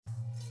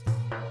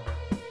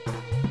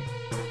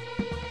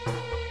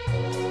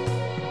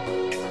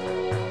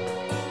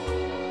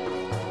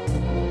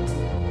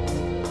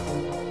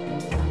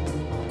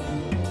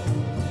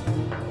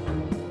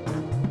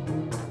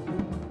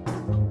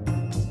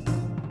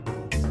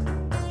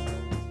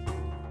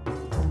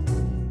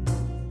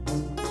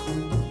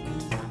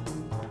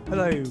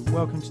Hello,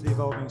 welcome to the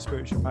Evolving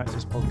Spiritual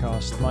Practice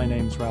podcast. My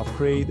name's Ralph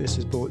Cree. This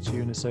is brought to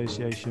you in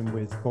association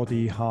with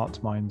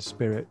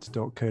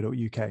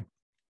bodyheartmindspirit.co.uk.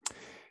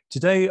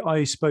 Today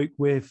I spoke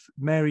with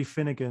Mary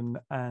Finnegan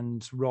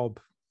and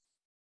Rob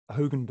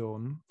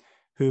Hogendorn,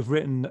 who have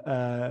written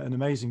an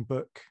amazing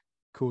book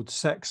called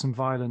Sex and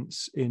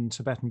Violence in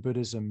Tibetan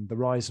Buddhism, The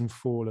Rise and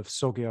Fall of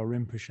Sogyal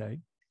Rinpoche.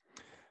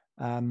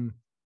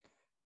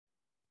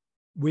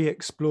 We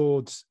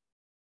explored,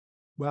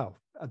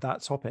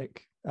 that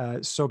topic.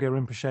 Sogyal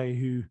Rinpoche,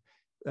 who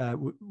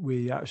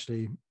we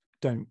actually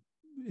don't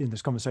in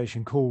this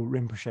conversation call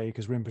Rinpoche,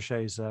 because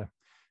Rinpoche is a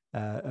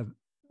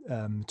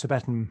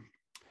Tibetan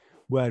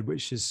word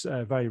which is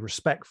very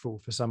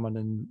respectful for someone,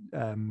 and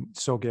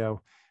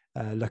Sogyal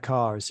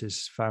Lakar is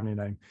his family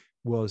name.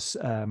 Was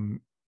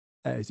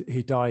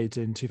he died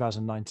in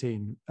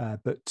 2019,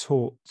 but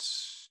taught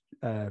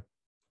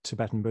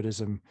Tibetan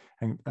Buddhism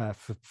and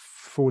for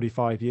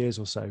 45 years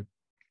or so,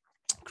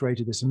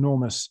 created this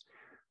enormous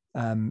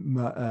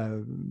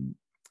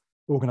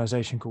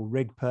organization called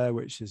Rigpa,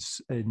 which is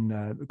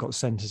got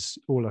centers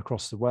all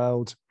across the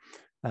world,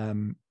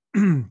 and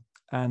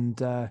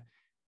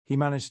he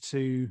managed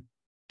to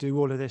do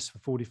all of this for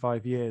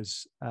 45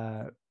 years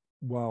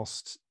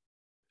whilst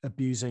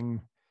abusing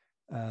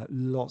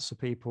lots of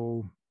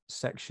people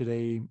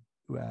sexually,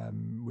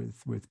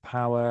 with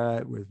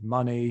power, with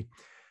money,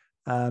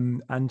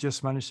 and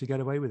just managed to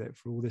get away with it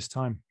for all this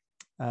time.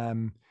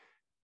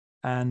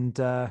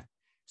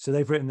 So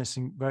they've written this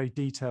very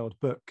detailed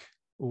book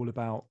all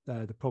about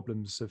the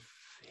problems of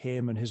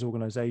him and his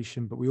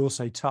organization, but we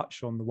also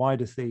touch on the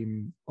wider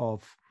theme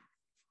of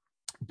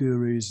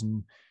gurus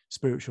and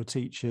spiritual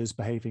teachers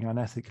behaving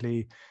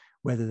unethically,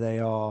 whether they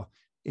are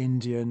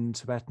Indian,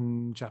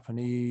 Tibetan,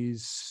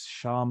 Japanese,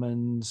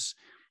 shamans,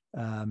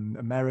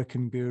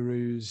 American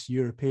gurus,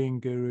 European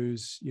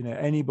gurus,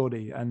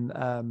 anybody.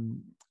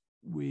 And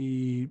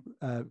we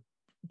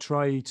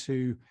try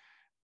to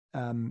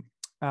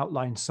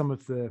outline some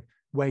of the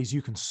ways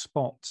you can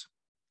spot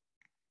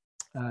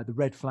the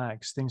red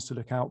flags, things to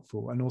look out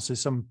for, and also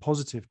some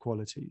positive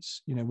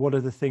qualities. What are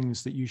the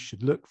things that you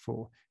should look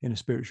for in a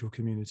spiritual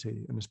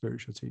community and a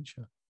spiritual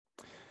teacher?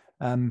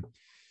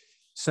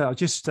 So I'll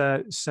just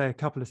say a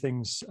couple of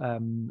things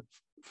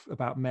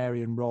about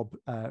Mary and Rob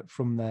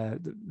from the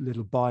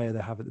little bio they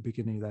have at the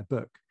beginning of their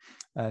book.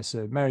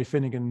 So Mary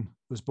Finnegan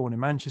was born in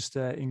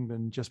Manchester,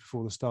 England, just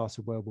before the start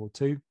of World War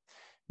II.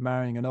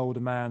 Marrying an older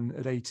man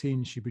at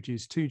 18, she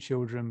produced 2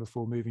 children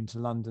before moving to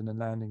London and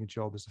landing a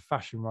job as a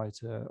fashion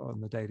writer on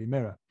the Daily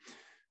Mirror.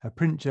 Her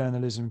print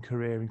journalism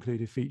career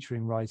included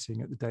featuring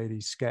writing at the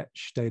Daily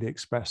Sketch, Daily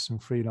Express,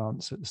 and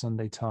freelance at the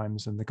Sunday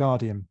Times and the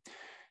Guardian.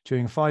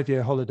 During a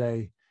 5-year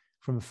holiday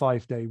from a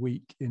 5-day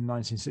week in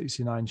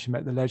 1969, she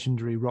met the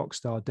legendary rock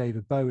star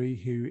David Bowie,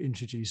 who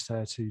introduced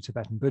her to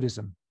Tibetan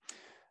Buddhism.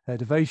 Her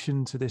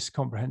devotion to this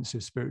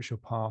comprehensive spiritual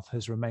path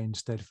has remained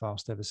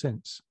steadfast ever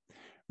since.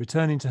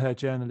 Returning to her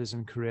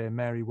journalism career,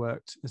 Mary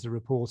worked as a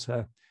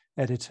reporter,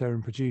 editor,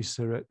 and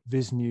producer at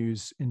Viz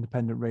News,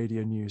 Independent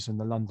Radio News, and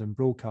the London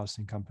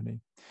Broadcasting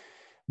Company.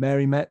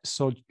 Mary met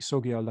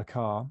Sogyal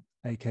Lakar,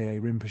 aka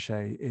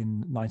Rinpoche,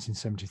 in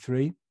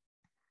 1973,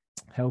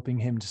 helping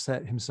him to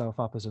set himself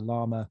up as a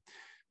Lama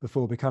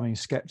before becoming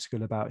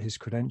skeptical about his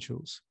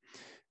credentials.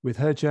 With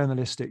her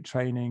journalistic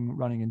training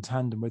running in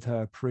tandem with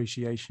her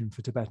appreciation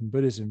for Tibetan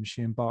Buddhism,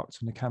 she embarked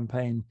on a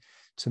campaign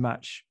to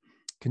match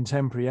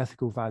contemporary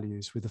ethical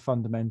values with the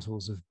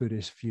fundamentals of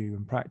Buddhist view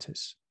and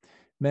practice.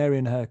 Mary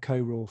and her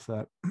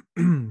co-author,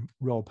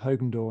 Rob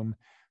Hogendorn,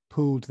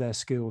 pooled their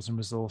skills and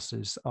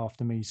resources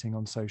after meeting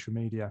on social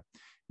media.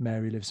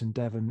 Mary lives in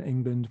Devon,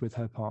 England, with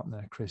her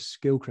partner, Chris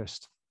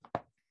Gilchrist.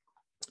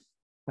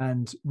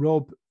 And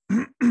Rob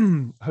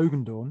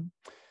Hogendorn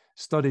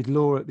studied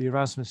law at the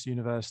Erasmus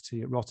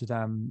University at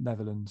Rotterdam,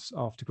 Netherlands.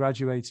 After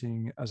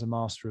graduating as a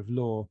Master of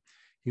Law,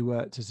 he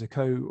worked as a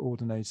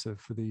coordinator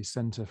for the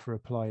Centre for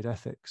Applied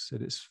Ethics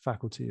at its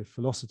Faculty of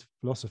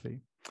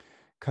Philosophy,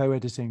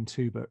 co-editing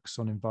 2 books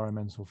on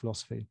environmental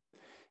philosophy.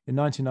 In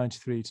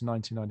 1993 to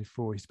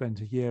 1994, he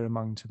spent a year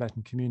among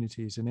Tibetan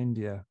communities in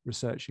India,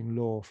 researching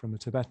law from a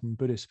Tibetan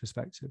Buddhist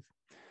perspective.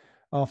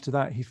 After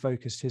that, he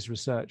focused his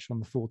research on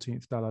the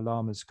 14th Dalai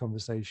Lama's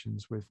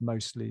conversations with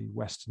mostly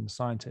Western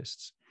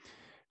scientists.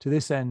 To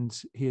this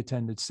end, he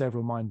attended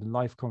several Mind and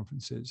Life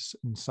conferences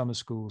and summer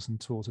schools and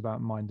taught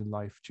about mind and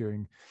life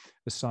during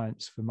a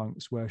Science for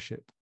Monks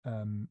worship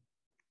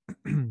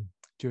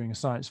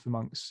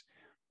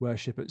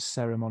at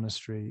Sera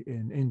Monastery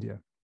in India.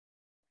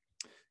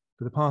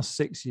 For the past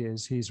 6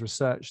 years, he's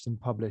researched and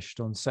published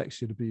on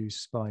sexual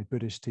abuse by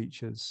Buddhist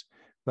teachers,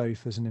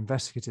 both as an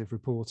investigative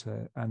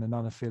reporter and an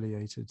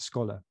unaffiliated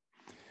scholar.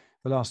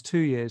 The last 2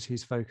 years,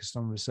 he's focused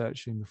on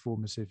researching the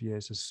formative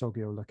years of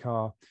Sogyal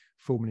Lakar,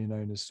 formerly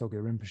known as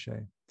Sogyal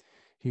Rinpoche.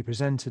 He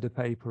presented a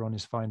paper on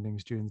his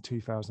findings during the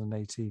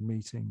 2018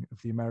 meeting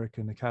of the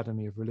American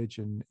Academy of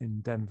Religion in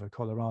Denver,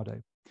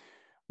 Colorado.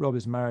 Rob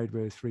is married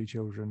with 3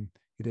 children.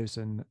 He lives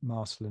in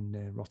Marselen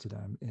near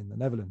Rotterdam in the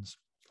Netherlands.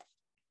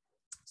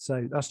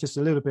 So that's just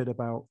a little bit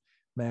about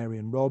Mary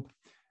and Rob.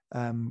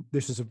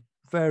 This was a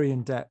very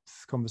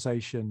in-depth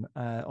conversation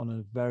on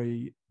a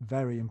very,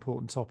 very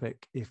important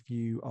topic. If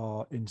you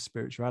are in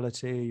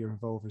spirituality, you're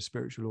involved with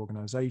spiritual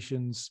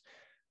organizations,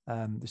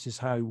 this is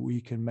how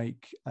we can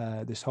make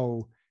this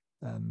whole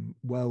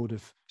world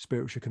of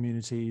spiritual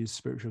communities,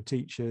 spiritual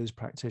teachers,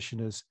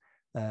 practitioners,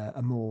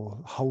 a more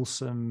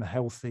wholesome,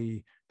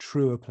 healthy,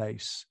 truer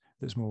place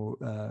that's more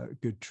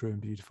good, true,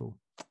 and beautiful.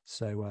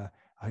 So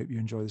I hope you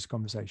enjoy this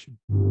conversation.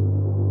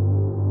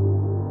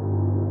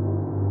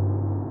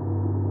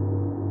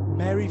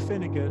 Mary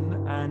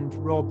Finnegan and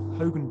Rob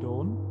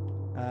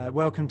Hogendorn,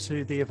 welcome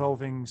to the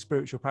Evolving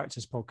Spiritual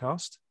Practice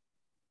podcast.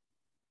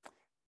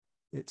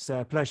 It's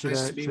a pleasure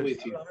to be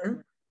with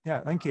you.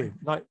 Yeah, thank you.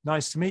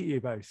 Nice to meet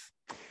you both.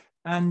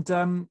 And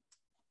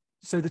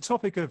so the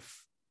topic of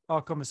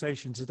our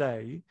conversation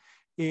today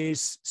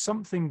is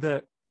something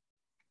that,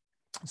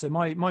 so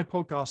my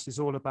podcast is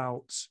all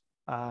about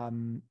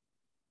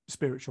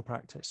spiritual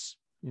practice,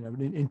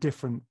 in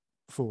different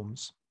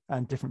forms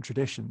and different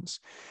traditions.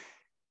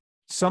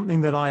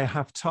 Something that I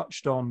have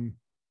touched on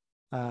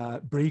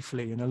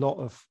briefly in a lot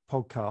of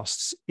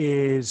podcasts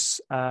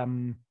is,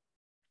 the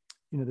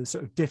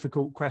sort of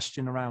difficult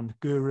question around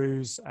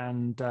gurus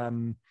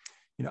and,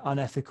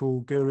 unethical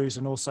gurus,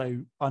 and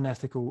also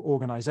unethical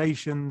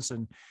organizations,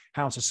 and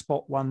how to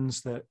spot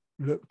ones that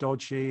look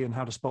dodgy and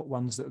how to spot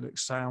ones that look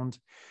sound.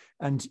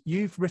 And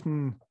you've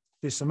written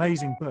this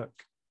amazing book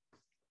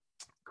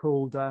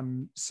called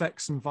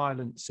Sex and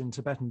Violence in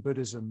Tibetan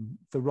Buddhism,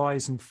 The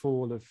Rise and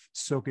Fall of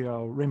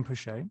Sogyal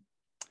Rinpoche,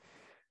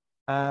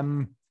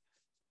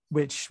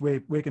 which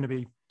we're going to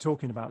be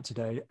talking about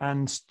today.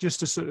 And just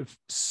to sort of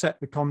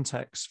set the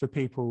context for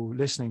people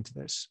listening to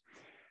this,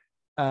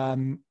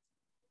 so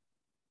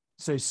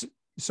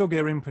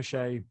Sogyal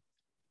Rinpoche,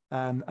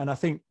 and I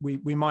think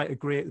we might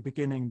agree at the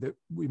beginning that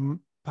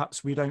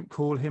perhaps we don't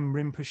call him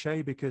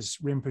Rinpoche, because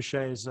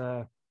Rinpoche is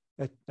a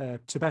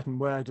Tibetan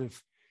word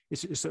of,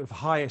 it's sort of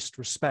highest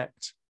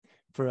respect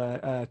for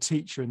a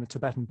teacher in the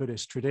Tibetan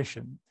Buddhist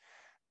tradition.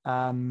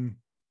 So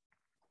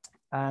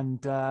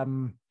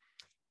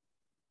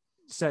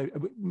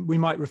we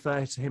might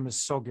refer to him as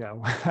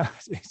Sogyal.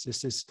 It's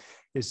just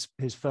his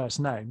first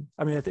name.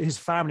 I mean, his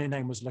family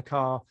name was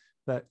Lakar,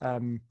 but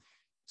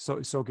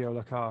Sogyal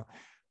Lakar.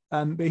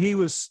 But he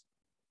was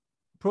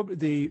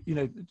probably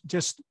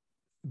just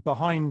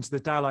behind the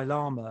Dalai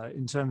Lama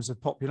in terms of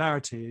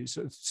popularity,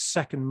 sort of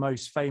second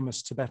most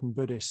famous Tibetan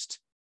Buddhist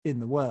in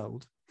the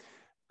world,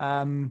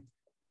 and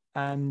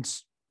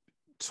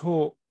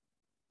taught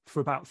for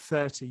about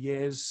 30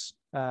 years.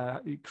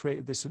 He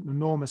created this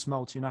enormous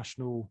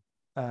multinational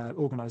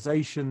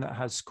organization that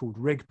has called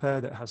Rigpa,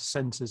 that has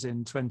centers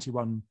in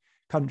 21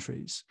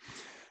 countries,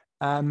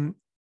 and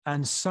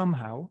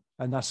somehow,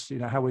 and that's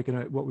how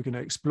what we're going to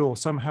explore,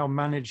 somehow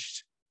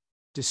managed,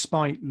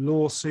 despite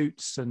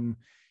lawsuits and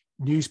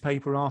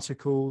newspaper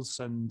articles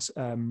and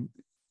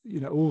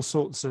all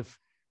sorts of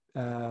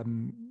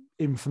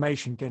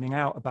information getting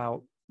out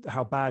about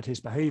how bad his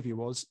behavior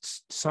was,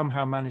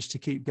 somehow managed to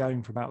keep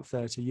going for about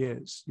 30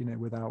 years,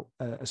 without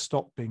a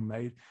stop being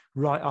made,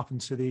 right up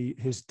until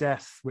his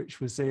death, which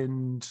was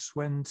in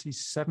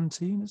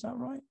 2017. Is that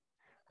right?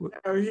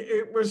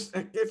 It was,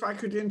 if I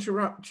could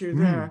interrupt you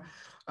there,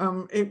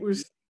 it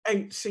was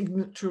 8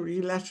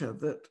 signatory letter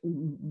that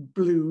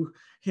blew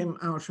him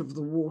out of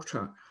the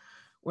water,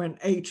 when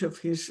 8 of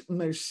his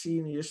most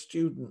senior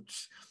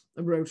students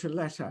wrote a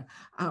letter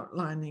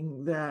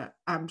outlining their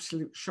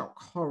absolute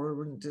shock,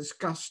 horror, and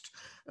disgust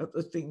at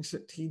the things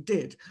that he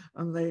did.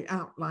 And they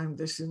outlined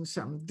this in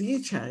some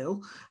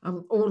detail,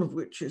 all of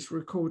which is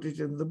recorded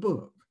in the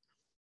book.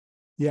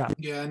 Yeah.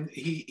 Yeah, and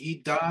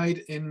he died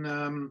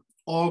in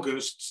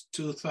August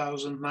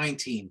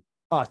 2019.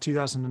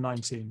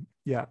 2019.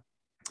 Yeah.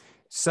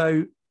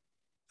 So,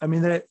 I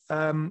mean,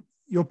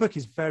 your book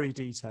is very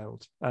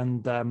detailed,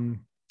 and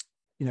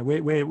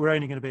we're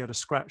only going to be able to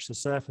scratch the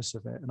surface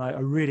of it. And I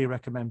really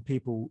recommend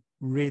people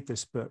read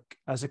this book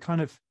as a kind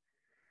of,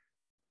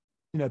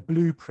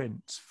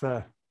 blueprint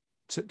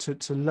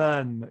to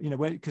learn,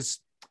 because,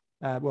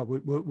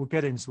 we'll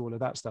get into all of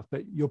that stuff.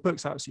 But your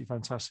book's absolutely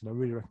fantastic. I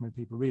really recommend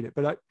people read it.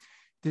 But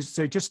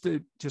so just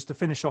to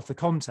finish off the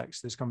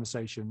context of this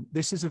conversation,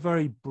 this is a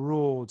very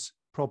broad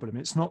problem.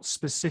 It's not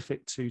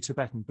specific to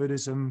Tibetan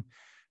Buddhism.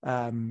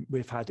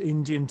 We've had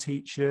Indian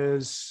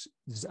teachers,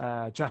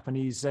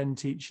 Japanese Zen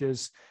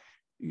teachers,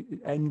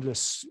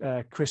 endless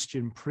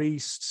Christian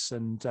priests,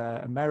 and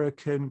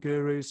American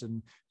gurus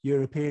and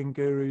European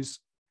gurus.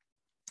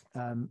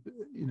 Loads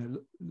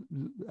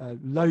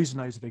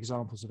and loads of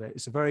examples of it.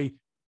 It's a very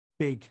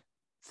big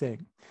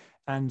thing.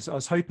 And I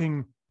was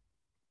hoping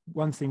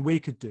one thing we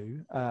could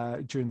do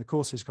during the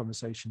course of this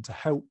conversation to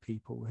help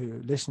people who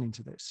are listening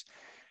to this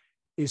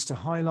is to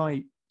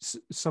highlight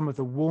some of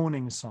the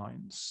warning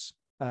signs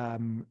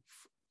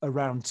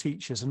around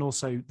teachers and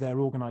also their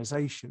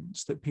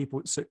organizations, that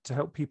to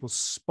help people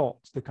spot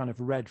the kind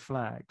of red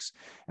flags,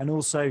 and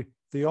also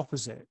the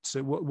opposite.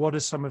 So what are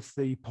some of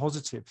the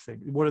positive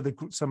things? What are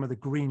some of the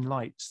green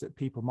lights that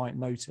people might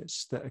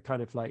notice that are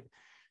kind of like,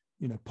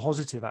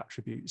 positive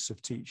attributes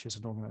of teachers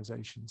and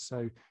organizations.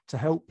 So to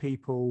help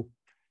people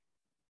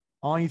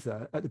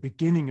either at the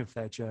beginning of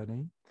their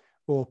journey,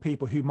 or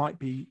people who might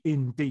be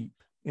in deep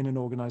in an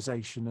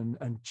organization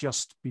and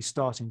just be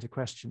starting to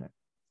question it.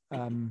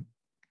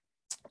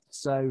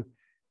 So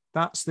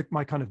that's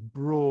my kind of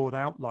broad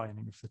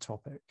outlining of the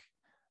topic.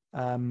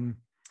 And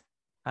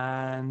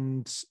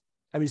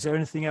is there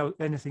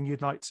anything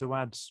you'd like to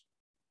add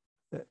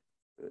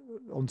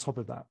on top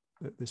of that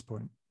at this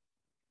point?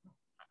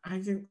 I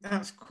think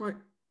that's quite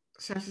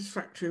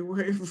satisfactory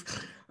way of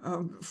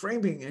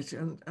framing it,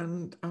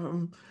 and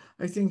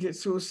I think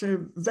it's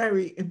also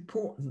very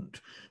important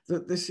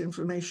that this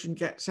information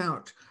gets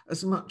out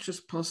as much as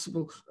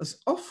possible, as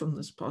often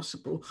as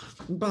possible,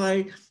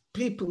 by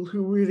people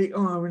who really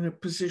are in a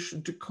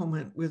position to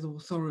comment with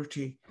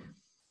authority.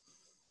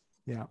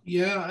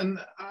 Yeah, and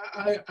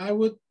I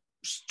would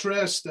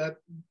stress that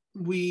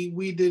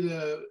we did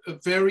a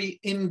very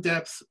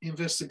in-depth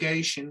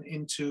investigation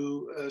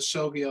into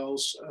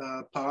Sogyal's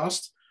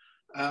past.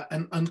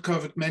 And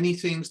uncovered many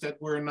things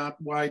that were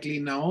not widely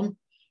known.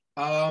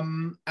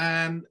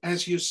 And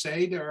as you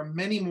say, there are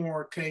many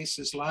more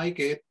cases like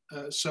it.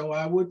 So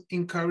I would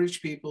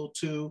encourage people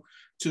to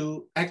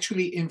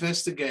actually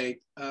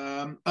investigate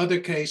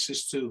other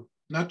cases too,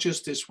 not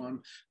just this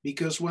one,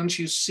 because once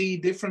you see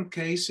different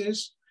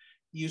cases,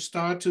 you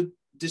start to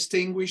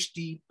distinguish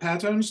the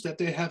patterns that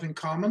they have in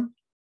common.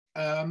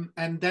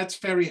 And that's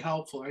very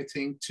helpful, I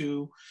think,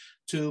 to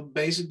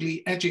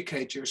basically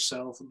educate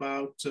yourself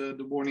about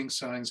the warning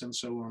signs and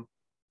so on.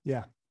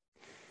 Yeah.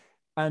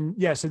 And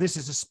yeah, so this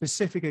is a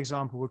specific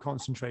example we're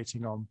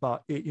concentrating on,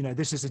 but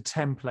this is a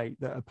template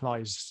that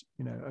applies,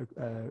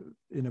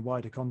 in a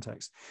wider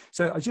context.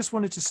 So I just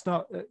wanted to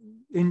start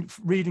in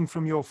reading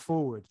from your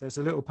foreword. There's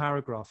a little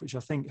paragraph which I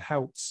think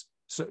helps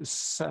sort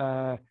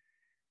of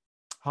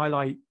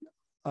highlight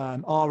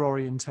our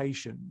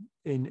orientation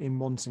in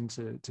wanting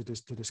to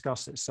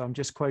discuss this. So I'm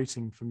just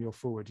quoting from your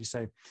foreword. You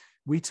say,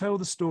 "We tell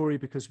the story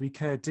because we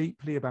care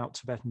deeply about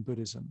Tibetan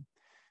Buddhism.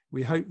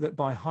 We hope that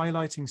by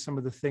highlighting some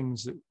of the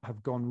things that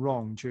have gone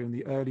wrong during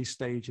the early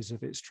stages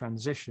of its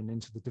transition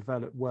into the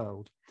developed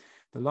world,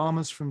 the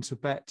lamas from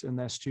Tibet and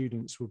their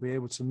students will be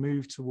able to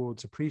move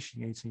towards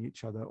appreciating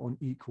each other on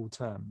equal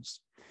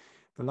terms.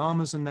 The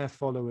lamas and their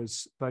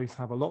followers both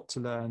have a lot to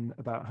learn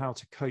about how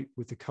to cope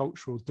with the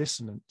cultural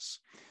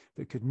dissonance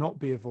that could not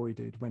be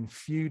avoided when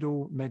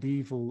feudal,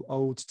 medieval,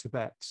 old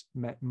Tibet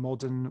met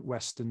modern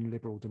Western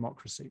liberal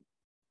democracy."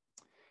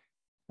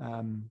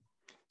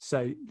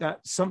 So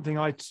that's something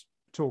I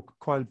talk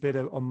quite a bit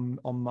on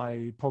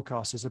my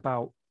podcast, is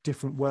about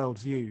different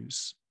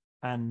worldviews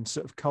and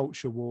sort of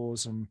culture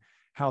wars and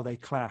how they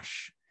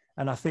clash.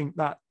 And I think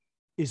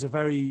that's a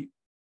very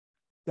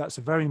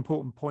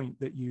important point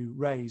that you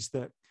raised,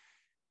 that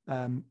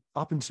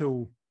up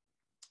until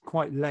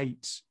quite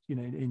late,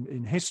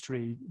 in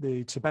history,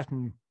 the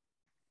Tibetan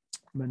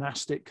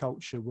monastic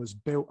culture was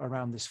built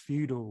around this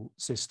feudal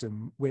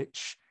system,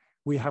 which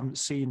we haven't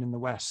seen in the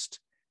West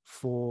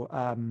for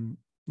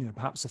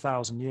perhaps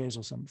 1,000 years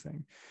or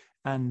something.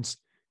 And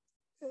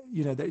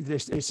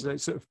this is a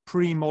sort of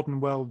pre-modern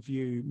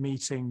worldview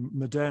meeting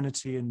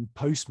modernity and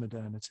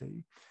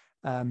post-modernity,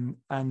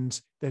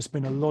 and there's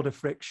been a lot of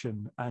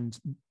friction, and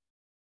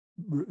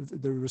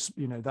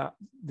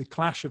the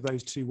clash of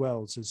those two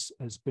worlds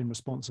has been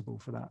responsible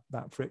for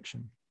that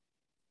friction.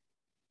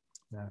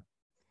 Yeah.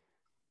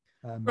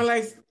 Well,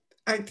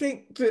 I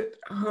think that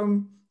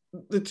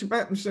the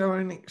Tibetans are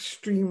an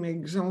extreme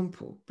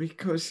example,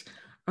 because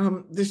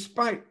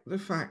despite the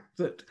fact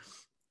that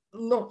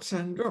lots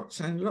and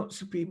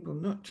lots of people,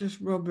 not just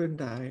Rob and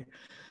I,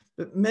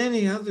 but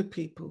many other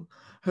people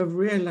have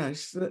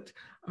realized that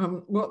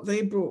what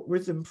they brought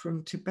with them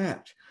from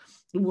Tibet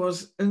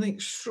was an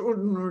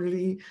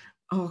extraordinarily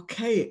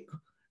archaic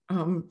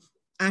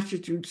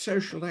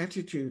social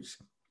attitudes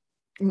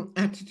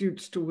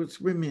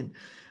towards women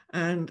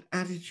and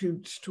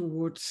attitudes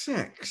towards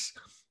sex.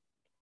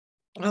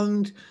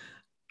 And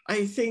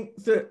I think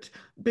that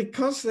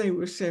because they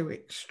were so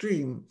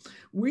extreme,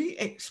 we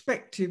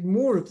expected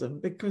more of them,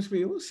 because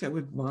we also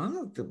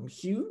admired them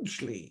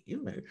hugely.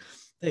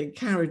 They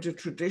carried a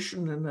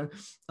tradition and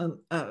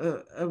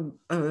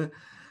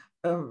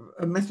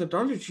a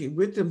methodology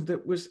with them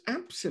that was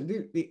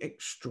absolutely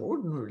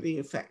extraordinarily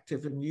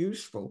effective and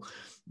useful,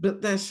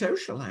 but their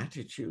social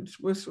attitudes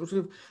were sort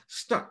of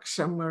stuck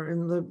somewhere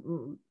in the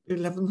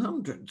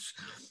 1100s.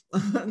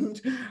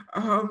 And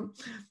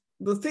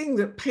the thing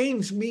that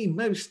pains me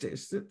most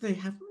is that they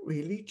haven't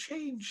really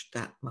changed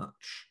that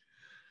much.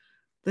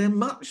 They're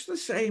much the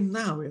same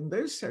now in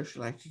those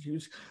social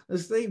attitudes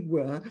as they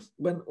were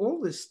when all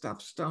this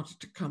stuff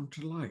started to come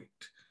to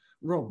light.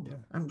 Rob,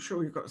 yeah. I'm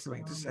sure you've got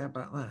something to say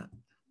about that.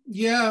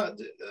 Yeah,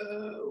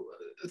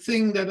 the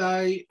thing that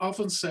I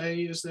often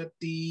say is that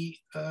the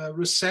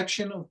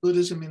reception of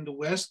Buddhism in the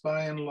West,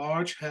 by and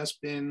large, has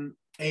been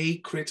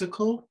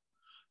acritical,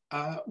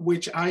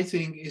 which I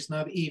think is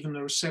not even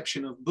a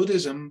reception of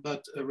Buddhism,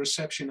 but a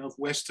reception of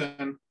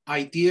Western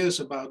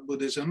ideas about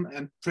Buddhism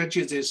and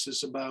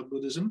prejudices about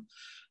Buddhism.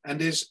 And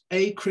this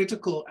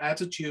acritical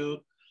attitude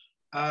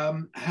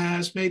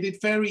has made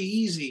it very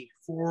easy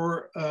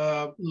for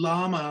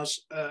lamas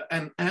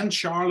and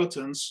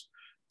charlatans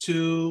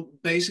to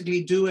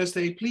basically do as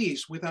they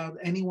please without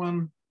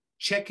anyone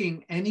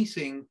checking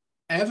anything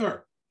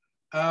ever.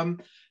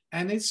 And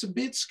it's a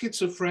bit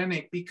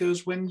schizophrenic,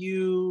 because when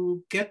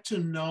you get to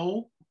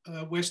know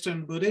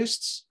Western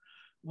Buddhists,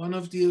 one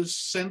of the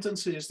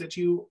sentences that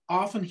you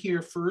often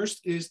hear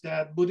first is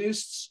that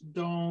Buddhists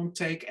don't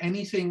take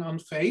anything on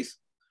faith.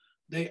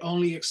 They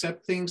only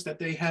accept things that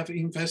they have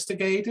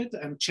investigated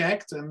and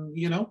checked, and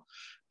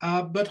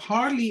but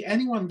hardly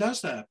anyone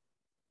does that.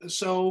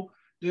 So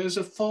there's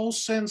a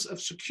false sense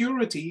of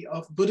security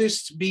of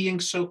Buddhists being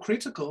so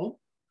critical,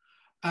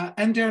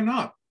 and they're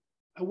not,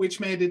 which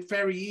made it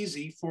very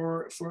easy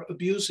for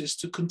abuses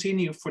to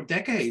continue for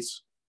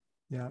decades.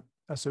 Yeah,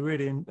 that's a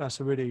really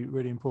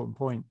important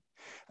point.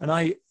 And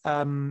I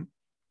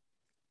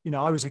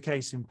was a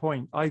case in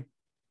point. I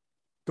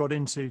got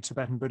into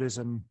Tibetan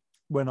Buddhism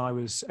when I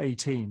was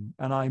 18,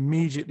 and I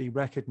immediately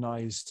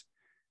recognized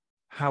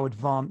how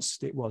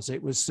advanced it was.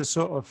 It was the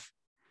sort of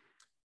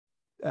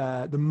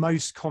the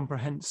most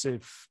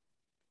comprehensive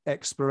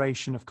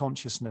exploration of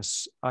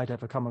consciousness I'd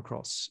ever come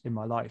across in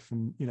my life,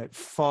 and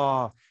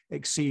far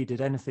exceeded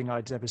anything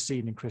I'd ever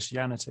seen in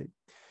Christianity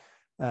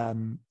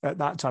at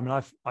that time.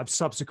 And I've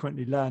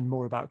subsequently learned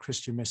more about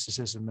Christian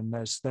mysticism, and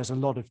there's a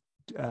lot of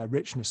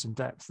richness and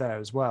depth there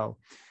as well.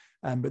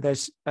 But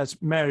there's, as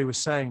Mary was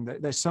saying,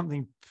 that there's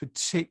something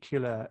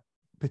particularly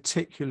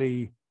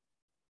particularly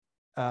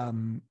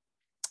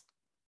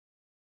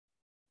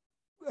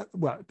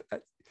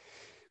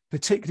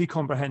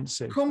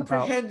comprehensive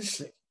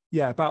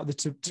about the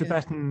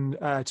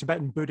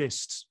Tibetan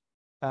Buddhist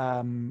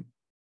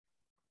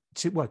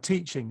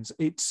teachings.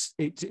 It's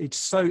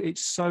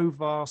so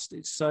vast,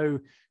 it's so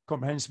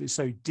comprehensive, it's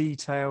so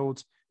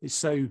detailed, it's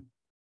so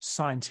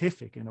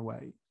scientific in a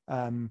way,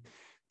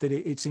 that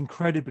it's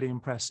incredibly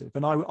impressive.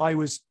 And I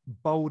was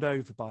bowled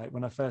over by it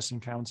when I first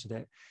encountered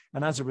it.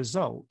 And as a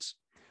result,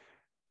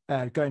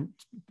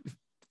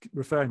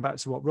 referring back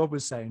to what Rob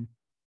was saying,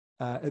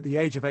 at the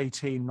age of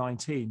 18,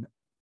 19,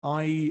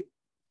 my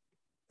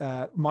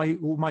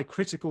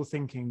critical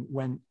thinking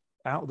went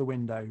out of the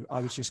window.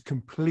 I was just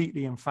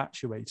completely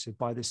infatuated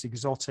by this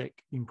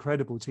exotic,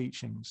 incredible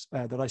teachings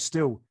that I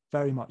still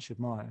very much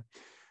admire.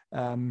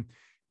 And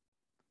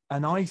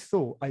I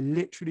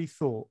literally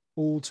thought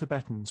all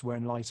Tibetans were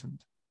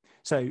enlightened.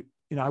 So,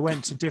 I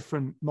went to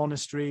different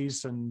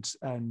monasteries and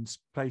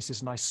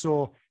places, and I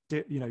saw,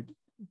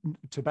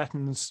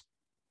 Tibetans,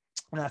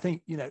 and I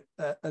think,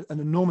 an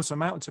enormous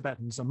amount of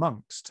Tibetans are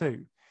monks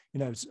too.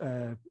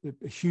 A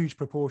huge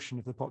proportion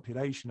of the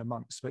population are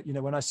monks. But,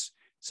 when I was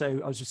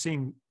just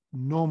seeing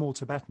normal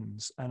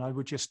Tibetans, and I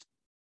would just,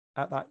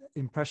 at that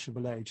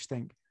impressionable age,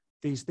 think,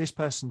 this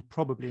person's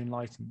probably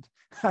enlightened.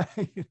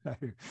 Do you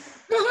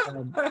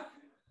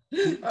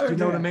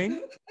know what I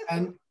mean?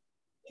 And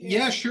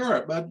yeah,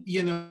 sure. But,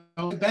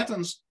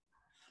 Tibetans,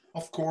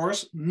 of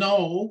course,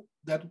 know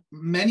that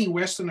many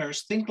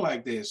Westerners think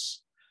like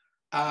this,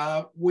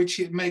 which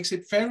it makes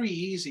it very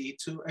easy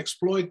to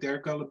exploit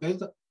their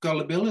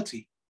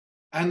gullibility.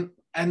 And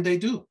they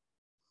do.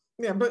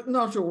 Yeah, but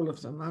not all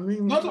of them. I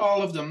mean, not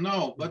all of them,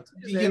 no, but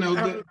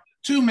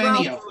too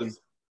many of them.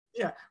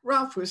 Yeah,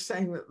 Ralph was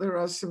saying that there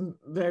are some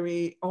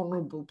very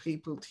honourable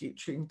people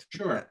teaching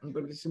Tibetan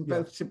Buddhism,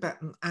 both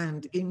Tibetan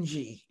and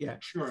Inji,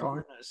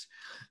 foreigners.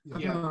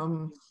 Yeah.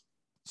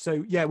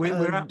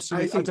 We're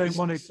absolutely.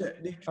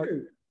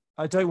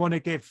 I don't want to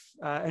give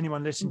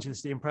anyone listening to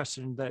this the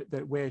impression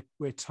that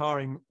we're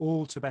tarring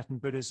all Tibetan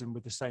Buddhism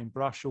with the same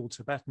brush, all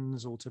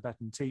Tibetans, all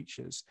Tibetan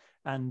teachers.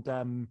 And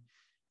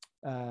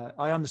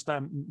I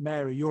understand,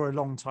 Mary, you're a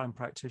long-time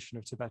practitioner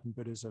of Tibetan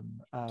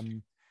Buddhism,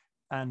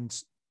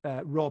 and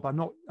Rob,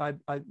 I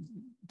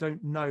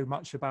don't know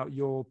much about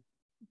your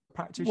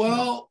practice.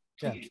 Well,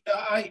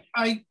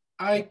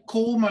 I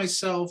call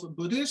myself a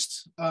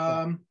Buddhist,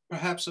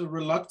 perhaps a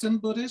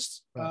reluctant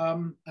Buddhist,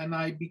 and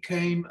I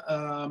became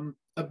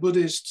a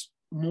Buddhist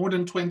more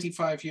than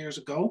 25 years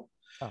ago.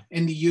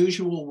 In the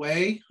usual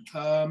way.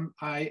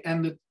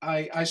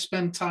 I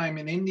spent time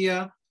in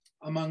India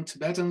among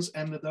Tibetans,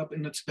 ended up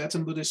in the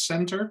Tibetan Buddhist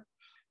Center.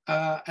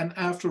 And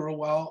after a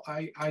while,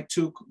 I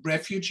took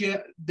refuge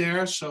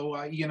there. So,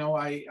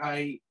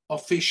 I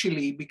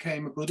officially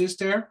became a Buddhist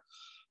there.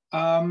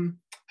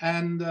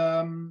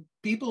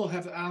 People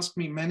have asked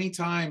me many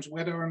times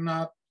whether or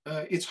not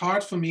it's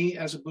hard for me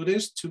as a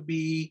Buddhist to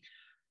be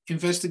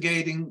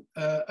investigating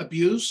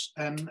abuse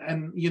and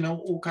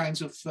all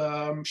kinds of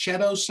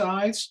shadow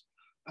sides.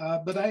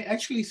 But I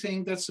actually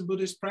think that's a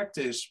Buddhist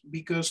practice,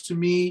 because to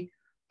me,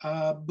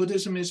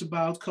 Buddhism is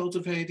about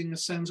cultivating a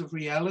sense of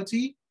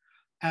reality.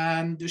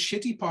 And the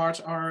shitty parts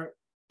are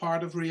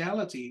part of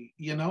reality,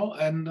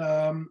 and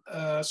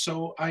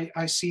so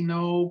I see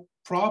no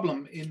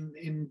problem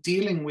in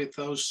dealing with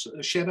those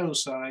shadow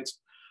sides.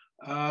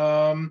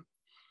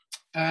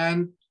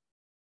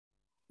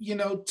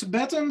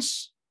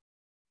 Tibetans,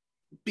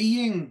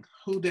 being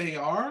who they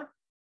are,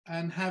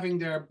 and having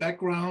their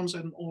backgrounds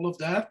and all of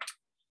that.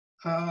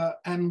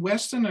 And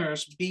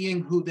Westerners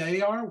being who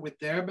they are with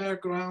their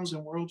backgrounds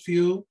and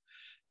worldview,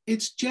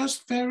 it's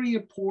just very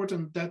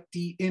important that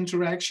the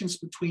interactions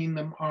between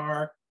them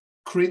are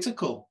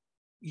critical,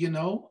 you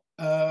know,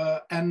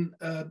 and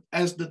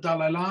as the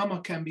Dalai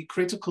Lama can be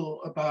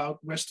critical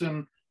about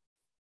Western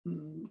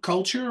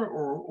culture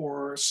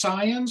or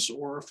science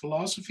or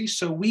philosophy,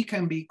 so we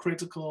can be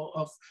critical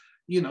of,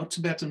 you know,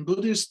 Tibetan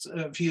Buddhist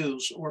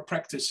views or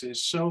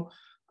practices. So,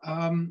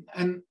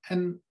 and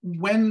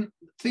when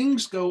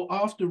things go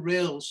off the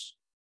rails,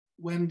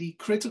 when the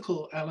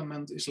critical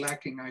element is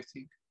lacking, I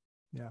think.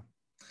 Yeah.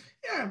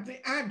 Yeah, the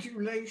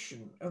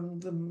adulation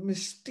and the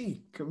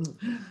mystique and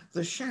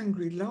the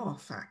Shangri-La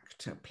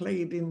factor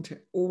played into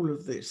all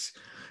of this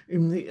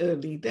in the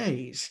early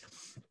days.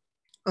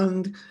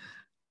 And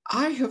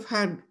I have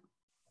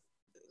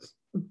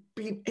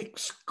been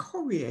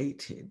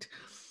excoriated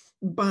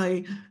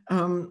by,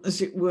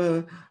 as it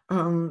were,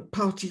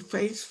 party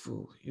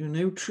faithful, you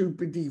know, true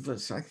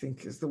believers, I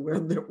think is the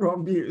word that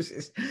Rob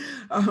uses,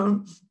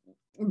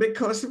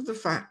 because of the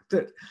fact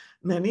that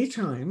many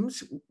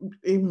times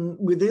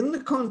within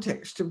the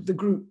context of the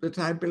group that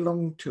I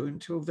belonged to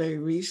until very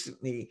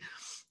recently,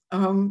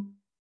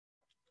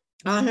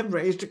 I have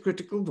raised a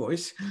critical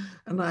voice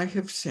and I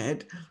have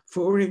said,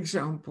 for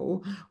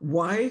example,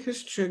 why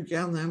has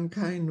Chogyal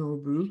Namkhai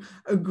Nobu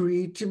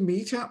agreed to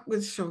meet up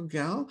with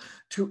Sogyal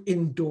to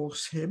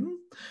endorse him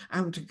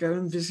and to go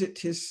and visit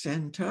his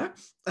center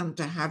and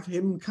to have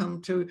him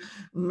come to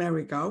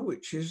Merigal,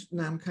 which is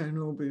Namkhai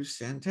Nobu's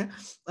center,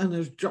 and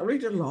has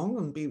jollied along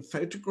and been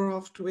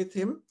photographed with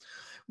him,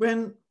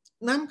 when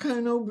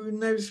Namkhai Nobu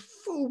knows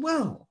full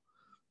well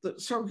that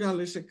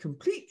Sogyal is a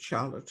complete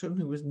charlatan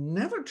who was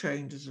never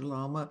trained as a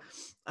Lama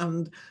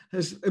and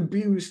has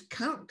abused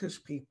countless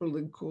people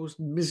and caused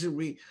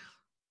misery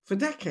for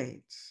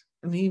decades.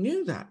 And he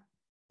knew that.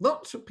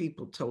 Lots of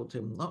people told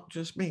him, not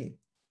just me.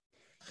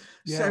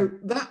 Yeah. So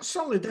that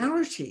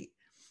solidarity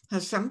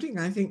has something,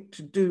 I think,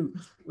 to do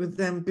with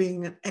them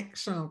being an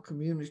exile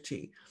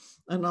community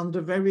and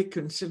under very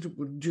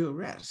considerable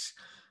duress.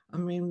 I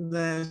mean,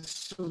 their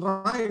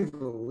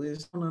survival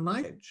is on a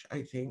knife edge,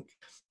 I think,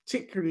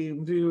 particularly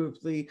in view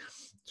of the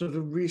sort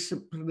of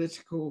recent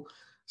political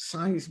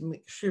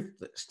seismic shift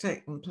that's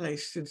taken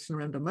place since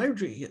Narendra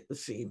Modi hit the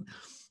scene,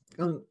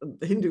 and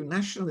Hindu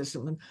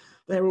nationalism, and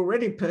they're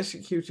already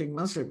persecuting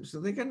Muslims.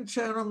 Are they going to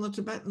turn on the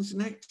Tibetans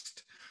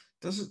next?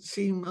 Doesn't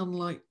seem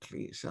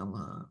unlikely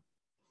somehow.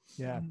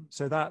 Yeah,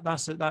 so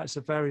that's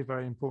a very,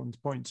 very important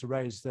point to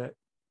raise, that,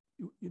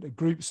 you know,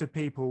 groups of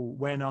people,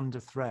 when under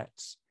threat,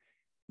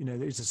 you know,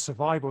 it's a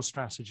survival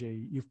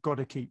strategy. You've got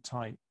to keep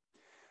tight.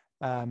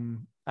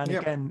 And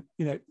yep. Again,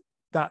 you know,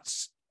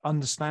 that's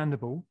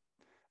understandable.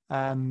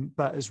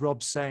 But as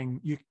Rob's saying,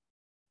 you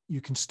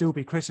can still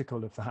be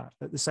critical of that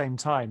at the same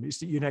time.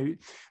 It's, you know,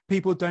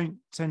 people don't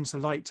tend to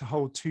like to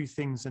hold two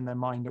things in their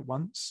mind at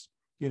once.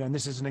 You know, and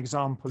this is an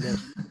example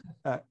of,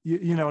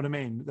 you know what I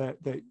mean?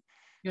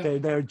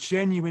 There are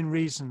genuine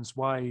reasons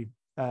why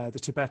the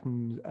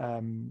Tibetan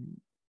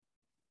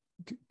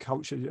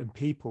culture and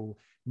people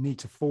need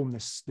to form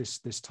this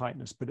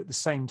tightness, but at the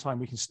same time,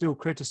 we can still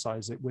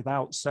criticize it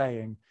without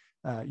saying,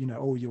 you know,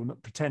 oh, you're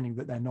not pretending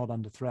that they're not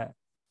under threat.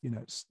 You know,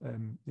 it's,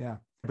 yeah.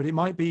 But it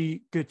might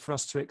be good for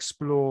us to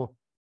explore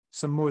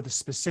some more of the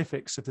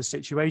specifics of the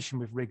situation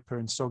with Rigpa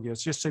and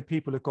Sogyal, just so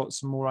people have got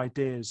some more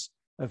ideas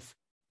of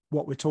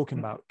what we're talking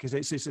about, because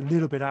it's a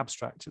little bit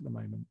abstract at the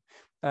moment.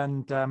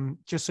 And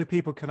just so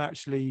people can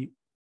actually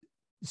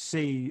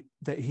see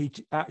that he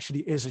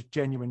actually is a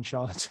genuine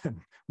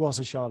charlatan, was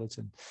a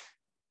charlatan.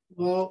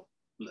 Well,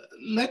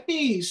 let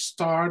me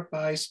start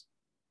by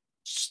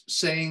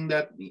saying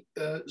that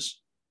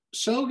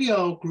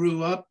Sogyal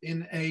grew up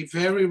in a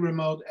very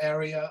remote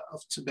area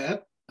of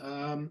Tibet,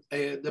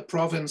 the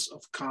province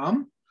of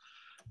Kham.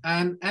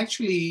 And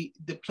actually,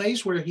 the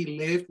place where he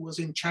lived was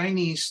in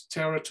Chinese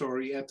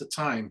territory at the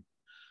time.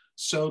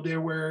 So they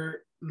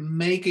were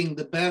making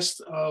the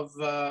best of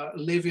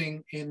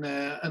living in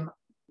an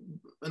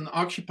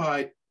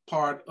occupied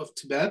part of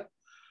Tibet.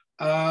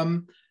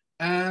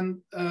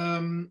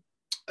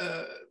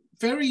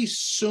 Very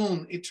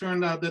soon, it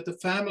turned out that the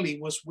family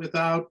was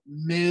without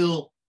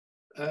males.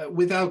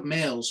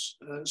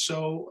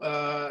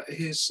 So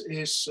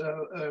his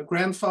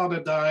grandfather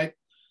died.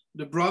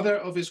 The brother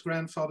of his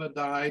grandfather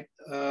died.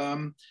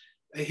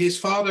 His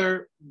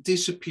father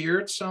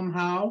disappeared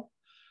somehow.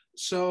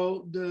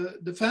 So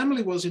the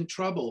family was in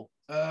trouble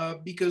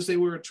because they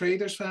were a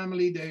trader's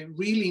family. They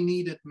really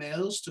needed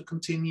males to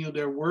continue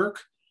their work,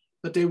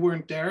 but they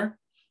weren't there.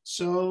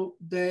 So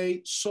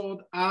they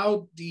sought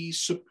out the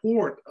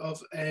support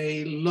of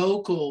a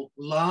local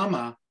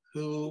Lama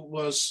who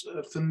was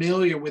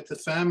familiar with the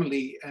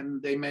family,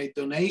 and they made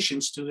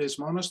donations to his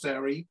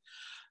monastery.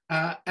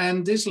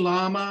 And this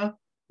Lama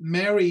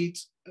married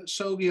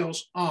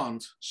Sogyal's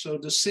aunt, so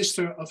the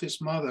sister of his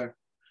mother.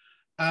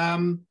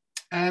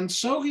 And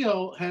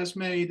Sogyal has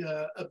made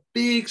a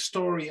big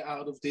story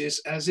out of this,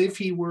 as if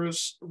he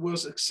was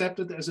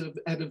accepted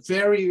at a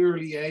very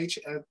early age,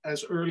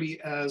 as early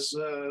as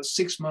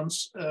 6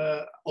 months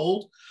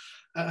old,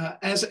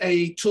 as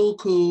a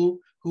tulku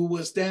who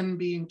was then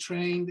being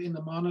trained in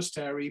the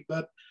monastery.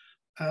 But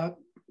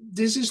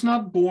this is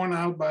not borne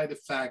out by the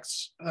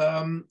facts.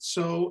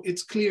 So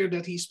it's clear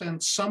that he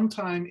spent some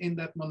time in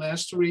that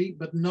monastery,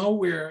 but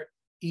nowhere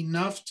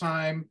enough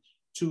time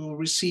to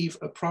receive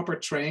a proper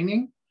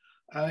training.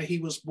 He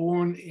was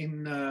born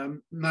in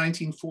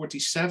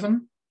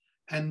 1947,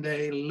 and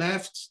they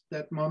left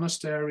that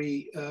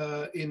monastery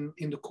in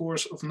the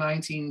course of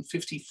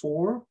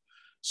 1954.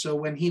 So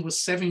when he was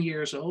 7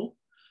 years old,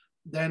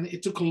 then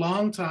it took a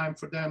long time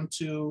for them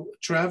to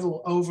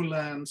travel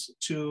overland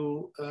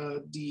to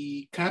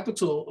the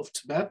capital of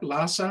Tibet,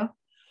 Lhasa,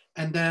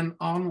 and then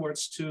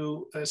onwards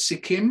to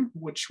Sikkim,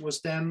 which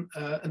was then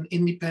an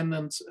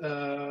independent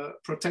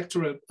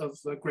protectorate of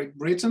Great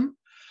Britain.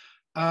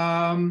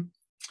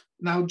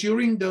 Now,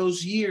 during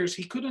those years,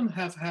 he couldn't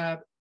have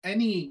had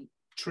any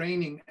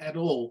training at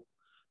all.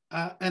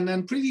 And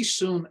then pretty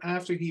soon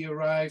after he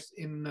arrived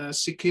in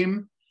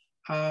Sikkim,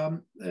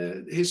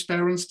 his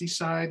parents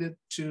decided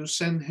to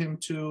send him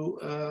to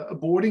a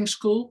boarding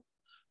school,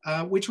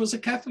 which was a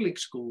Catholic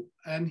school.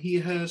 And he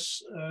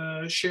has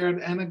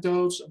shared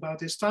anecdotes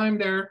about his time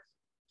there.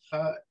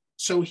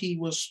 So he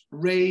was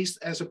raised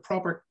as a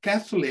proper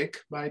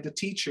Catholic by the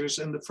teachers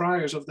and the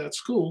friars of that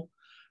school.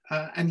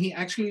 And he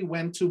actually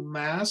went to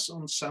mass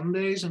on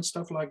Sundays and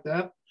stuff like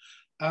that.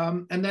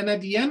 And then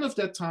at the end of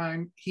that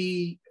time,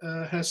 he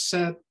has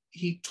said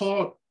he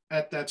taught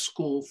at that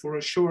school for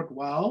a short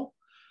while.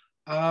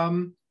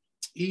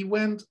 He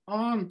went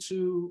on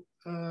to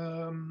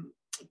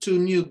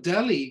New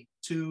Delhi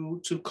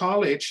to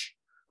college,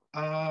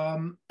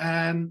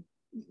 and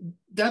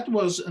that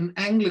was an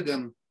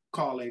Anglican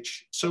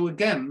college. So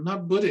again,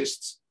 not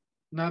Buddhists,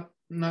 not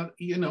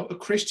a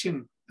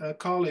Christian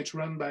college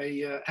run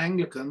by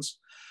Anglicans.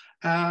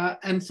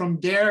 And from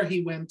there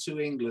he went to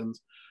England,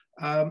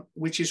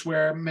 which is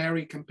where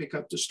Mary can pick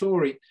up the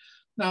story.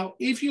 Now,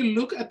 if you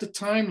look at the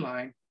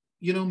timeline,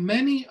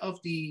 many of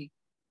the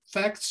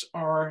facts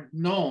are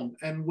known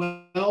and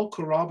well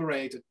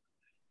corroborated.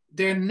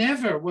 There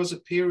never was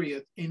a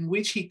period in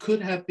which he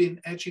could have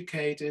been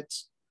educated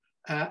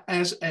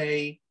as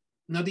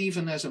not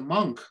even as a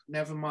monk,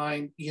 never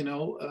mind,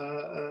 a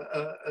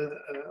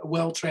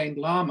well-trained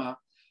lama.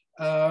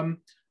 And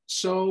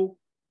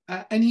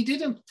he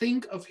didn't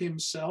think of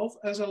himself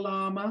as a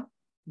lama.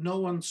 No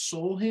one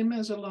saw him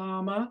as a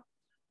lama.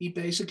 He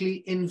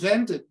basically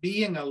invented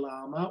being a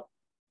lama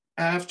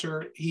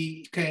after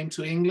he came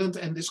to England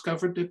and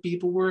discovered that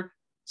people were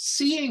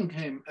seeing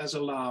him as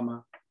a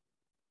lama.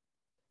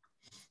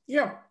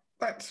 Yeah,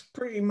 that's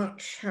pretty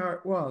much how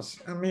it was.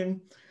 I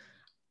mean,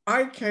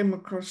 I came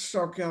across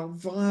Sogyal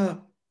via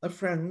a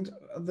friend,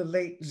 the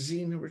late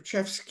Zina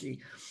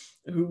Rachevsky,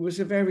 who was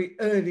a very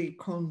early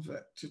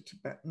convert to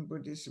Tibetan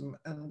Buddhism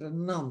and a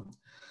nun.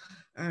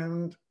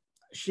 And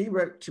she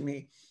wrote to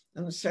me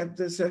and said,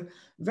 there's a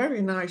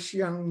very nice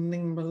young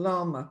Nyingma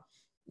Lama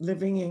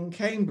living in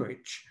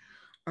Cambridge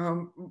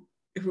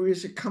who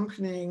is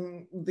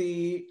accompanying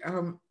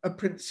a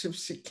prince of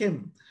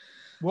Sikkim.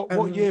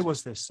 What year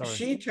was this? Sorry.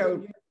 She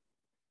told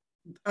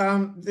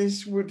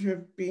this would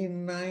have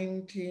been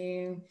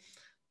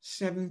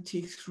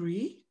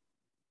 1973,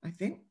 I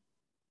think.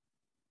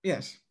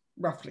 Yes,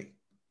 roughly.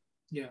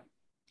 Yeah.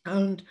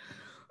 And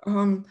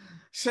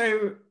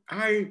so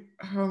I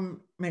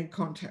made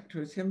contact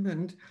with him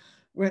and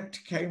went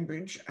to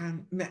Cambridge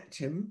and met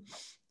him.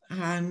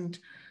 And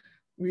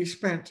we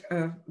spent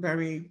a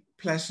very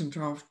pleasant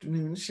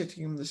afternoon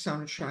sitting in the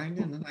sunshine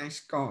in a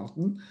nice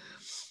garden.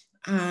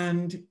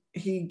 And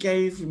he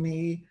gave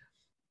me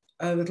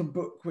a little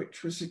book,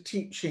 which was a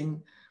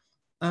teaching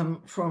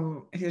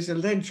from his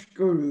alleged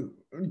guru,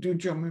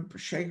 Dudjom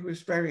Rinpoche, who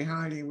was very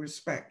highly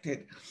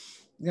respected.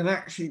 And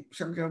actually,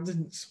 Sogyal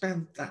didn't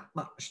spend that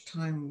much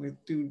time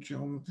with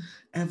Dudjom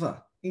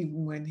ever,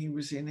 even when he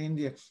was in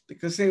India,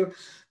 because they were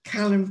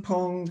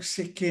Kalimpong,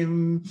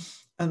 Sikkim,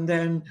 and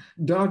then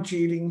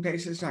Darjeeling,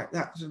 places like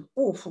that. There's an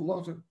awful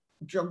lot of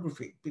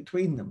geography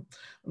between them.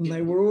 And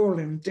they were all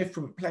in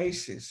different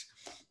places.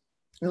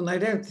 And I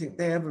don't think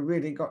they ever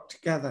really got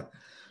together.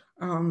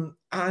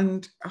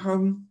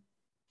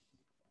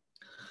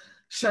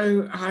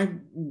 So I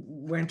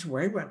went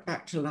away, went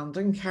back to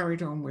London,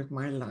 carried on with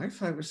my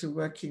life. I was a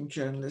working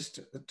journalist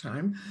at the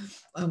time,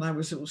 and I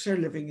was also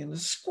living in a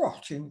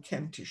squat in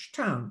Kentish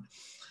Town.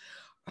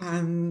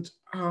 And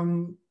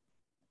it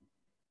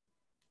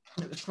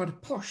was quite a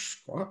posh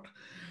squat.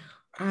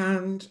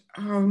 And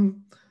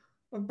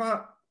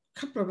about a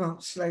couple of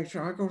months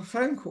later, I got a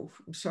phone call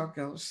from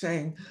Sogyal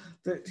saying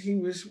that he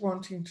was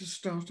wanting to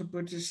start a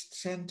Buddhist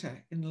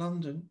center in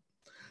London,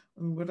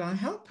 and would I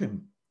help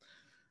him?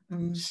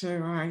 And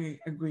so I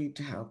agreed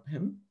to help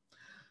him.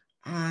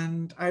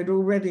 And I'd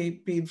already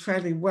been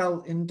fairly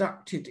well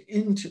inducted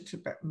into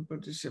Tibetan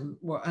Buddhism,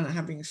 and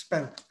having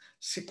spent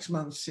 6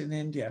 months in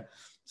India.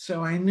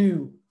 So I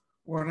knew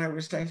what I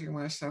was letting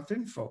myself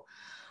in for.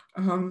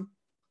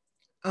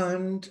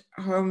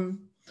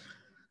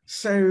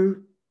 So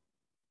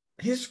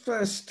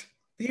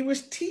he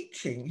was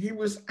teaching, he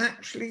was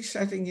actually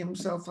setting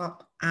himself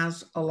up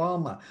as a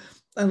Lama.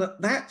 And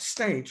at that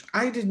stage,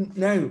 I didn't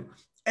know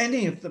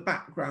any of the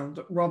background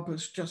that Rob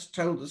has just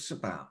told us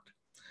about.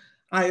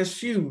 I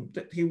assumed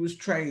that he was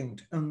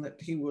trained and that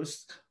he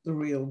was the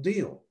real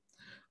deal.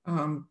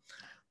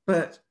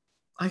 But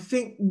I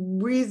think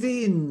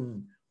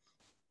within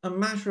a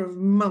matter of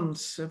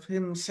months of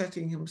him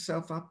setting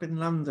himself up in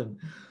London,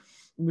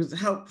 with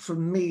help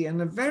from me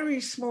and a very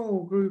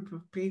small group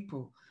of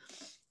people,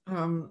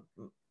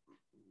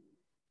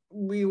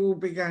 we all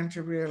began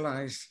to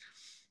realize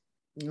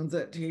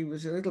that he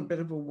was a little bit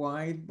of a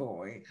wide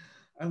boy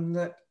and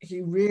that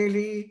he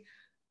really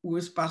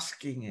was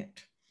busking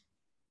it.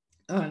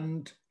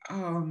 And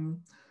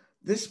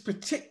this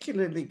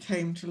particularly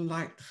came to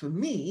light for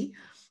me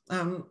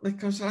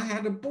because I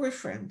had a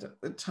boyfriend at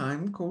the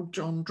time called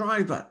John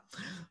Driver,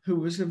 who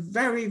was a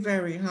very,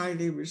 very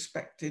highly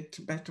respected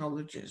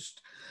Tibetologist,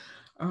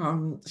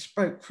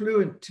 spoke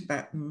fluent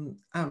Tibetan,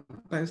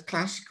 both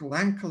classical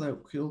and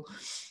colloquial,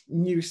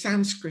 knew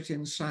Sanskrit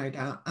inside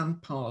out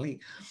and Pali.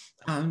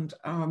 And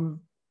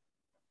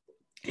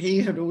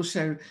he had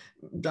also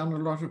done a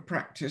lot of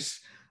practice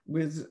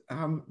with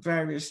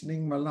various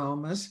Nyingma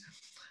lamas.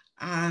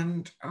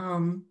 And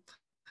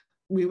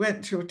we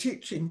went to a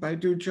teaching by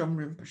Dudjom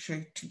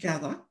Rinpoche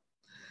together.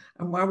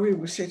 And while we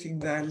were sitting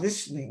there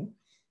listening,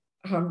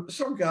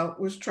 Sogyal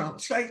was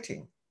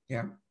translating,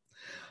 yeah.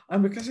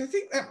 And because I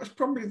think that was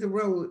probably the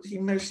role that he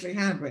mostly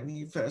had when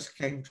he first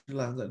came to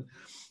London,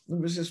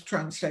 and was just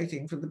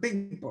translating for the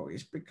big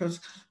boys, because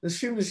as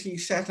soon as he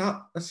set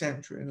up a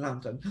centre in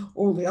London,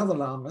 all the other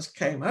lamas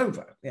came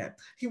over. Yeah,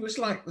 he was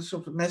like the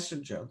sort of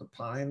messenger, the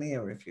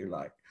pioneer, if you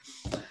like.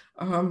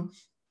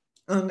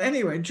 And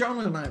anyway,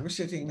 John and I were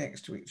sitting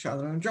next to each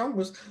other, and John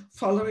was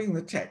following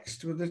the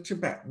text with a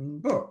Tibetan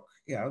book,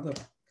 you know, the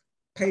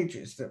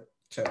pages that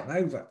turn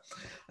over.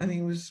 And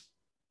he was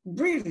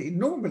really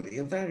normally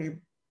a very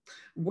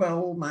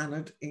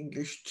well-mannered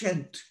English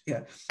gent,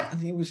 yeah. And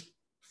he was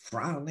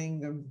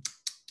frowning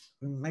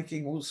and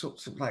making all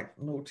sorts of like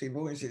naughty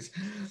noises,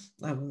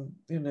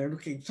 you know,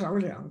 looking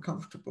thoroughly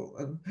uncomfortable.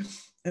 And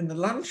in the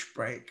lunch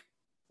break,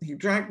 he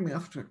dragged me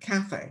off to a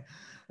cafe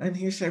and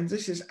he said,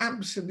 "This is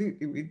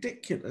absolutely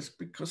ridiculous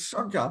because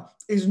Sogyal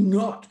is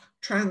not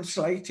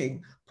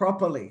translating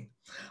properly.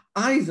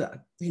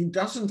 Either he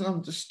doesn't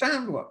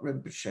understand what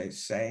Rinpoche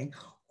is saying,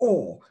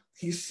 or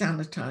he's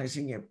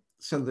sanitizing it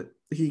so that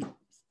he,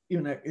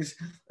 you know, is,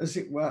 as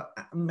it were,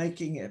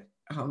 making it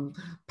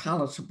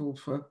palatable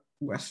for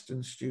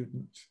Western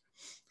students."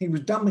 He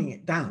was dumbing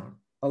it down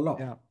a lot.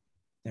 Yeah.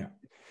 Yeah.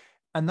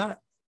 And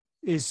that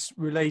is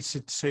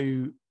related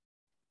to,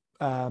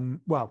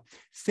 well,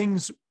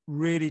 things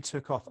really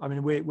took off. I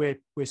mean,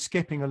 we're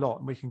skipping a lot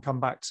and we can come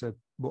back to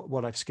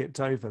what I've skipped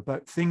over,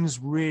 but things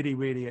really,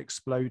 really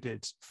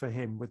exploded for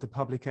him with the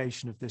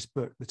publication of this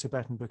book, The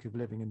Tibetan Book of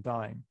Living and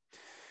Dying,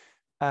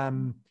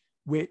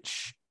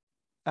 which,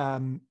 you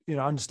know,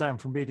 I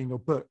understand from reading your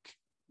book,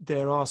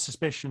 there are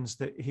suspicions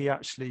that he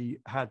actually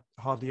had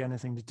hardly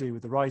anything to do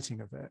with the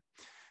writing of it.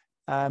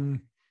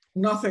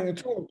 Nothing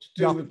at all to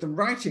do with the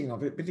writing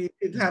of it, but he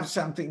did have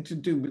something to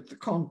do with the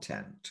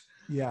content.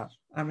 Yeah.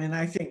 I mean,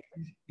 I think,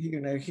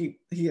 you know,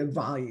 he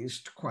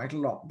advised quite a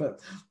lot,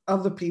 but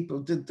other people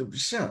did the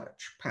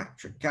research,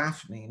 Patrick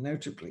Gaffney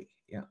notably.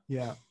 Yeah.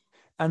 Yeah.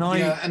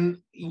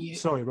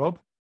 Sorry, Rob.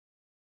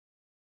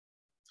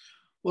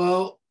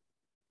 Well,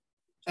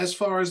 as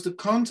far as the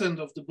content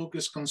of the book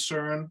is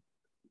concerned,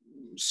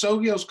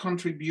 Sogyal's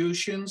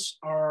contributions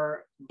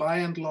are by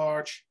and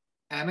large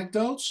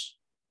anecdotes,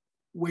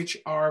 which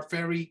are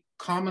very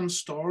common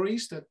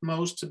stories that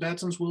most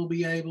Tibetans will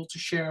be able to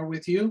share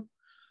with you.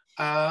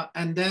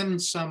 And then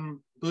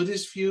some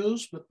Buddhist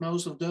views, but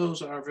most of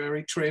those are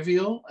very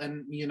trivial.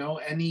 And, you know,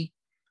 any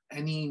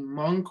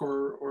monk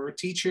or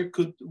teacher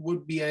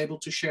would be able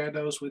to share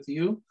those with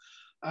you.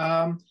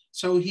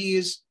 So he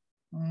is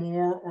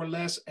more or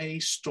less a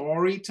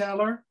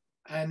storyteller,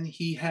 and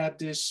he had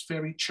this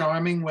very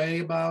charming way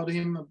about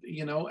him,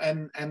 you know,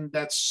 and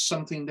that's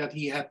something that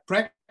he had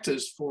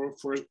practiced for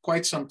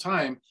quite some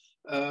time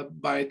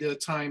by the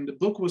time the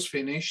book was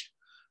finished.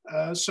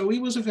 So he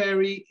was a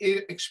very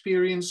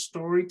experienced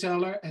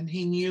storyteller, and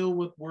he knew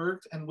what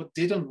worked and what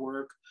didn't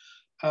work.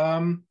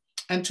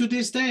 And to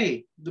this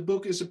day, the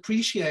book is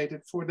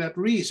appreciated for that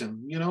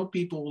reason. You know,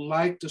 people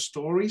like the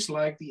stories,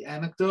 like the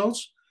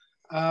anecdotes,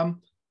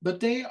 but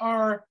they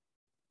are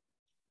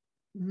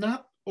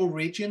not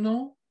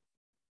original,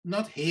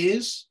 not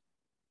his.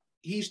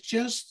 He's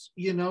just,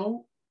 you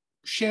know,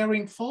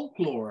 sharing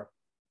folklore.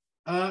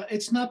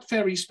 It's not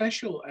very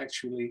special,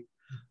 actually.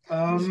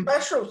 The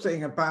special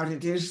thing about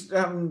it is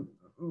the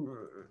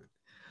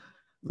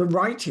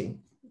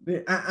writing.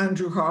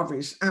 Andrew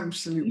Harvey's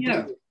absolutely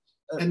brilliant.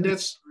 And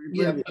that's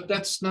but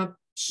that's not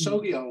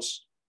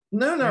Sogyal's.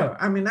 No.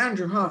 I mean,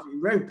 Andrew Harvey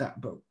wrote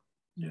that book.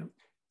 Yeah,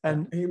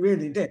 and he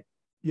really did.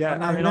 Yeah,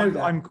 And I mean,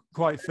 know I'm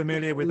quite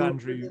familiar with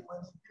Andrew. Andrew.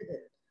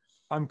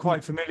 I'm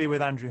quite familiar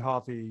with Andrew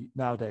Harvey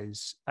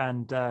nowadays,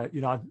 and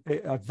you know,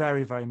 I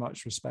very, very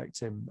much respect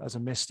him as a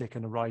mystic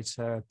and a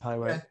writer,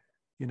 poet. Yeah.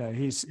 You know,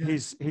 he's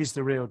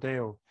the real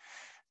deal.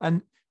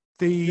 And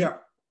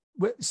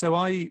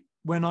so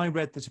when I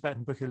read the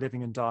Tibetan Book of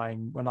Living and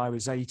Dying when I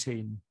was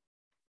 18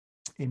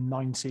 in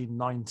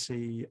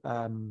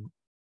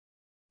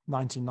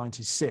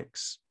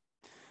 1996,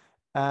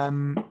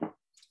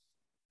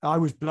 I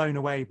was blown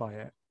away by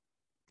it,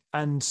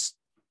 and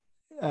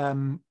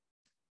you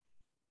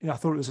know, I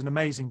thought it was an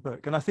amazing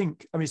book. And I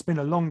think, I mean, it's been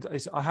a long.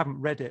 I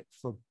haven't read it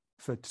for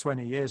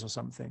 20 years or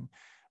something.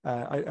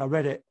 I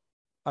read it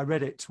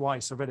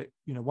twice. I read it,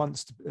 you know,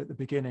 once at the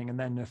beginning, and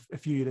then a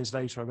few years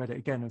later, I read it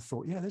again and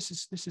thought, yeah,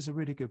 this is a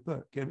really good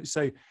book.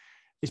 So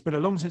it's been a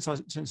long since I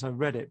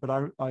read it,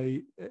 but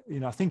I you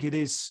know, I think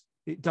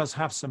it does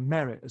have some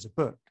merit as a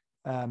book.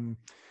 And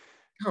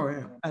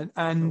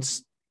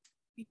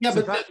yeah,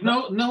 so but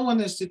no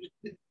one is,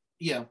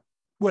 yeah.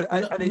 Well,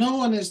 no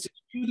one is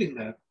disputing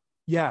that.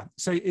 Yeah,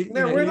 so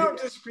we're not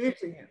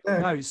disputing it.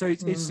 No, so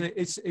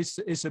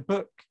it's a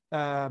book.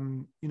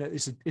 You know,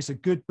 it's a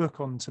good book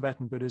on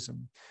Tibetan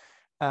Buddhism.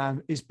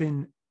 It's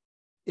been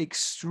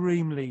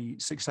extremely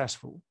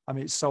successful. I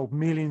mean, it's sold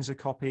millions of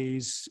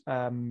copies,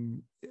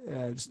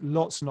 lots and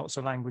lots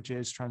of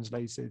languages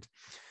translated.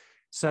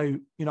 So,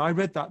 you know, I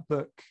read that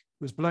book,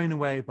 was blown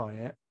away by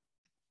it,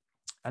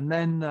 and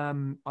then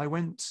I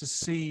went to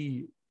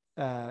see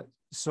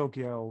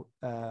Sogyal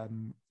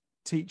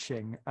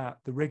teaching at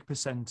the Rigpa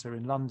Centre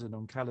in London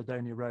on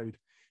Caledonia Road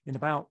in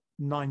about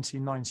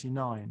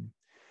 1999.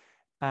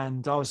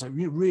 And I was like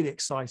really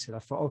excited. I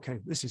thought, okay,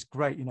 this is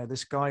great. You know,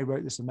 this guy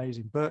wrote this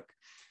amazing book.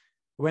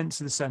 I went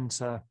to the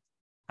centre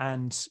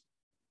and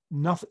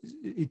nothing,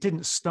 it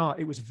didn't start.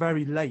 It was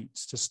very late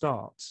to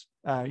start.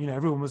 You know,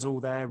 everyone was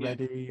all there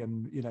ready.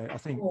 And, you know, I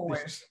think,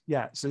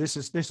 so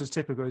this was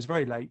typical. It was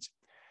very late.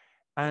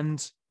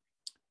 And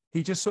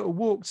he just sort of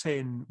walked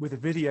in with a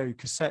video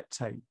cassette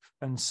tape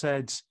and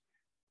said,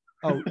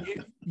 oh,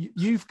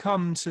 you've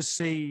come to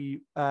see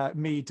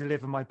me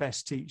deliver my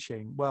best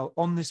teaching. Well,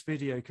 on this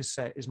video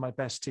cassette is my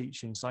best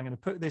teaching. So I'm going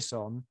to put this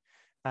on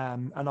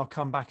and I'll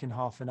come back in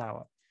half an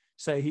hour.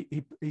 So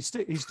he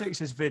sticks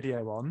his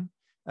video on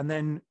and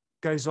then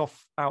goes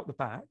off out the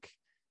back.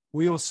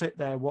 We all sit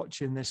there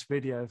watching this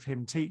video of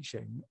him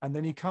teaching. And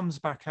then he comes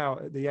back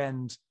out at the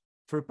end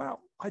for about,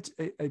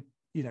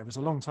 you know, it was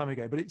a long time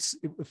ago, but it was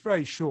a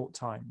very short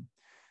time.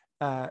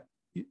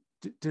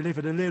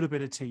 Delivered a little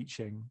bit of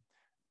teaching.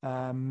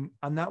 And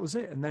that was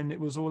it. And then it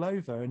was all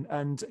over.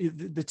 And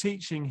the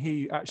teaching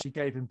he actually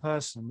gave in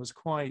person was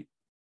quite,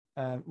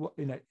 you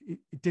know, it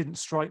didn't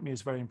strike me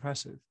as very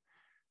impressive.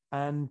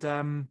 And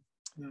so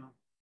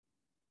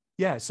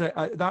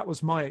that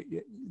was my,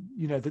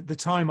 you know, the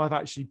time I've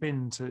actually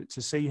been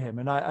to see him.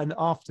 And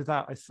after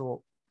that, I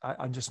thought,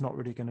 I'm just not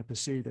really going to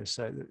pursue this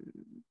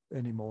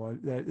anymore.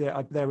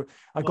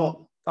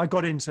 I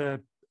got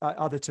into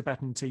other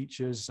Tibetan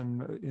teachers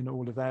and in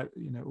all of their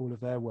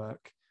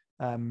work.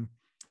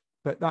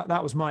 But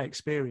that was my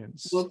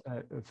experience of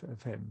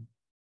him.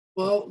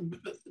 Well,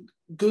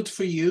 good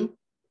for you.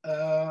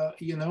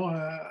 You know,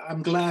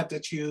 I'm glad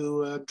that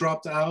you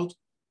dropped out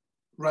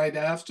right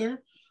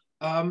after.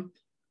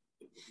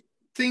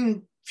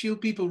 Thing few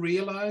people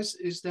realize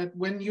is that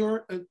when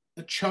you're a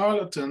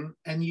charlatan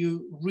and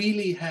you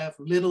really have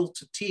little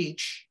to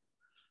teach,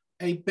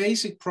 a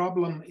basic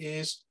problem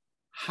is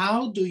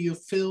how do you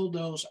fill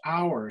those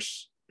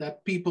hours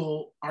that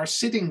people are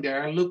sitting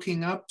there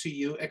looking up to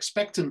you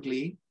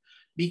expectantly?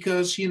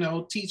 Because, you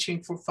know,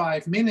 teaching for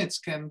 5 minutes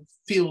can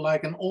feel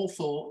like an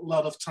awful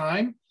lot of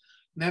time,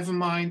 never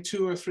mind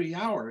 2 or 3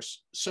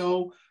 hours.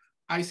 So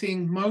I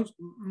think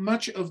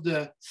much of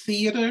the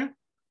theater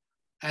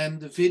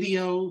and the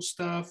video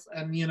stuff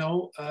and, you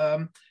know,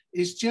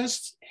 is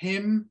just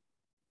him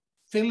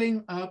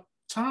filling up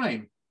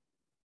time,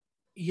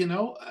 you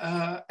know,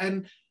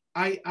 and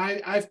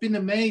I've been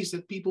amazed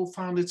that people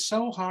found it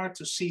so hard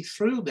to see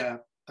through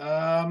that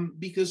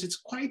because it's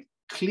quite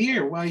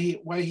clear why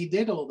he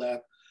did all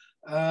that.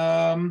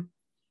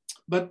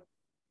 But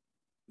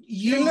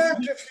you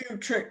learned a few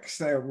tricks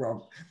there,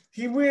 Rob.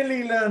 He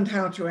really learned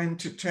how to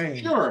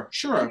entertain.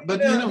 Sure.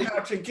 But you know how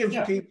to give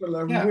people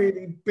a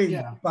really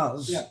big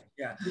buzz.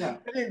 And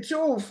it's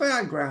all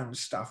fairground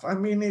stuff. I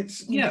mean,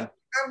 it's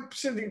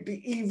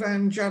absolutely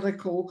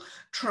evangelical,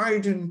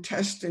 tried and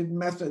tested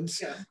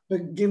methods for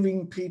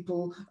giving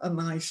people a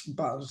nice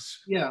buzz.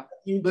 Yeah,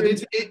 but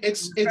it's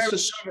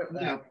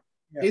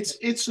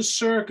a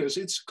circus.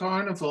 It's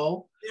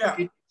carnival. Yeah,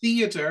 it's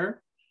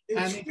theater,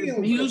 and it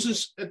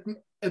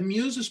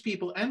amuses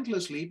people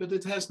endlessly. But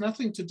it has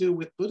nothing to do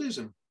with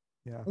Buddhism.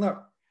 Yeah,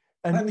 no,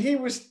 and he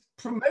was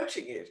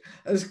promoting it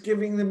as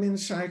giving them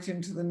insight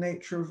into the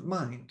nature of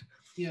mind.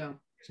 Yeah,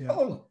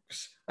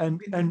 bollocks.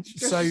 And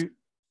so.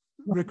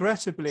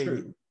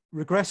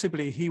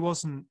 Regrettably, he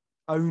wasn't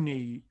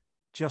only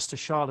just a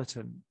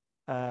charlatan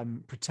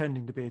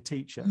pretending to be a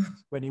teacher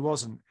when he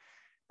wasn't.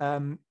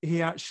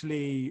 He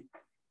actually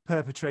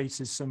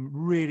perpetrated some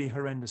really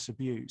horrendous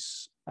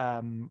abuse.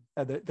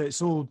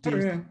 That's all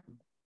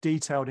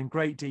detailed in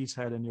great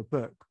detail in your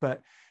book.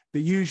 But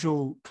the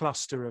usual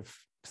cluster of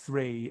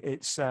three,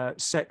 it's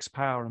sex,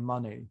 power, and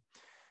money.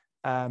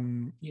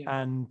 And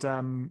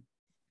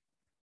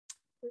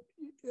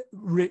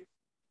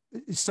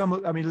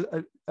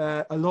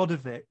a lot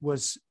of it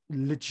was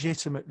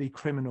legitimately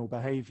criminal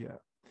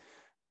behavior.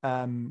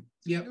 In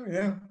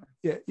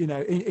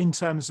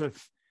terms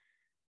of,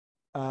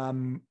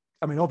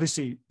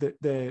 obviously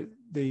the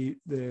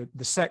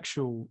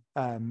sexual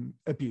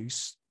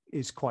abuse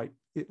is quite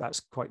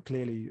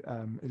clearly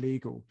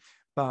illegal,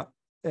 but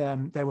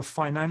there was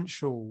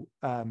financial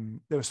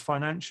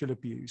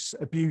abuse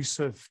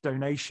of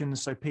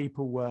donations. So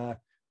people were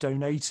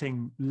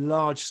donating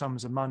large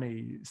sums of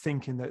money,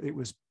 thinking that it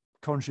was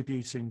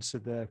contributing to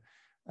the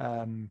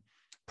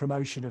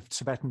promotion of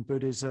Tibetan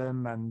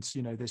Buddhism and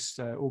this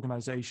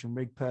organization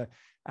Rigpa,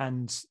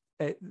 and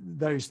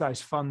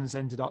those funds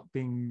ended up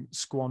being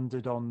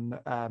squandered on.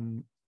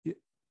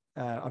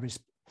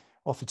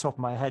 Off the top of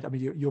my head,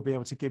 you'll be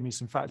able to give me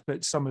some facts,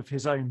 but some of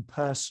his own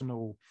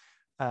personal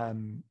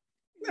living.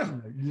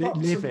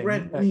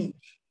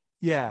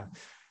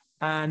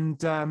 And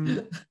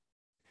then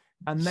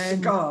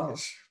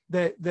cigars.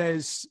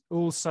 There's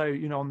also,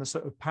 on the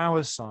sort of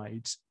power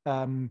side,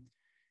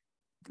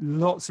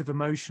 lots of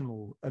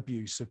emotional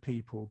abuse of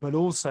people, but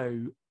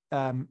also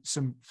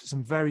some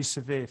very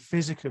severe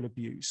physical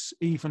abuse,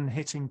 even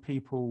hitting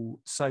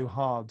people so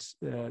hard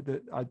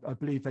that I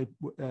believe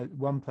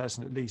one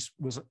person at least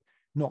was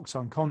knocked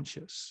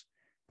unconscious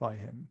by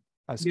him,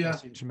 as I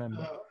seem to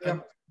remember.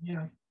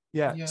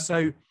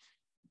 So,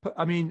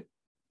 I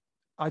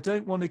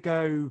don't want to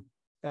go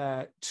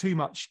too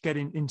much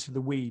getting into the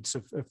weeds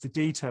of the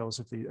details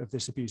of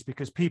this abuse,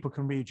 because people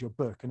can read your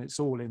book and it's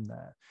all in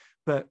there.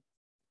 But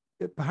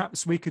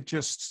perhaps we could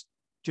just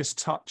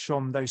touch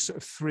on those sort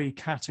of three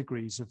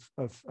categories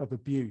of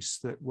abuse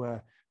that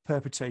were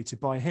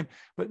perpetrated by him,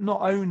 but not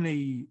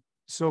only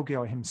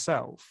Sogyal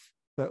himself,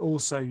 but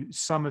also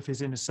some of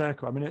his inner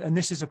circle. And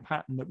this is a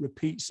pattern that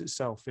repeats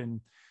itself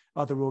in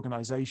other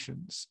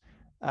organizations.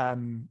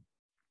 So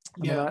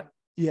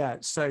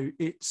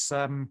it's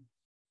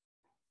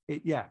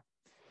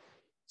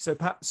So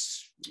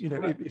perhaps,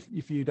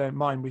 if you don't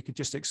mind, we could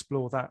just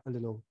explore that a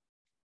little.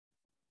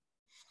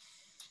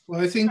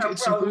 Well, I think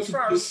it's as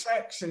far as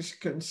sex is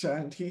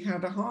concerned, he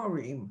had a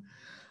harem.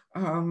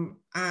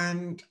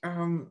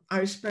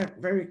 I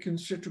spent very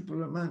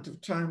considerable amount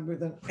of time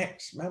with an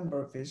ex-member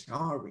of his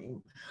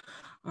harem,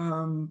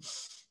 a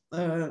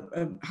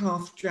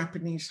half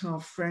Japanese,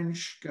 half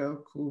French girl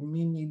called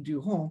Mimi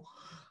Durand,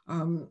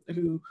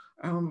 who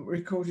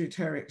recorded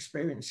her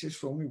experiences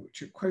for me,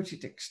 which are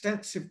quoted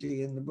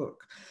extensively in the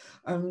book.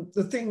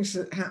 The things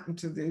that happened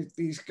to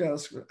these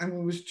girls,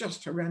 was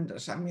just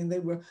horrendous. They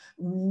were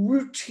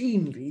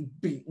routinely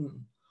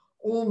beaten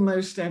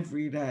almost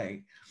every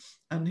day.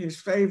 And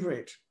his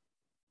favorite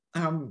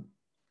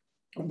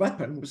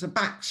weapon was a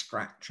back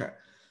scratcher,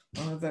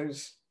 one of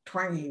those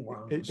twangy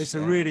ones. It's a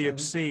really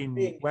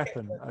obscene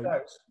weapon.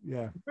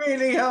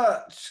 Really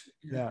hurts.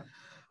 Yeah.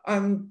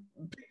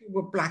 People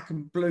were black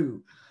and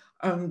blue.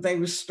 They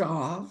were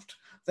starved.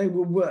 They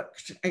were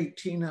worked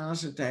 18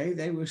 hours a day.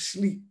 They were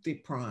sleep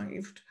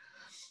deprived.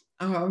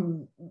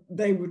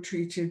 They were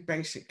treated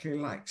basically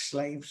like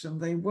slaves, and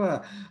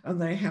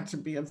they had to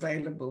be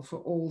available for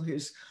all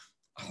his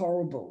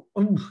horrible,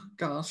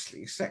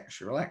 ghastly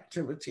sexual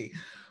activity.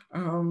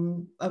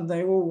 And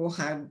they all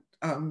had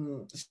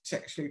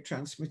sexually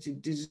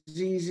transmitted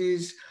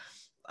diseases.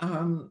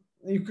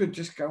 You could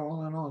just go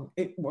on and on.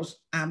 It was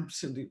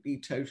absolutely,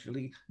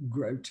 totally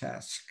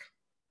grotesque.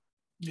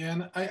 Yeah,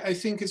 and I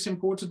think it's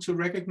important to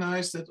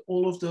recognize that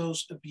all of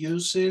those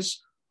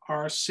abuses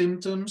are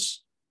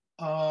symptoms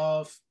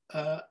of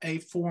a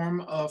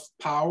form of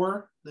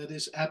power that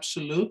is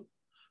absolute,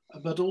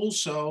 but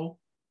also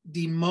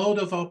the mode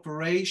of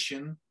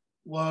operation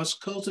was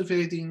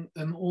cultivating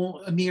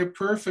a near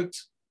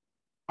perfect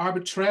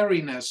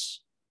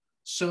arbitrariness.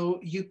 So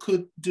you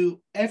could do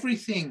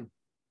everything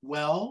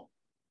well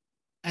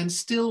and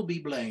still be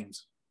blamed.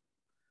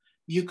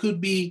 You could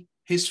be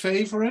his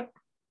favorite,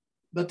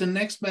 but the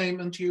next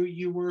moment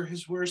you were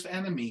his worst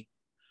enemy.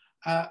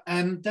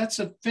 And that's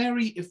a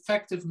very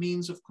effective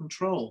means of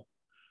control.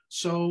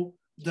 So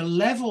the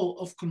level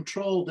of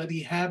control that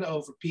he had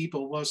over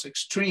people was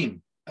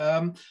extreme.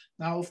 Now,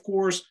 of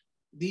course,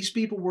 these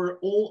people were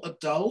all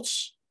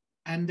adults,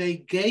 and they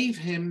gave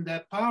him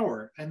that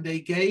power and they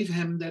gave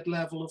him that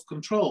level of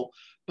control.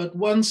 But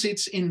once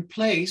it's in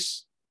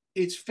place,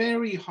 it's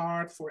very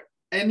hard for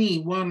any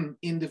one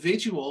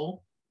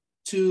individual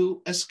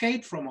to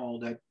escape from all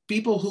that.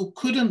 People who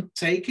couldn't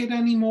take it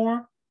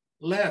anymore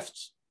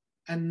left,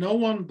 and no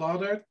one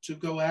bothered to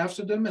go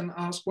after them and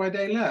ask why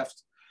they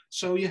left.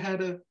 So you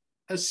had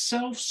a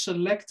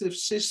self-selective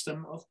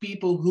system of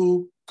people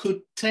who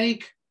could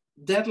take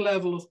that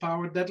level of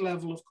power, that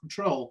level of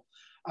control.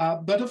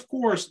 But of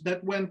course,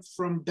 that went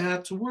from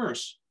bad to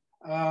worse.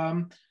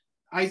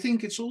 I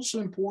think it's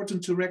also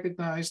important to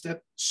recognize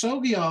that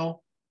Sogyal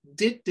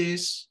did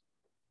this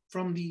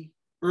from the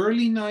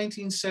early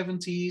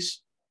 1970s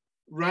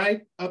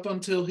right up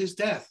until his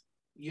death.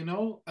 You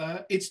know,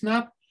 it's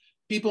not,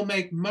 people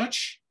make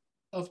much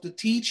of the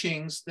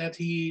teachings that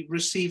he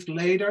received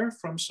later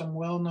from some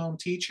well-known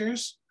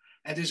teachers.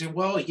 And they say,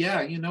 well,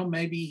 yeah, you know,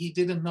 maybe he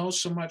didn't know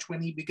so much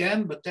when he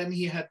began, but then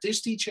he had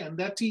this teacher and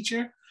that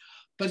teacher.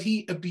 But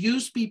he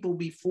abused people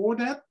before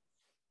that,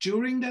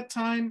 during that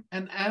time,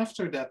 and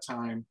after that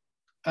time.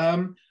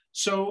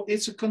 So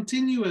it's a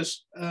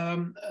continuous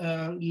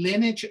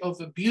lineage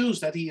of abuse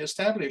that he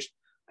established.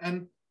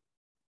 And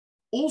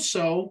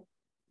also,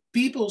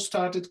 people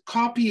started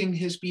copying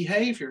his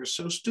behavior.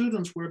 So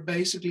students were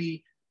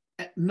basically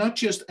not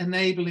just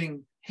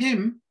enabling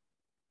him,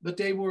 but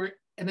they were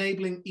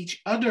enabling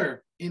each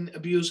other in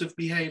abusive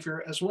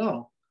behavior as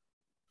well.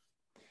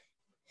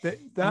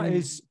 That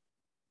is,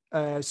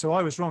 so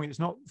I was wrong. It's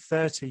not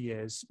 30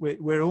 years.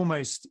 We're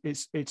almost,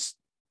 it's,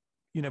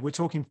 you know, we're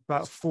talking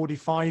about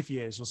 45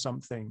 years or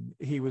something.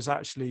 He was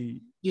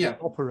actually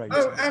operating.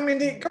 Oh, I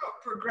mean, it got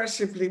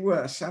progressively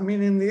worse. I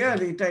mean, in the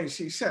early days,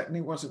 he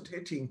certainly wasn't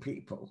hitting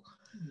people.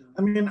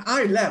 I mean,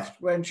 I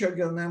left when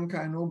Chogyal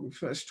Namkhai Norbu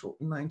first taught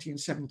in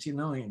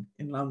 1979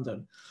 in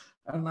London,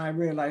 and I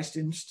realized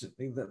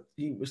instantly that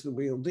he was the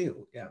real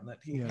deal, that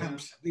he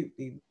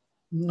absolutely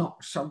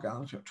knocked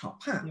Sogyal to a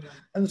top hat.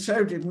 And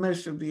so did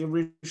most of the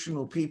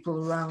original people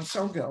around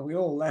Sogyal. We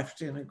all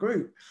left in a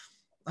group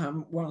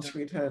once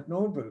we'd heard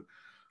Norbu.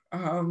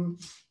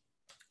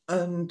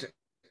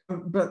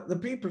 But the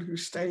people who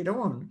stayed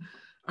on,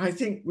 I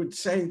think, would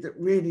say that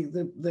really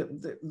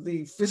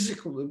the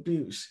physical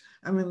abuse,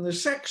 I mean, the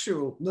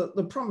sexual,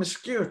 the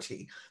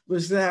promiscuity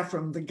was there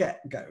from the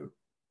get-go.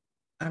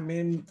 I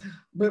mean,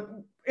 but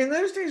in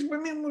those days,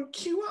 women would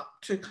queue up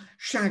to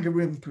shag a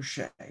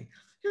Rinpoche.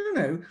 You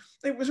know,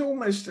 it was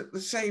almost at the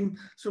same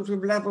sort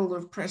of level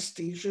of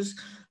prestige as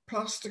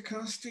plaster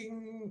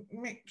casting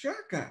Mick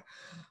Jagger.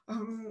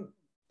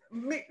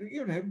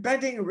 You know,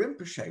 bedding a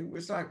Rinpoche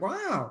was like,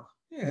 wow,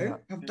 you know,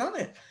 I've done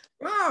it.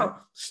 Wow,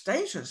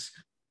 status.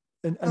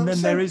 And then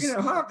so, there is, you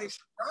know, hardly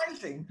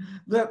surprising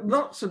that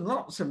lots and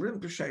lots of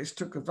Rinpoches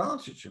took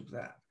advantage of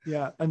that.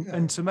 Yeah,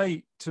 and to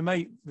make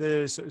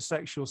the sort of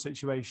sexual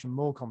situation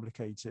more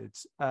complicated,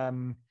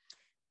 you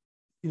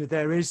know,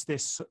 there is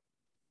this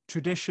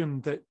tradition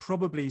that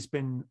probably has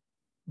been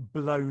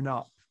blown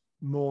up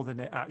more than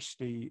it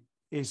actually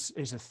is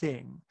a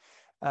thing.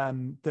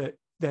 That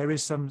there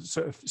is some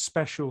sort of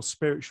special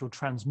spiritual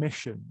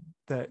transmission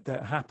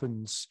that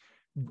happens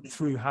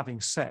through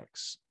having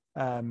sex.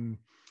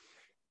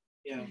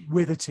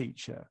 With a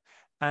teacher,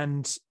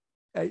 and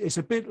it's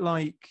a bit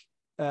like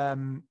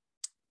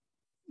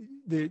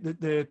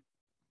the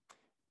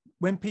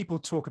when people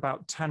talk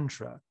about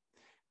tantra,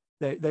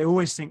 they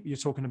always think you're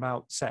talking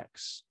about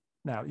sex.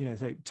 Now, you know,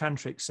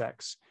 tantric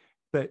sex,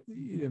 but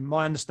you know,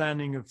 my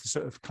understanding of the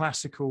sort of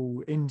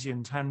classical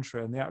Indian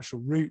tantra and the actual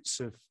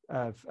roots of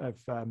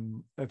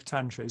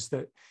tantra is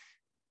that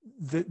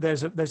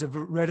there's a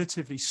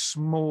relatively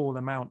small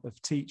amount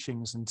of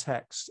teachings and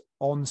texts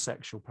on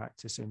sexual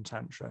practice in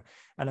Tantra,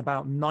 and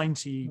about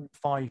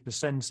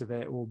 95% of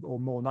it, or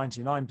more,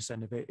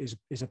 99% of it is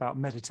about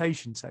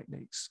meditation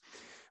techniques.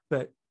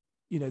 But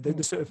you know,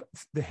 the sort of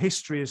the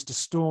history has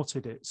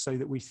distorted it so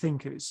that we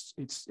think it's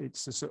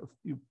a sort of,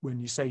 when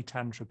you say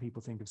Tantra,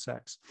 people think of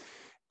sex,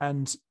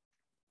 and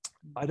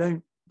I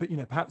don't. But you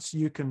know, perhaps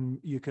you can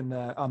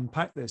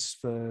unpack this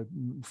for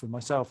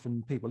myself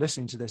and people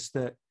listening to this,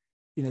 that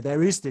you know,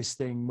 there is this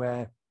thing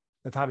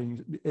of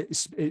having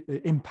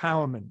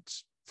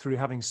empowerment through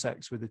having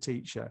sex with a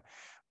teacher,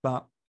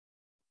 but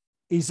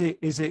is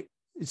it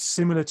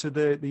similar to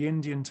the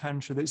Indian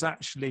Tantra that's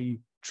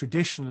actually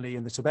traditionally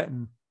in the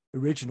Tibetan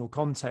original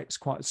context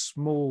quite a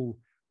small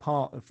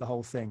part of the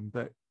whole thing,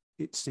 but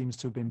it seems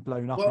to have been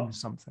blown up into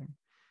something?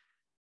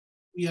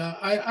 Yeah,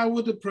 I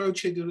would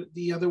approach it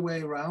the other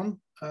way around.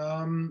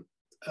 There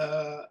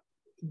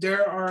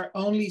are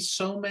only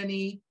so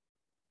many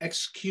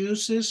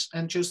excuses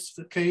and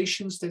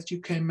justifications that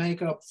you can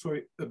make up for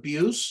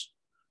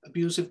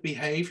abusive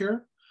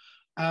behavior.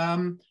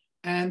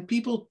 And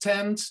people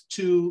tend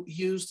to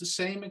use the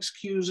same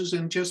excuses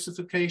and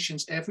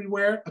justifications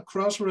everywhere,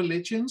 across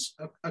religions,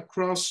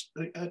 across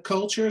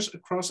cultures,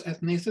 across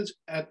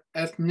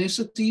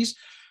ethnicities.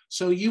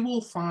 So you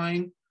will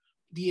find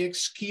the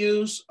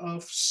excuse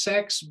of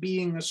sex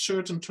being a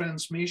certain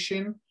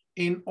transmission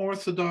in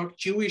Orthodox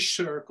Jewish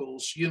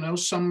circles, you know,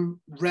 some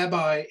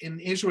rabbi in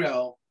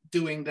Israel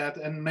doing that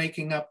and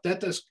making up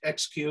that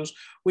excuse,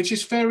 which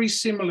is very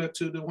similar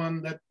to the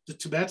one that the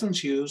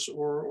Tibetans use,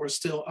 or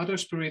still other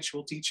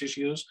spiritual teachers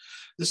use.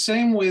 The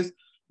same with,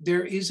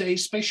 there is a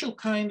special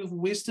kind of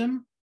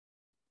wisdom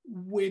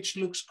which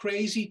looks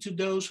crazy to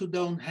those who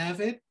don't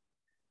have it.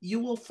 You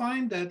will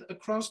find that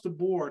across the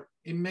board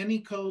in many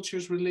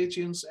cultures,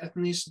 religions,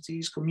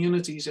 ethnicities,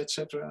 communities,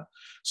 etc.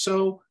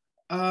 So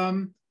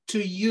to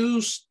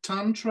use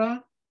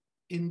Tantra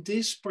in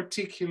this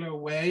particular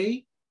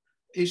way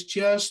is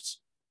just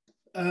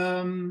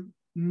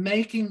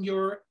making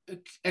your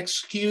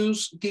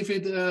excuse, give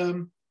it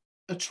a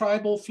a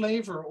tribal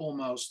flavor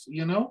almost,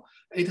 you know?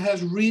 It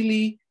has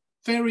really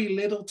very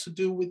little to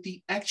do with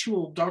the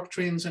actual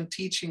doctrines and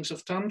teachings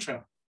of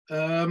Tantra.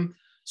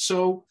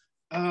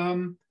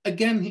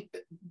 Again,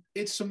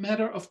 it's a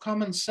matter of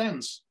common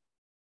sense.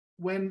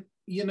 When,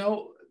 you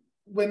know,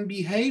 when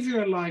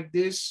behavior like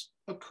this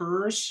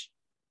occurs,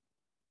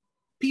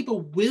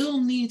 people will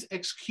need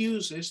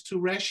excuses to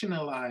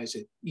rationalize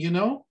it, you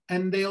know,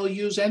 and they'll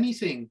use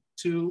anything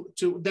to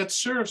that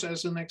serves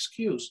as an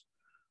excuse.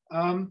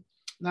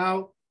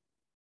 Now,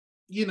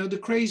 you know, the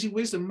crazy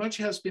wisdom, much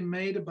has been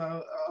made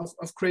about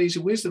of crazy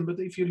wisdom, but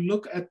if you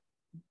look at,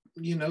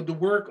 you know, the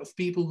work of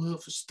people who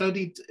have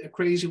studied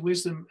crazy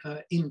wisdom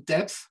in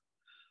depth,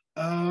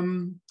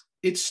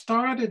 it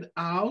started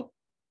out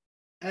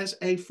as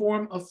a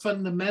form of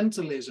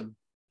fundamentalism.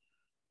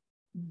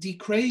 The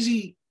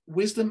crazy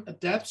wisdom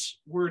adepts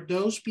were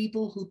those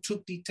people who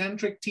took the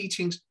tantric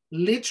teachings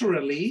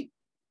literally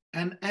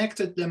and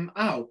acted them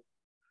out.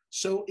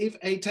 So if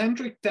a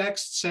tantric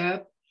text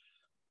said,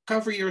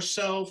 cover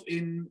yourself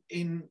in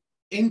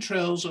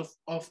entrails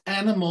of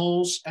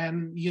animals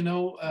and, you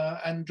know,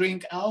 and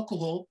drink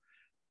alcohol,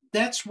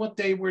 that's what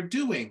they were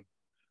doing,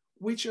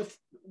 which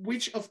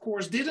of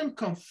course didn't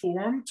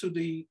conform to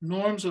the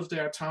norms of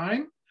their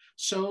time.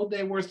 So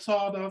they were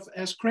thought of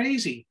as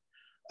crazy.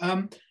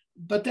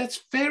 But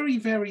that's very,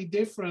 very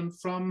different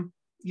from,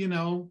 you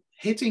know,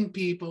 hitting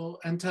people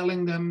and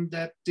telling them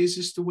that this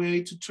is the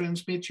way to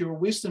transmit your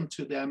wisdom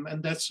to them.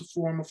 And that's a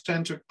form of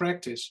tantric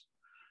practice.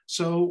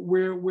 So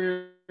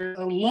we're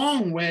a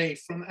long way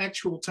from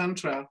actual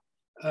Tantra,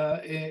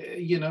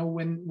 you know,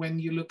 when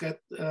you look at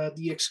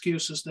the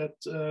excuses that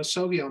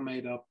Sogyal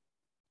made up.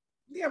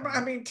 Yeah, but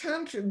I mean,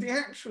 Tantra, the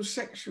actual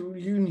sexual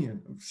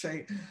union of,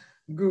 say,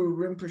 Guru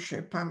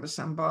Rinpoche,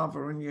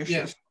 Padmasambhava, and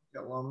Yeshe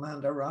or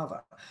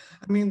Mandarava.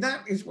 I mean,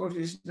 that is what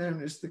is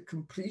known as the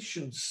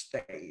completion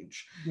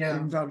stage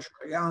in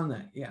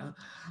Vajrayana,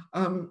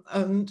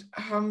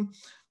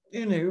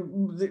 you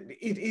know,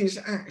 it is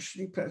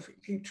actually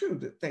perfectly true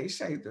that they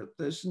say that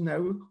there's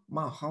no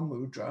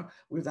Mahamudra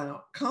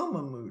without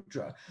Kama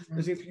Mudra.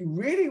 That if you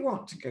really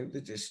want to go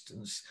the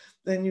distance,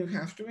 then you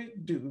have to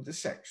do the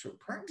sexual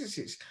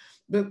practices.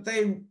 But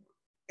they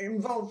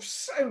involve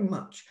so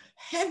much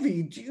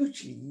heavy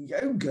duty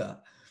yoga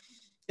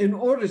in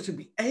order to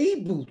be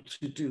able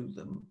to do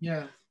them.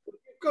 Yeah.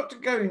 You've got to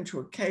go into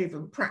a cave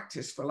and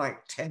practice for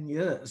like 10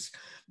 years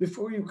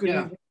before you can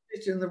even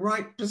sit in the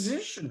right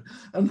position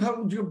and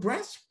hold your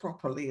breath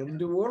properly and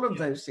do all of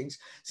those things.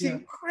 It's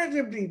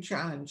incredibly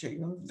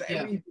challenging and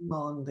very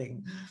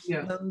demanding.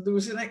 And there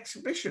was an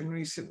exhibition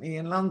recently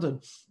in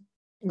London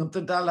of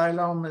the Dalai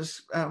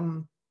Lama's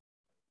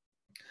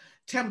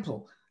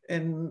temple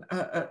in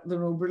at the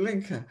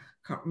Nobralinka.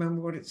 Can't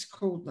remember what it's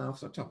called now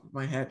off the top of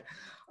my head,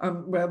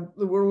 where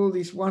there were all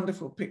these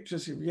wonderful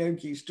pictures of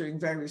yogis doing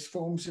various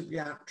forms of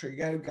yatra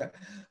yoga,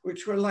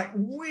 which were like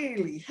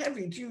really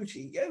heavy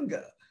duty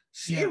yoga,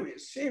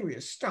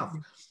 serious stuff,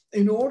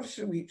 in order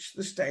to reach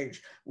the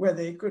stage where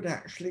they could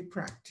actually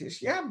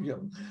practice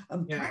Yablyum.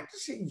 And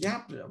practicing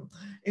Yablyum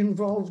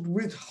involved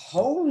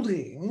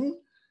withholding,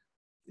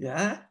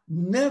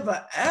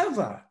 never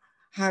ever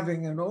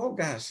having an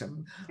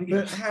orgasm,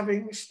 but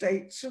having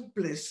states of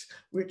bliss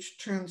which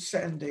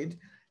transcended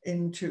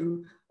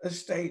into a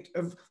state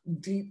of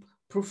deep,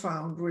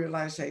 profound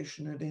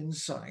realization and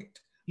insight.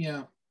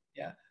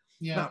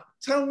 Now,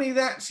 tell me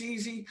that's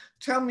easy.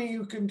 Tell me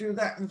you can do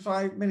that in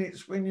 5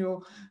 minutes when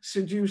you're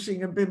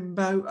seducing a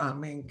bimbo. I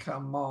mean,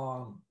 come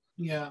on.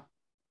 You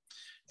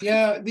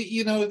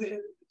know,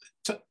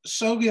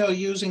 Sogyal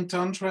using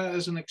Tantra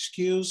as an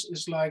excuse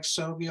is like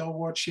Sogyal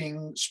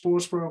watching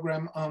sports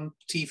program on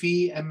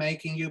TV and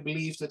making you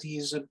believe that he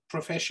is a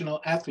professional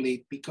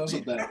athlete because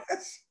of that.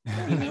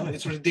 You know,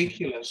 it's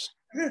ridiculous.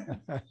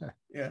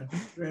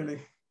 Really.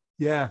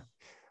 Yeah.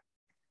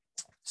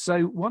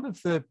 So one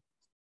of the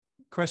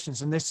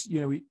questions, and this,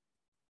 you know,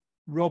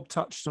 Rob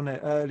touched on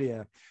it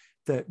earlier,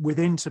 that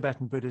within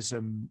Tibetan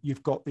Buddhism,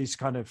 you've got these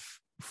kind of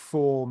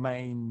 4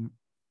 main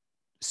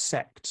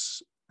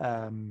sects.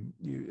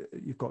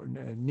 You've got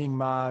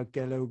Nyingma,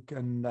 Gelug,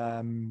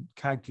 and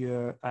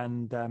Kagyu,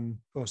 and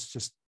it's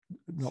just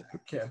not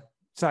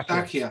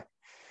Sakya.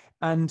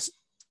 And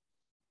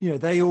you know,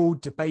 they all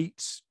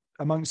debate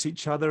amongst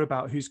each other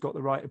about who's got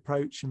the right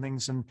approach and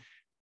things, and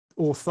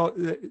you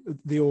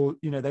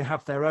know, they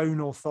have their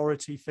own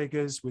authority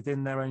figures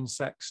within their own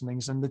sects and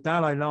things. And the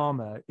Dalai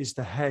Lama is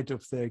the head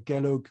of the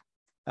Gelug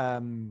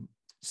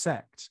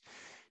sect.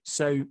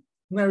 So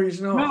no,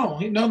 he's not.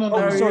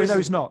 No. Sorry, no,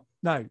 he's not.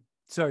 No.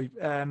 Sorry,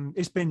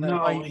 it's been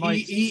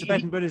my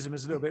Tibetan Buddhism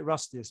is a little bit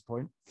rusty at this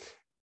point.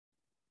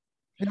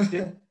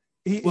 The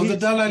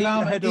Dalai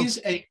Lama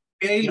is a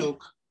Gelug.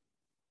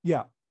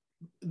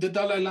 The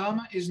Dalai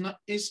Lama is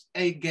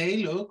a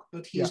Gelug,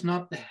 but he's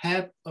not the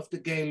head of the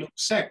Gelug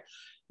sect.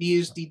 He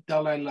is the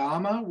Dalai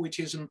Lama, which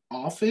is an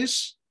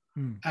office,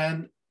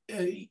 and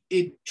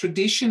it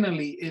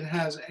traditionally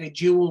has a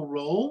dual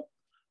role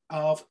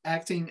of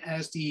acting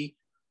as the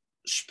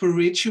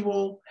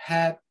spiritual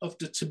head of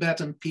the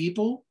Tibetan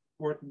people,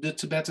 or the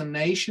Tibetan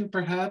nation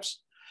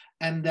perhaps,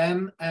 and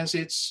then as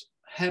its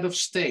head of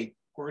state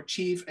or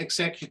chief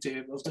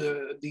executive of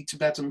the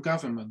Tibetan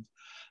government.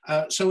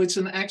 So it's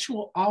an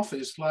actual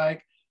office,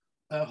 like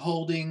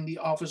holding the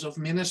office of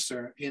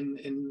minister in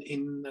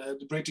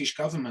the British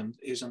government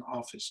is an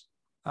office.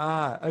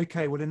 Ah,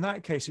 okay. Well, in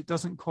that case, it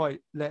doesn't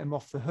quite let him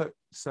off the hook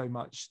so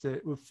much.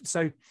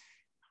 So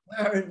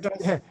No, it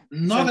doesn't. yeah,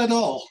 Not at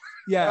all.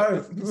 Yeah.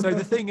 Oh. So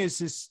the thing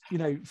is, it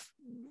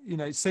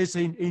says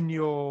in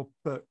your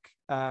book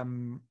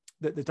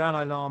that the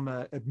Dalai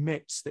Lama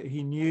admits that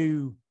he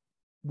knew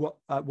what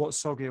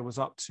Sogyal was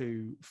up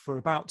to for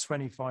about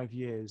 25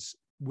 years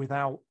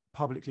without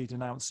publicly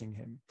denouncing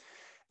him.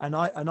 And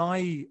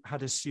I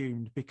had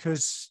assumed,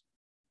 because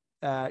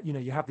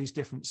you have these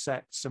different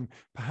sects, and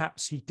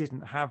perhaps he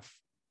didn't have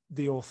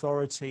the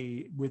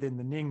authority within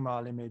the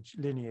Nyingma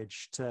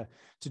lineage to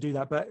do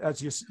that. But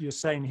as you're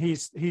saying,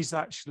 he's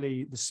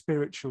actually the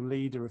spiritual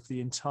leader of the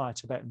entire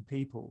Tibetan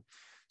people.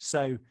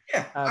 So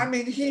yeah, I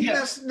mean, he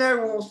has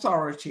no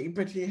authority,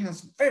 but he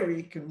has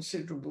very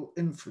considerable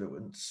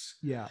influence.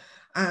 Yeah.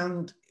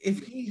 And if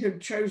he had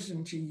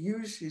chosen to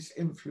use his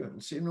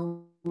influence in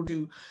order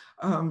to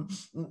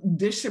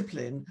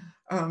discipline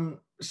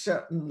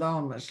certain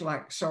lamas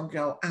like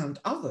Sogyal and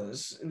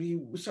others,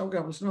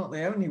 Sogyal was not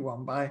the only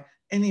one by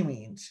any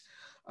means.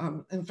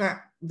 In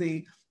fact,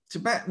 the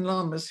Tibetan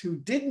lamas who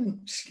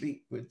didn't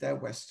sleep with their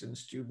Western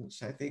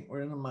students, I think,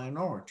 were in a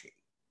minority.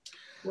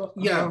 Well,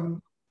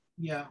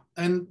 yeah,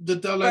 and the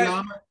Dalai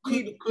Lama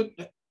could.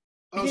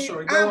 Oh,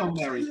 sorry. Go on,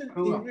 Mary.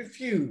 Go on. He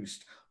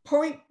refused,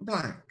 point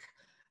blank,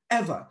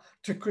 ever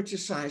to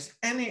criticize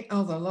any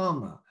other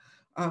lama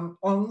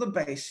on the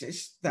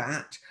basis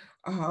that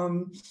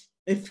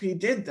if he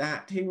did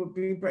that, he would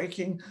be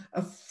breaking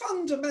a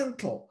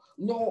fundamental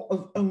law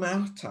of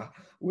omerta,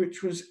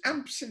 which was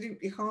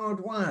absolutely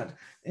hardwired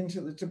into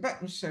the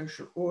Tibetan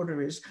social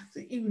order, is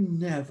that you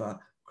never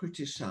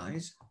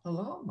criticize a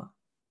lama.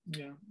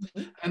 Yeah,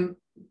 and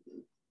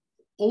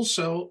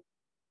also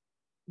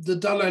the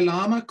Dalai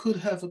Lama could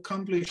have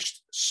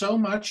accomplished so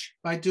much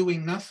by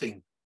doing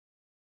nothing,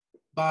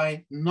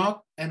 by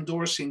not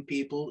endorsing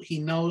people he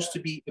knows to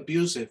be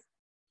abusive.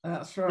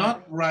 That's right.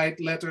 Not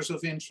write letters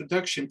of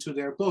introduction to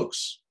their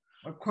books,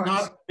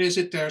 not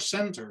visit their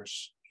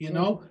centers.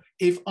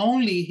 If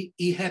only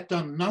he had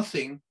done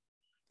nothing,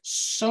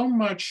 so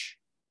much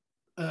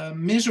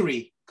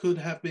misery could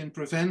have been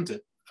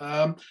prevented.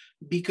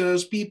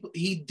 Because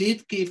he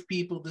did give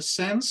people the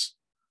sense,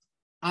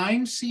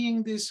 I'm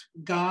seeing this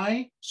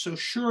guy, so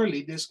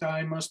surely this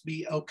guy must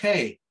be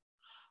okay.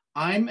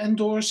 I'm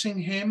endorsing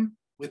him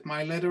with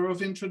my letter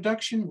of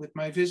introduction, with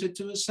my visit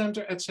to a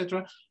center,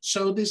 etc.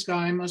 So this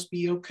guy must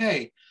be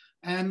okay.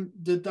 And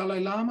the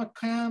Dalai Lama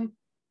can't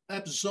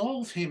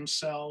absolve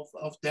himself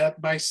of that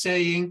by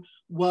saying,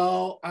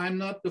 well, I'm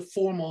not the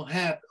formal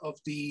head of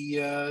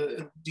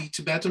the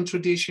Tibetan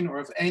tradition or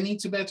of any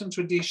Tibetan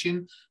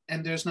tradition,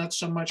 and there's not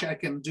so much I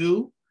can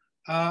do.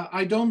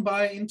 I don't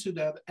buy into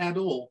that at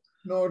all.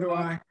 Nor do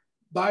I.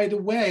 By the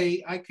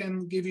way, I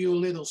can give you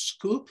a little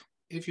scoop,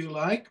 if you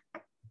like.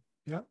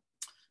 Yeah.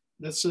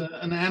 That's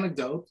an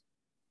anecdote.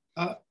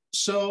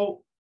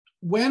 So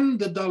when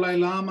the Dalai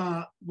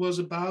Lama was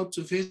about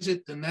to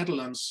visit the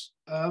Netherlands,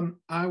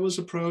 I was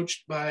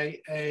approached by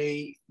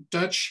a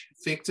Dutch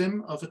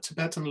victim of a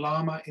Tibetan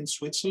Lama in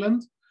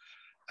Switzerland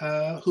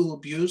who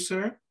abused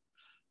her.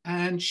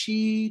 And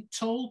she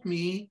told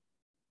me,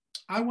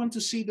 I want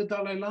to see the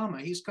Dalai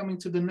Lama. He's coming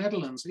to the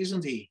Netherlands,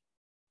 isn't he?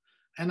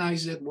 And I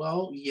said,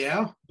 well,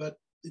 yeah, but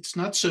it's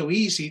not so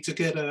easy to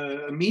get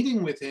a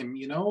meeting with him,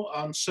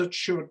 on such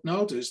short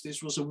notice.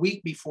 This was a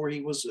week before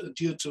he was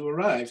due to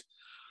arrive.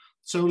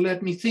 So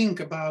let me think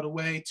about a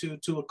way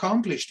to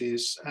accomplish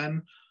this.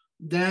 And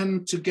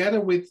then together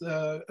with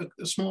a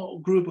small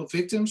group of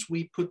victims,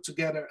 we put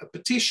together a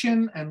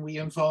petition and we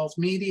involved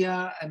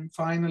media, and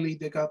finally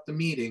they got the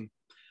meeting.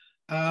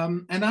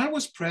 And I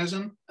was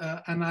present,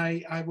 and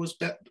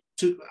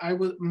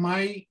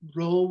my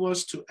role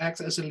was to act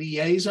as a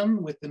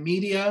liaison with the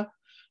media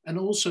and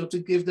also to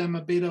give them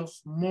a bit of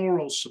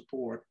moral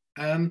support.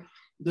 And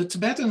the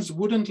Tibetans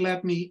wouldn't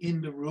let me in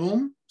the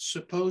room,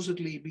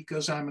 supposedly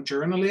because I'm a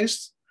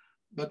journalist,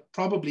 but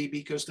probably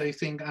because they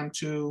think I'm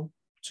too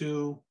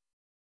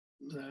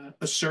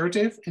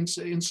assertive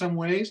in some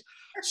ways.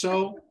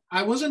 So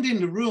I wasn't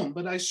in the room,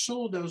 but I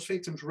saw those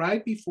victims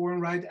right before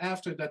and right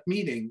after that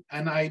meeting,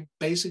 and I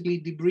basically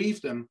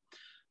debriefed them.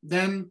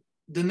 Then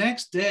the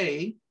next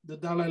day, the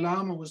Dalai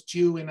Lama was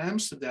due in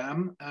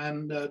Amsterdam,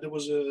 and there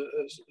was a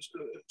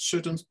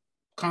certain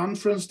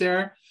conference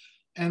there.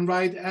 And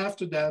right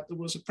after that, there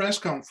was a press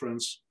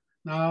conference.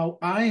 Now,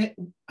 I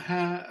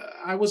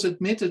was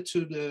admitted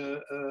to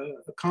the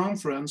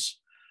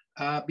conference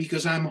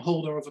because I'm a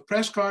holder of a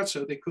press card,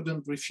 so they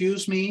couldn't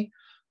refuse me.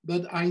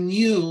 But I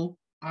knew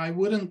I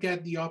wouldn't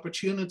get the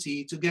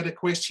opportunity to get a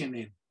question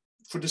in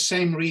for the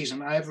same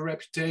reason. I have a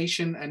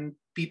reputation and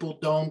people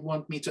don't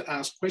want me to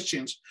ask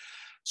questions.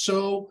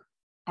 So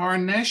our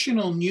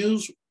national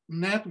news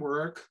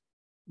network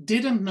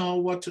didn't know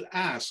what to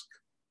ask.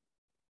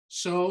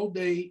 So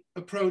they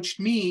approached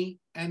me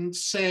and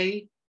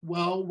say,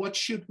 well, what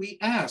should we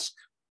ask?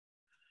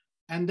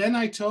 And then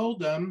I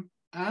told them,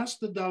 ask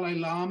the Dalai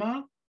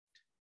Lama,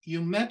 you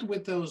met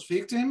with those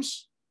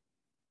victims,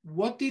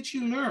 what did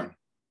you learn?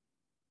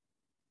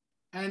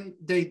 And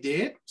they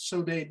did.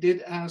 So they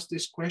did ask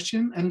this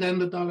question. And then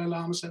the Dalai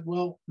Lama said,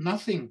 well,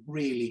 nothing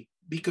really,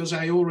 because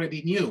I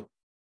already knew.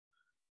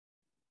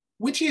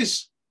 Which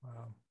is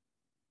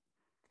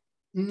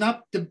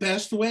not the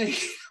best way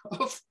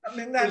of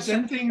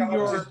presenting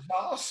your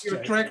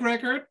track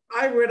record.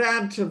 I would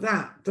add to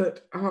that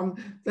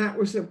that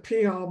was a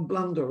PR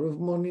blunder of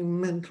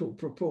monumental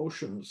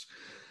proportions,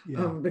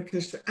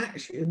 because to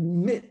actually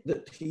admit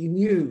that he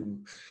knew,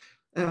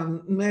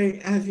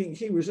 I think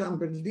he was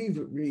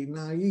unbelievably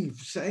naive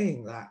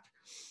saying that.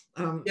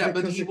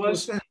 But he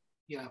was.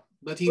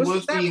 But he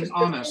was being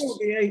honest. Before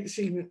the 8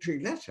 signatory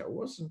letter,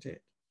 wasn't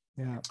it?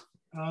 Yeah.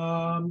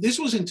 This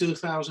was in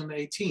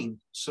 2018,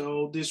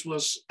 so this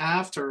was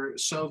after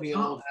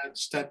Sogyal had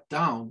stepped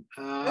down,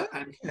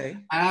 and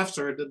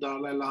after the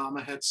Dalai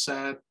Lama had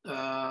said,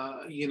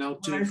 to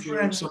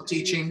do some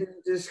teaching.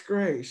 In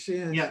disgrace,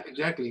 yes. Yeah,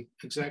 exactly.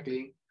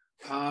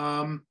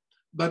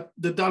 But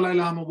the Dalai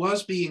Lama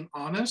was being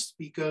honest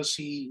because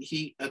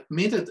he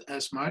admitted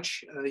as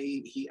much.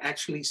 He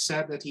actually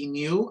said that he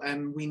knew,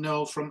 and we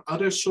know from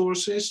other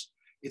sources,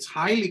 it's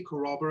highly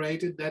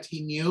corroborated that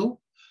he knew.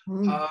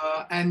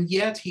 And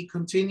yet he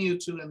continued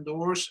to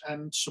endorse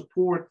and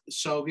support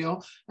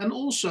Sogyal, and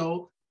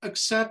also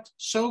accept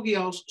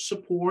Sogyal's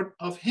support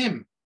of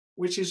him,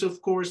 which is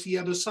of course the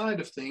other side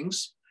of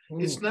things.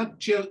 It's not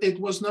just, it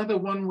was not a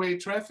one-way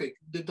traffic.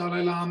 The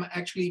Dalai Lama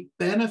actually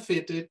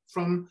benefited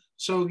from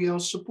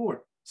Sogyal's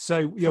support.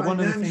 So one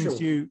of the things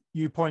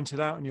you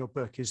pointed out in your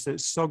book is that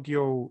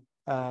Sogyal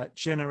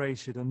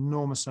generated an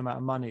enormous amount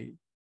of money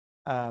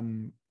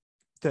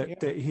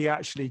that he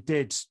actually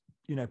did,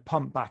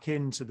 pump back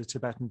into the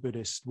Tibetan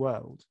Buddhist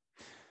world.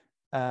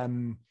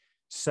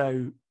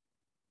 So,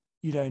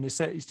 in a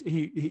sense,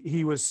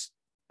 he was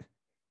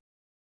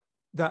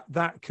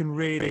that can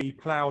really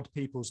cloud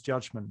people's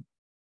judgment.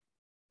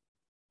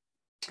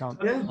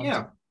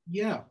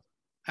 Yeah.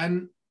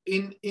 And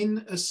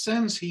in a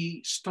sense,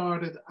 he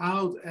started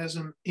out as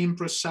an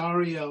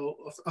impresario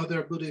of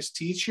other Buddhist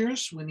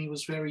teachers when he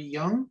was very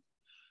young.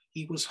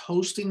 He was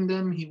hosting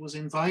them, he was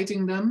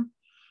inviting them.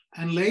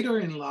 And later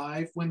in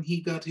life, when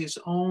he got his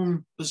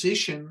own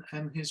position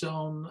and his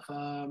own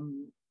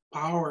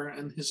power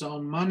and his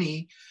own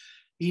money,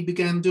 he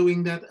began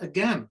doing that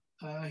again.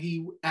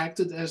 He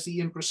acted as the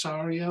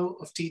impresario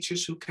of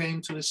teachers who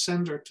came to his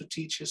center to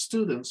teach his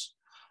students.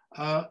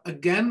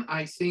 Again,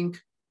 I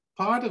think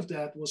part of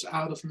that was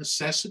out of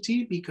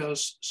necessity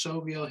because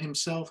Sogyal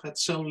himself had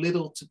so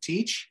little to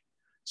teach.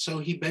 So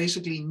he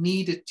basically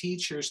needed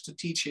teachers to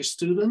teach his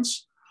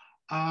students.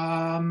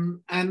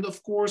 And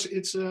of course,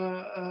 it's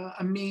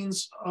a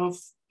means of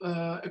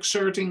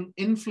exerting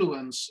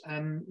influence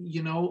and,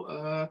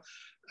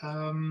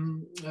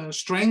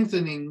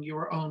 strengthening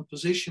your own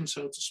position,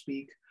 so to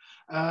speak.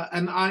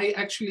 And I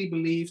actually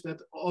believe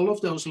that all of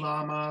those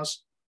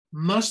lamas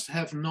must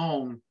have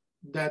known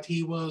that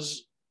he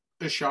was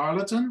a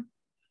charlatan,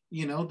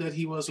 that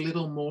he was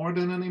little more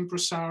than an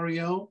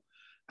impresario.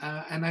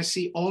 And I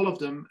see all of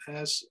them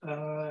as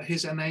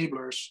his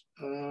enablers.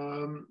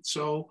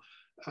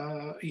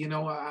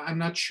 I'm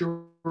not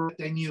sure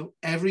they knew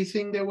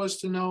everything there was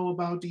to know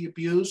about the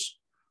abuse,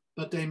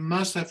 but they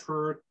must have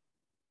heard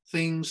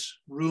things,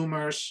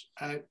 rumors.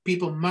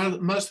 People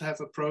must have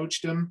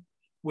approached them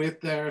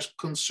with their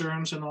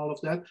concerns and all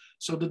of that.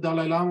 So the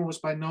Dalai Lama was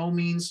by no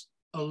means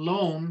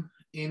alone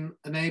in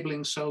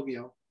enabling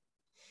Sogyal.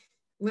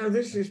 No,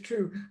 this is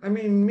true. I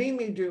mean,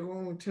 Mimi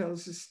Duhong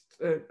tells us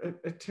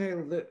a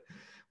tale that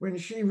when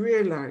she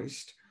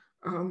realized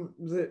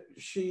that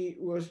she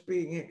was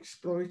being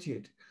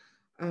exploited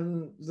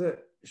and that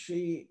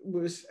she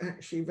was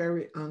actually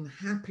very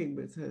unhappy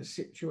with her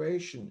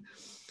situation,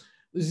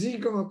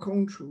 Dzigar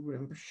Kongtrul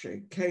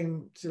Rinpoche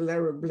came to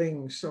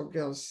Lerabling,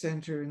 Sogyal's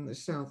center in the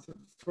south of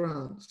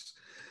France,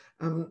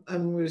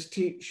 and was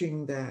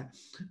teaching there.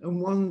 And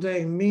one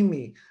day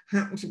Mimi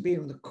happened to be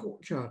in the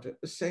courtyard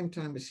at the same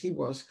time as he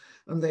was,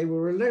 and they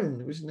were alone.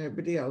 There was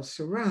nobody else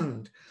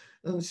around.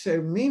 And so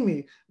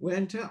Mimi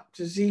went up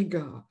to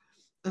Dzigar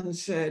and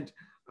said,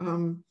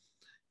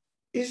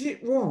 is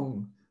it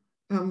wrong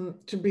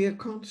to be a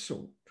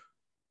consort?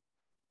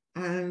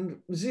 And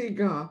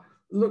Dzigar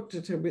looked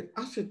at her with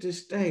utter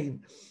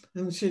disdain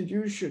and said,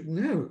 you should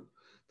know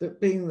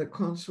that being the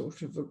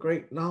consort of a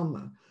great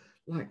Lama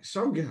like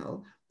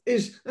Sogyal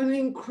is an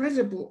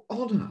incredible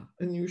honor,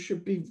 and you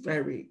should be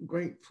very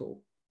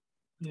grateful.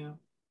 Yeah.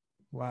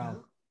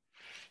 Wow.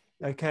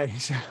 Okay.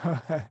 So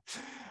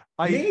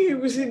Mimi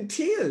was in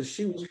tears.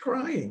 She was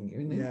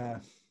crying. Yeah.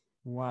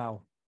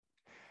 Wow.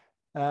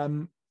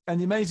 And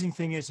the amazing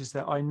thing is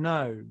that I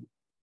know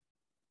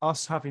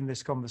us having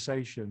this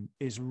conversation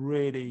is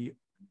really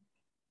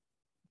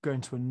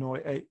going to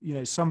annoy,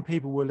 some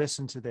people will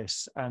listen to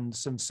this, and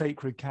some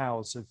sacred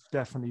cows have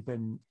definitely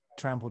been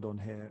trampled on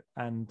here.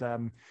 And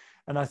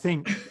And I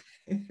think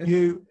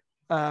you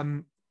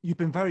you've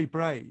been very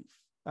brave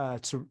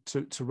to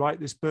write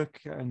this book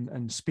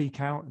and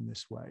speak out in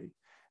this way.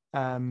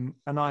 And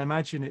I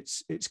imagine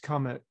it's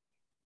come at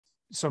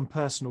some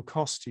personal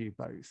cost to you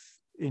both,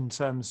 in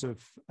terms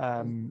of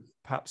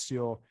perhaps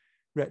your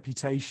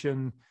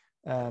reputation,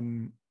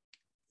 within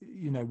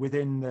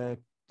the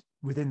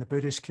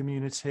Buddhist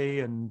community,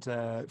 and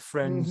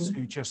friends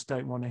who just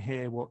don't want to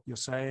hear what you're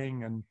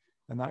saying, and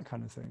that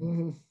kind of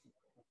thing.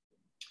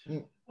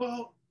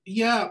 Well,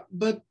 yeah,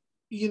 but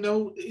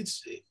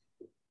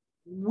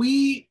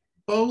we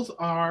both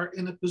are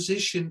in a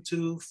position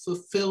to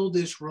fulfill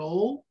this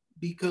role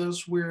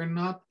because we're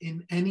not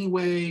in any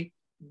way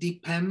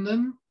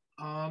dependent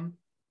on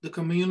the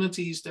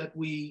communities that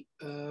we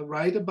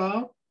write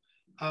about.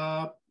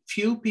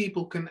 Few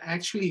people can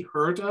actually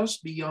hurt us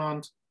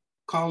beyond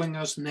calling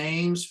us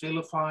names,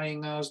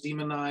 vilifying us,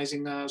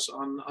 demonizing us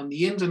on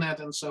the internet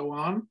and so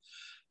on.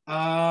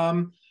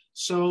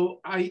 So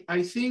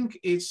I think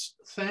it's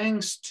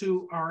thanks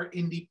to our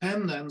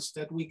independence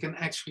that we can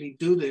actually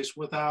do this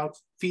without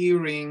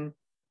fearing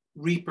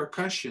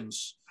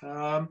repercussions.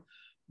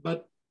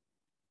 But,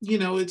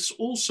 it's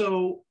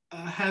also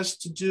has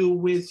to do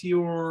with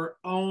your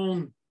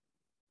own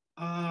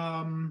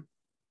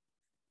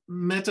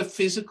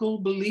metaphysical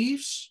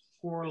beliefs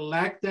or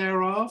lack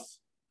thereof.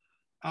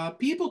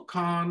 People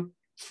can't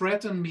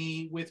threaten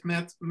me with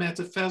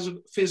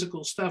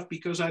metaphysical stuff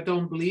because I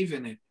don't believe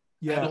in it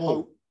at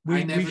all.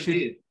 I never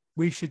did.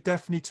 We should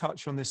definitely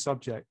touch on this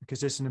subject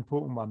because it's an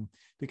important one.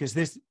 Because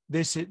this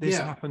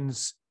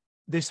happens.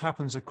 This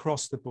happens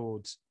across the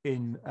board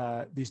in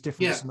these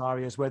different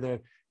scenarios.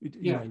 Whether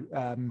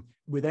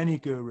with any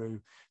guru,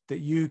 that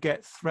you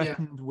get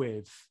threatened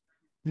with,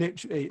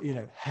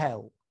 literally,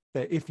 hell.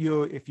 That if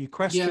you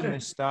question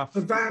this stuff,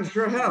 the bad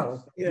for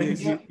hell.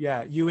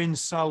 You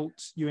insult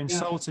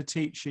a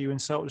teacher, you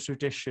insult a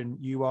tradition,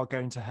 you are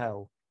going to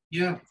hell.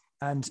 Yeah.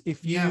 And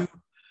if you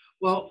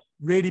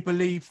really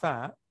believe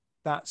that,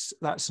 that's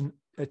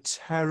a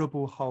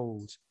terrible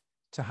hold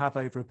to have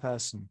over a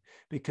person,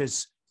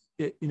 because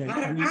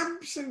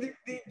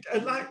absolutely,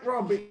 like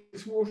Rob,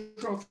 it's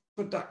water off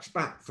a duck's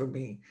back for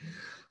me.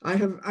 I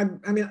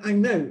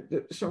know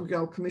that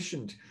Sogyal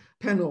commissioned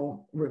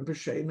Penor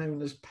Rinpoche,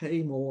 known as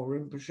Paymore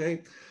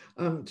Rinpoche,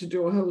 to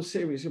do a whole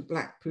series of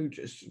black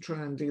pujas to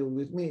try and deal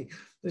with me.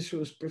 This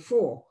was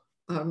before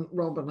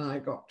Rob and I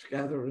got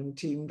together and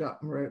teamed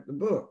up and wrote the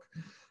book.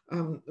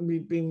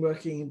 We've been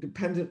working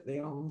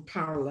independently on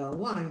parallel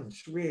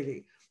lines,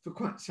 really, for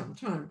quite some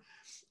time.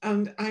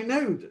 And I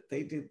know that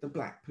they did the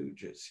black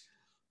pujas,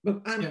 but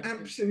I'm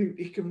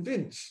absolutely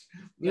convinced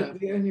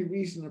that the only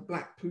reason a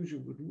black puja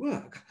would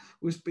work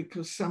was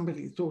because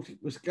somebody thought it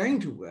was going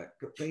to work,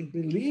 that they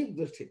believed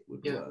that it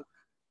would work.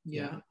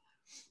 And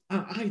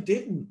I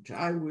didn't.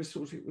 I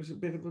thought it was a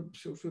bit of a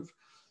sort of,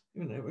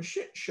 a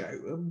shit show.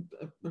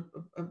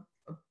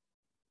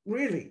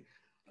 Really.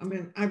 I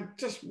mean, I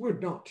just would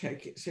not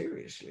take it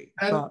seriously.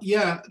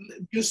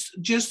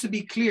 Just to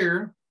be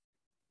clear,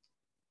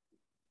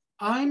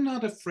 I'm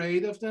not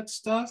afraid of that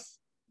stuff,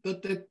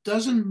 but that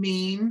doesn't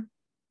mean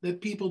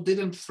that people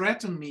didn't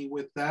threaten me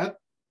with that,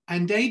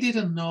 and they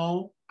didn't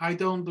know I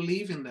don't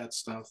believe in that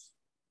stuff.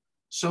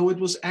 So it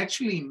was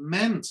actually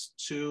meant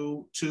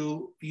to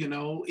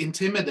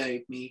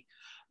intimidate me.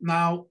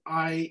 Now,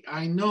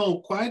 I know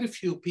quite a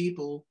few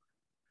people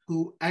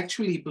who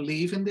actually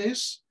believe in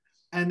this,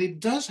 and it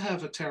does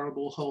have a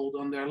terrible hold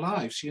on their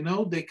lives.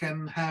 They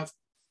can have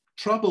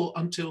trouble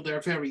until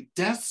their very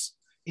deaths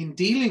in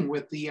dealing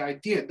with the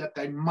idea that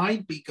they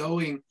might be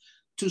going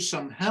to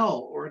some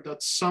hell, or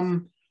that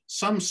some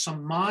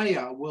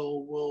samaya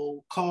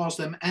will cause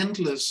them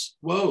endless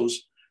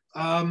woes.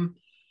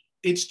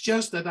 It's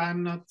just that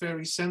I'm not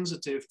very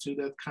sensitive to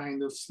that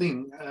kind of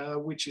thing,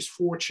 which is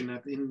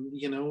fortunate in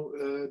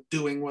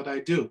doing what I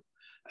do.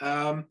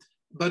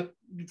 But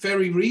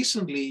very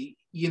recently,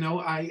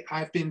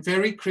 I've been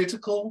very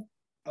critical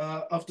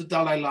of the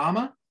Dalai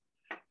Lama,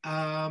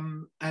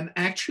 and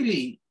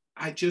actually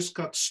I just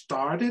got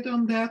started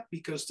on that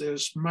because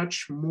there's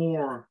much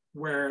more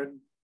where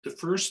the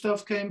first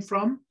stuff came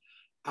from.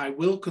 I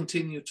will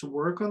continue to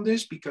work on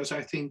this because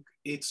I think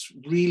it's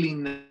really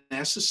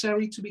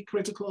necessary to be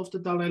critical of the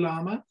Dalai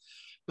Lama.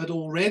 But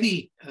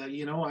already,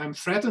 I'm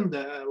threatened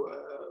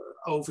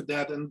over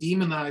that and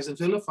demonized and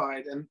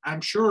vilified. And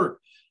I'm sure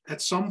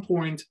at some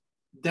point,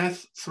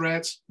 death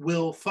threats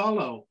will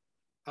follow.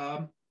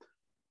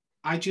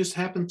 I just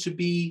happen to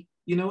be,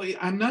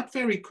 I'm not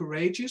very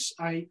courageous.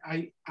 I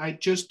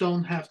just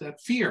don't have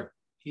that fear.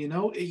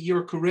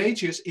 You're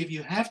courageous if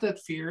you have that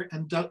fear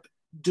and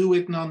do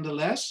it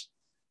nonetheless.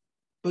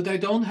 But I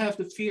don't have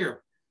the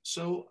fear.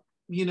 So,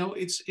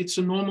 it's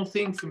a normal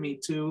thing for me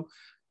to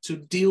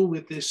deal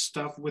with this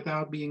stuff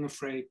without being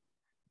afraid.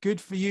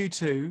 Good for you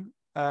too,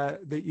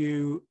 that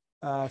you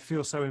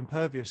feel so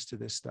impervious to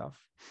this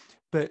stuff.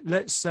 But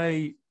let's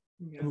say,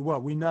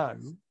 we know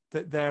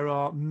that there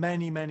are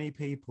many, many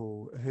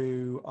people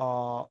who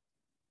are,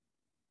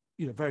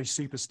 very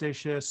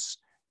superstitious,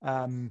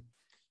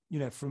 you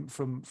know,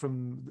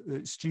 from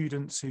the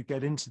students who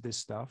get into this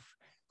stuff,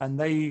 and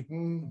they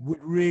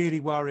would really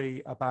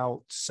worry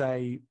about,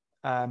 say,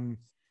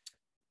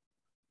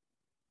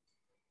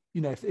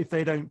 you know, if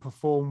they don't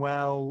perform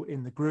well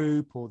in the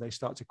group, or they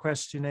start to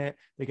question it,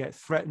 they get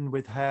threatened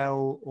with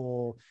hell,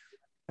 or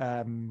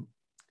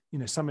you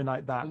know, something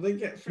like that. Well, they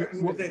get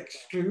threatened with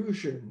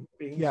exclusion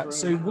being thrown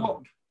so out.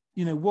 what,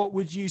 you know, what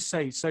would you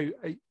say? So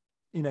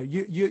you know,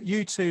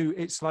 you two,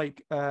 it's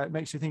like it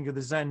makes you think of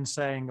the Zen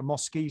saying a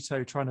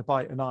mosquito trying to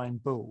bite an iron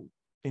bull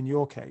in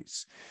your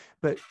case,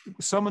 but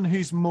someone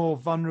who's more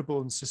vulnerable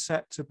and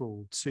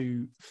susceptible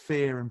to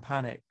fear and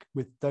panic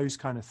with those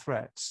kind of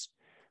threats,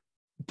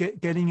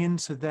 getting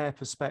into their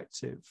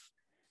perspective,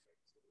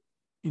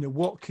 you know,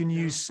 what can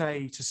you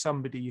say to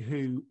somebody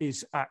who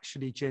is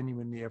actually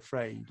genuinely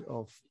afraid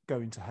of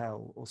going to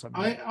hell or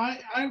something?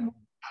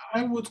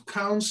 I would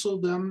counsel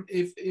them,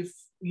 if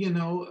you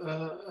know,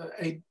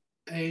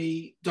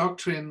 a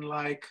doctrine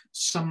like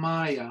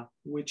Samaya,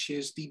 which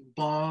is the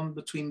bond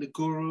between the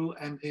guru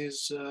and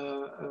his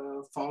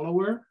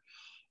follower.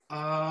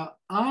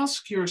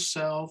 Ask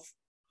yourself,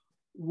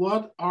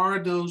 what are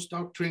those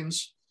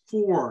doctrines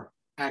for,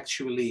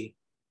 actually?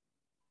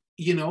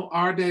 You know,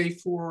 are they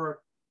for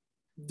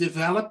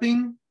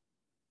developing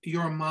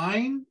your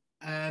mind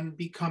and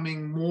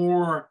becoming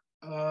more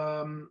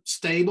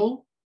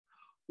stable,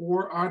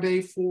 or are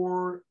they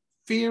for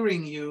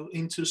fearing you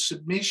into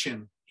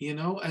submission, you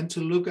know, and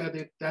to look at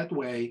it that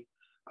way?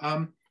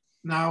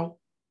 Now,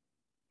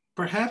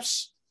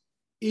 perhaps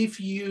if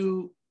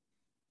you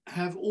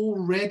have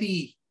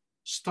already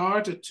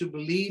started to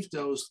believe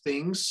those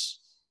things,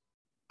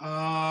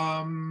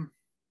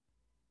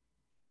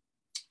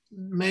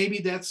 maybe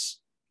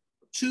that's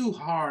too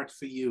hard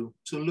for you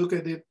to look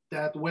at it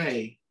that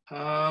way.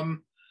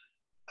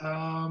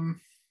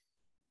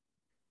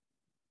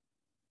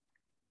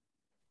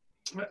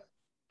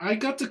 I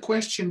got the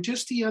question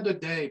just the other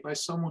day by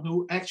someone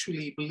who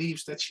actually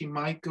believes that she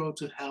might go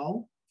to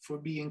hell for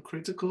being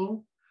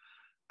critical.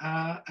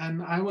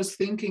 And I was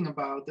thinking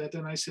about that,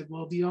 and I said,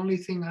 well, the only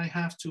thing I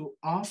have to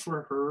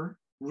offer her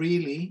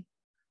really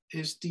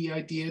is the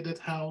idea that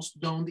hells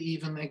don't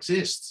even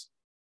exist.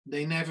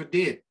 They never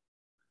did.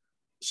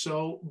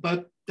 So,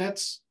 but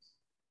that's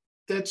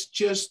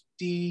just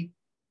the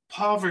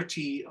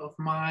poverty of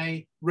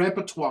my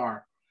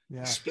repertoire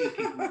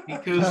speaking,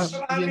 because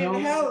I mean,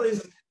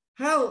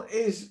 hell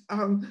is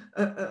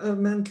a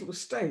mental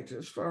state,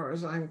 as far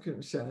as I'm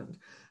concerned.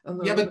 And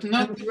but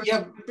not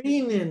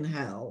been in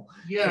hell.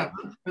 Yeah,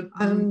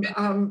 and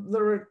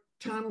there are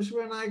times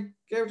when I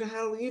go to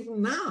hell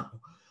even now.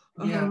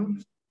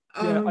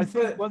 I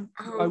think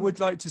I would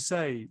like to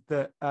say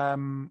that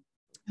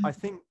I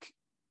think,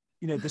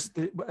 you know,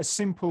 a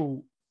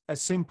simple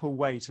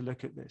way to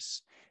look at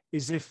this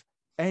is, if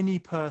any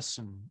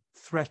person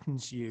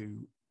threatens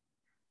you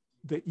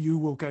that you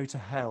will go to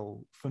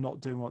hell for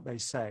not doing what they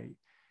say,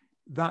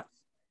 that's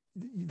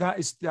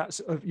you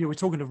know, we're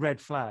talking of red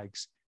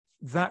flags.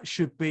 That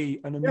should be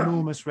an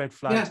enormous red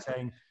flag,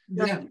 saying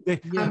no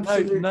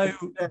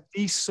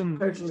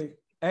decent,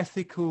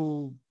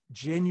 ethical,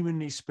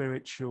 genuinely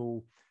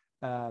spiritual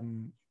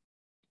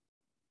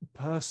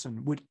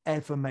person would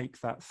ever make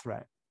that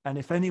threat. And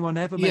if anyone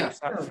ever makes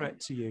that threat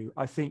to you,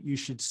 I think you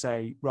should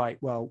say, right,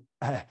 well,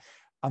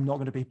 I'm not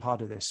going to be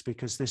part of this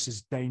because this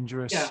is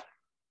dangerous.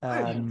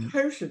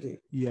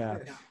 Totally.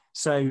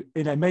 So,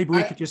 you know, maybe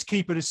we could just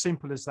keep it as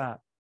simple as that.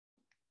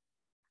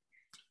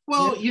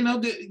 Well, you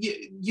know,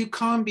 you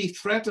can't be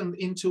threatened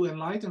into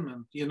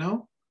enlightenment, you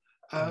know.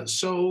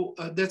 So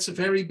that's a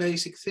very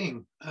basic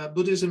thing.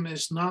 Buddhism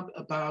is not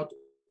about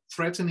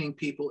threatening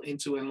people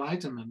into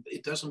enlightenment.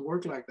 It doesn't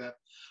work like that.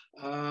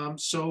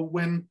 So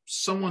when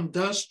someone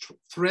does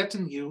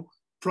threaten you,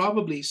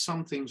 probably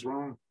something's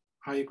wrong.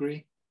 I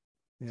agree.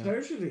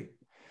 Totally.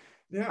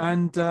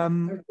 And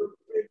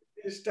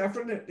it's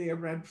definitely a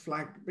red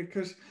flag,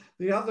 because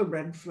the other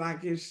red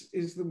flag is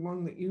the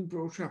one that you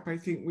brought up, I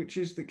think, which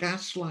is the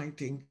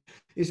gaslighting,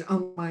 is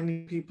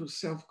undermining people's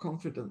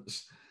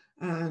self-confidence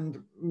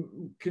and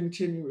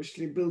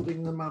continuously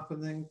building them up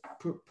and then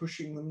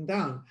pushing them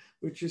down,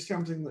 which is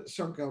something that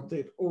Sogyal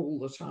did all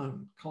the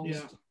time,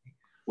 constantly.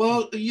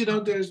 Well, you know,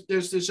 there's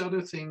this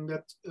other thing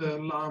that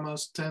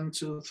lamas tend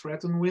to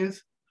threaten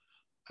with,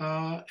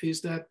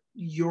 is that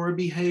your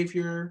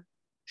behavior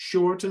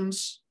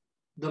shortens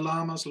the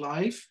lama's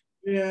life.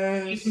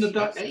 Yes.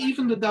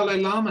 Even the Dalai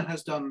Lama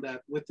has done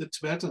that with the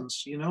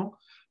Tibetans, you know,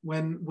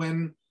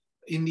 when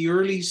in the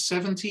early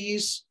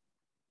 70s,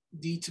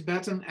 the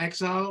Tibetan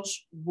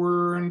exiles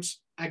weren't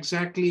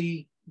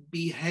exactly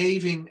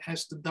behaving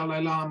as the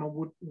Dalai Lama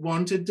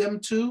wanted them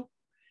to.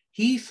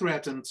 He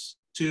threatened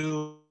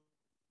to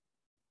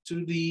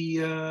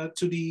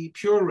the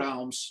pure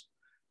realms,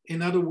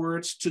 in other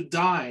words, to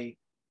die,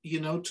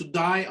 you know, to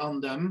die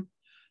on them.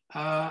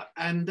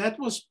 And that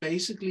was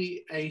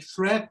basically a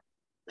threat,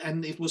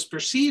 and it was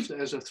perceived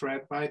as a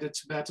threat by the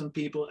Tibetan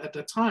people at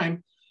the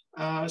time.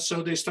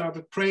 So they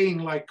started praying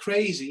like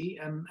crazy,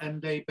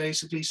 and they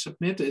basically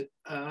submitted,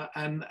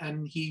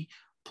 and he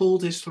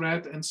pulled his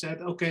thread and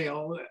said, okay,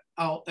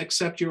 I'll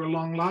accept your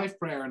long life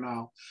prayer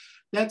now.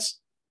 That's,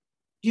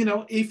 you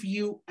know, if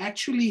you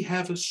actually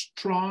have a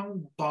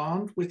strong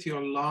bond with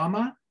your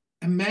Lama,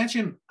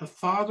 imagine a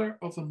father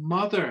of a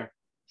mother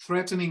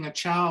threatening a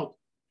child.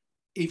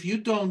 If you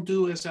don't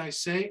do as I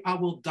say, I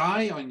will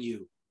die on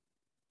you.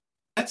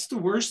 That's the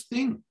worst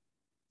thing,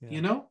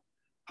 you know?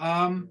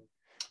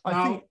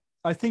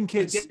 I think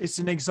it's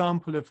an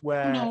example of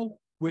where...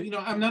 You know,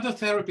 I'm not a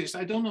therapist.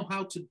 I don't know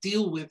how to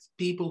deal with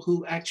people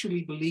who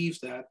actually believe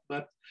that,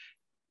 but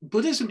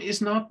Buddhism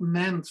is not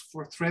meant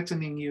for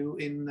threatening you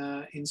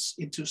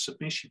into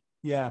submission.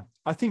 Yeah,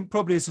 I think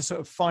probably as a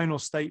sort of final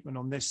statement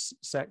on this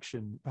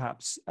section,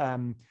 perhaps,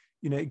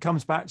 you know, it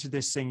comes back to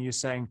this thing you're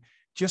saying,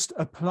 just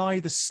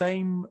apply the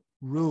same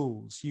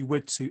rules you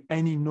would to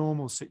any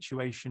normal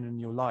situation in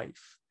your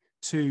life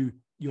to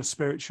your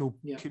spiritual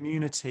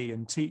community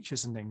and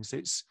teachers and things.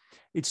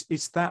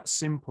 It's that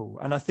simple.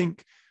 And I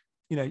think,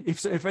 you know,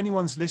 if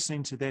anyone's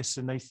listening to this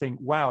and they think,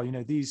 wow, you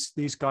know,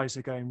 these guys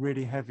are going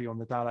really heavy on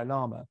the Dalai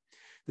Lama.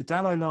 The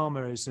Dalai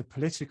Lama is a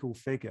political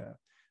figure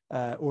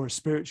or a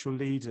spiritual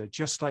leader,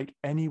 just like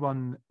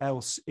anyone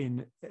else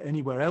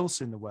anywhere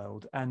else in the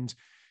world. And,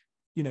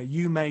 you know,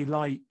 you may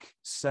like,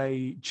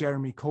 say,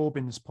 Jeremy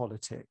Corbyn's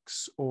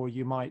politics, or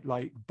you might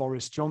like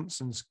Boris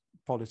Johnson's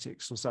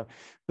politics or so,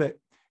 but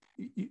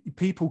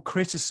people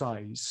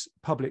criticize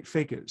public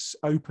figures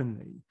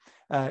openly.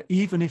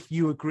 Even if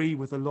you agree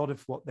with a lot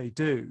of what they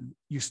do,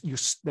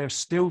 there's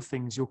still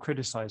things you'll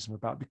criticize them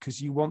about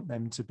because you want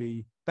them to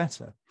be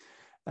better.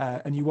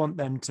 And you want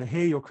them to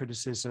hear your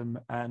criticism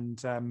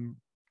and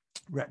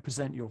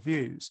represent your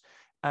views.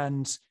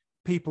 And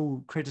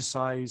people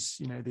criticize,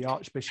 you know, the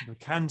Archbishop of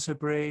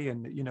Canterbury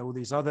and, you know, all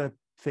these other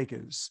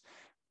figures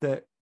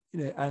that,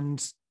 you know,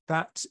 and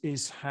that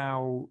is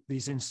how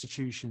these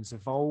institutions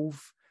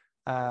evolve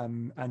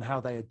and how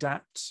they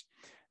adapt.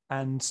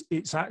 And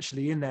it's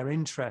actually in their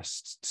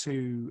interest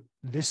to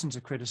listen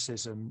to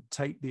criticism,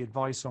 take the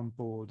advice on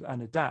board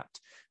and adapt,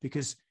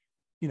 because,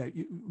 you know,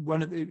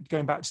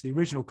 going back to the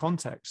original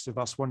context of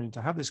us wanting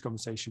to have this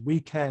conversation, we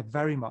care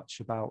very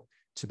much about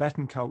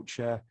Tibetan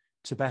culture,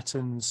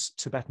 Tibetans,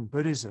 Tibetan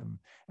Buddhism,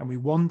 and we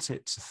want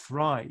it to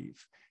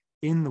thrive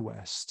in the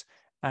West.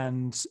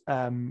 And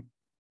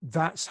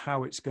that's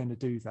how it's going to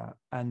do that.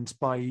 And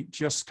by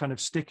just kind of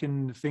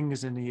sticking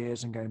fingers in the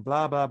ears and going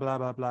blah, blah, blah,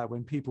 blah, blah,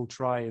 when people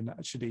try and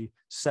actually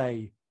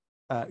say,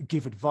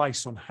 give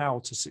advice on how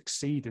to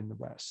succeed in the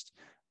West,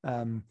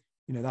 you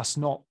know, that's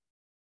not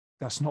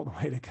the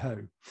way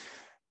to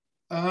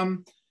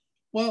go.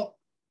 Well,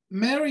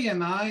 Mary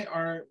and I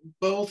are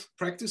both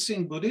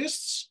practicing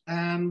Buddhists,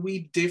 and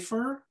we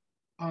differ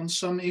on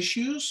some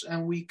issues,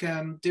 and we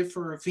can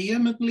differ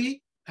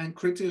vehemently and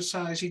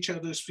criticize each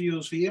other's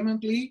views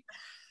vehemently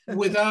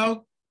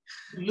without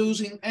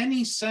losing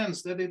any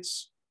sense that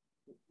it's,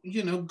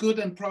 you know, good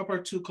and proper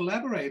to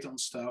collaborate on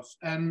stuff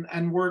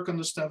and work on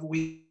the stuff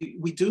we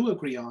do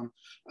agree on.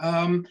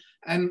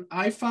 And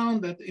I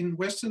found that in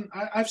Western,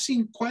 I've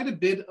seen quite a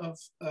bit of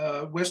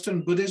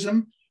Western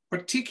Buddhism,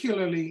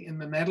 particularly in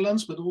the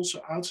Netherlands, but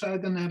also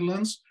outside the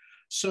Netherlands.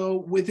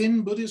 So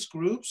within Buddhist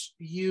groups,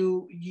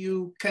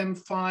 you can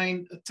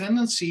find a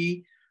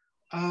tendency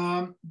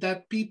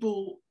that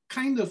people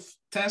kind of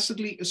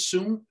tacitly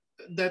assume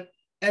that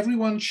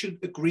everyone should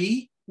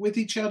agree with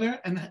each other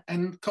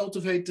and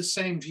cultivate the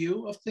same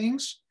view of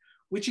things,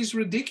 which is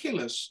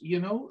ridiculous. You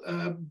know,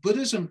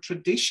 Buddhism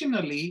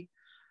traditionally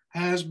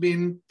has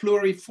been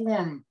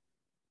pluriform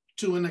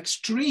to an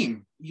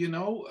extreme. You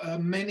know,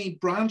 many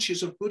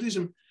branches of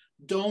Buddhism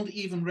don't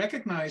even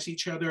recognize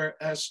each other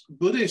as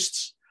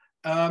Buddhists.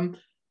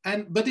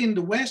 But in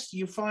the West,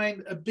 you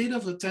find a bit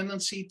of a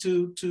tendency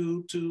to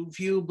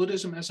view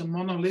Buddhism as a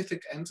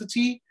monolithic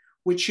entity,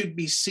 which should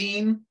be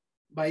seen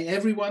by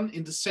everyone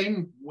in the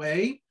same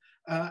way.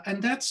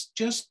 And that's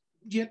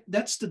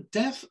that's the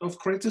death of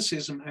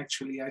criticism,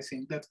 actually, I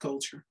think, that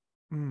culture.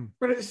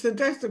 But it's the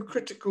death of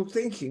critical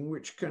thinking,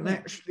 which can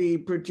actually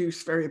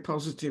produce very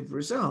positive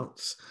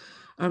results.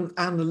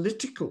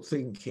 Analytical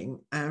thinking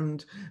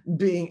and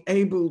being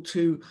able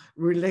to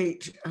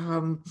relate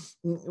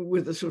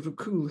with a sort of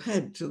cool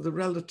head to the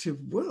relative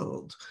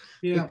world.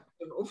 Yeah.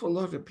 An awful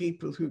lot of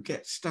people who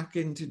get stuck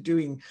into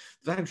doing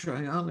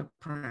Vajrayana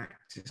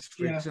practice,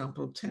 for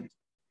example, tend to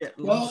get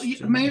lost.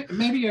 Well,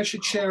 maybe I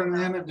should share an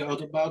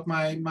anecdote about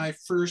my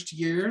first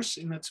years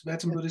in the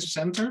Tibetan Buddhist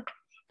Center.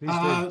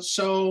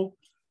 So,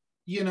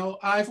 you know,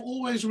 I've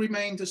always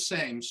remained the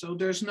same. So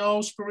there's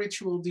no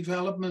spiritual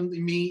development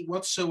in me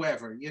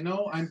whatsoever. You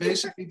know, I'm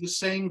basically the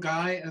same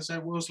guy as I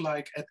was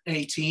like at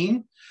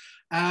 18.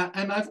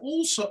 And I've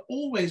also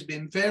always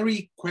been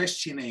very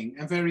questioning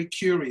and very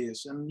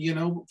curious and, you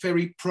know,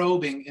 very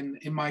probing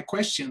in my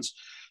questions.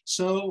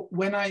 So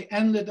when I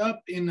ended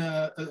up in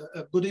a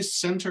Buddhist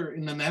center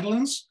in the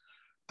Netherlands,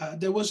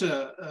 there was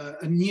a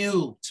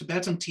new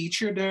Tibetan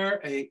teacher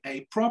there,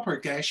 a proper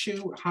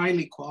Geshe,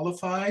 highly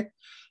qualified.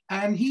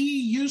 And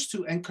he used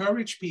to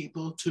encourage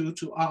people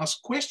to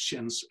ask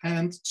questions.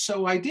 And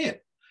so I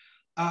did.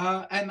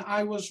 And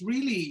I was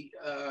really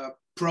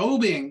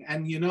probing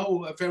and,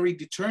 very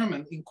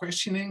determined in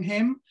questioning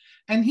him.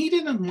 And he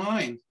didn't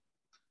mind,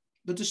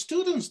 but the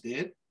students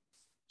did.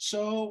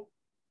 So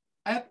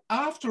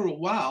after a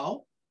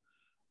while,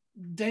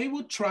 they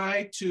would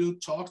try to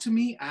talk to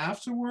me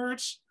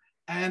afterwards.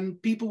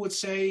 And people would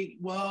say,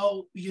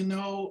 well,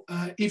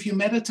 if you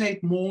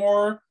meditate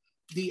more,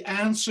 the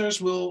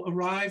answers will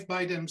arrive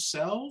by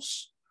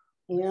themselves,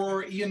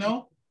 or,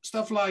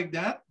 stuff like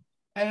that.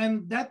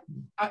 And that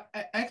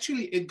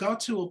actually, it got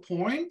to a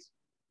point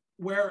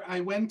where I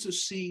went to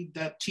see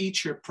that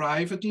teacher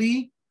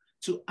privately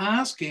to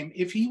ask him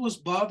if he was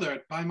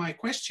bothered by my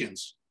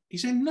questions. He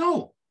said,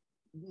 no,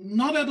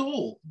 not at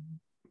all.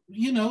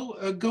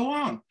 Go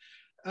on.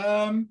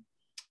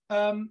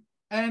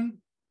 And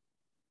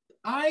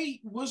I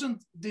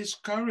wasn't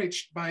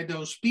discouraged by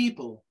those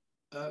people.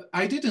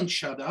 I didn't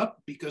shut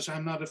up because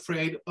I'm not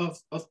afraid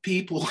of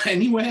people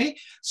anyway.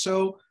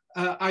 So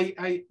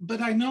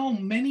but I know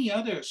many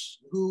others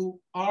who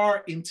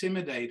are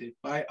intimidated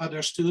by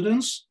other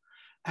students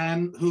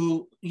and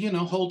who,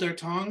 hold their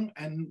tongue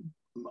and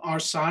are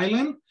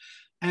silent.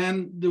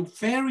 And the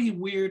very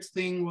weird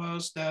thing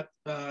was that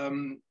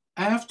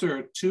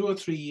after 2 or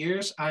 3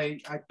 years,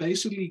 I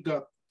basically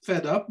got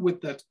fed up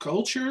with that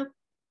culture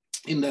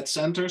in that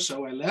center,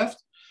 so I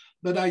left.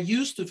 But I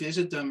used to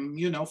visit them,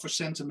 for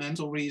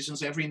sentimental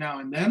reasons every now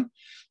and then.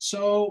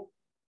 So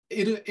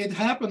it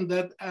happened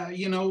that,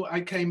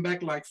 I came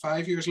back like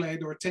 5 years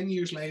later or 10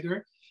 years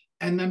later,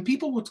 and then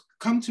people would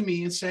come to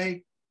me and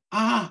say,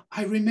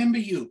 I remember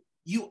you.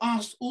 You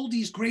asked all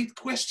these great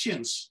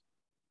questions.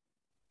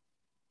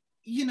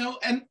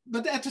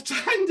 But at the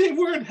time they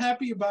weren't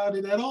happy about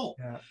it at all.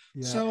 Yeah.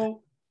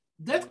 So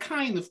that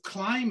kind of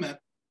climate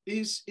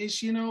is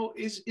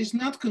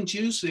not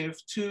conducive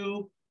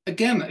to,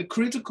 again, a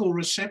critical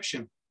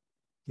reception.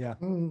 Yeah,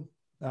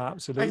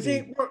 absolutely. I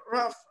think what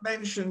Ralph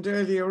mentioned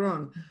earlier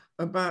on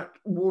about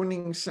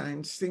warning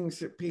signs, things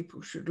that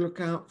people should look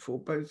out for,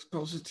 both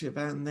positive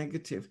and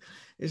negative,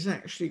 is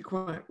actually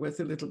quite worth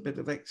a little bit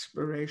of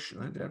exploration.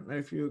 I don't know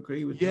if you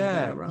agree with me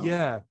there, Ralph.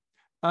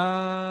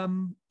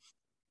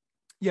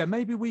 Yeah,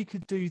 maybe we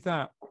could do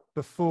that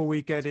before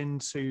we get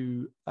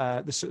into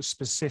the sort of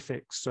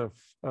specifics of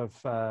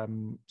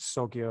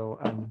Sogyal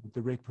and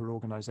the Rigpa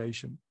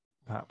organization.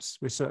 Perhaps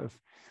we're sort of,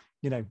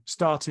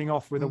 starting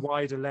off with a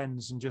wider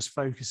lens and just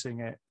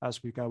focusing it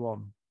as we go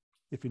on.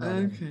 If you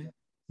know. Okay.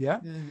 Yeah.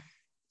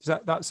 Does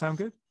that sound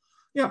good?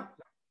 Yeah.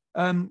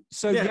 I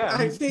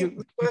think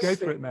you go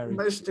for it, Mary.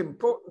 The most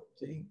important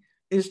thing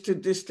is to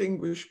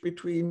distinguish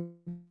between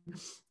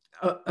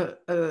an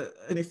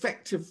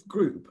effective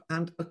group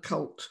and a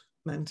cult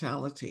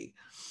mentality.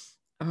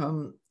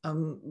 The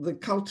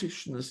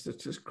cultishness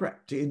that has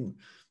crept in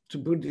to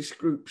Buddhist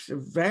groups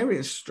of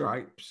various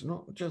stripes,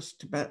 not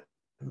just Tibetan,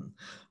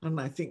 and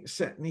I think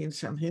certainly in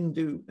some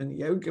Hindu and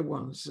yoga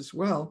ones as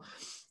well,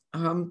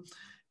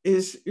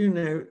 is,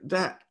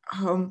 that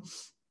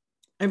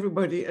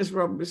everybody, as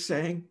Rob was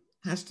saying,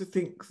 has to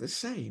think the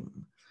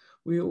same.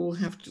 We all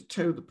have to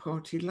toe the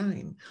party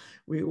line.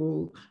 We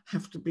all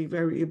have to be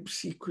very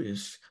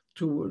obsequious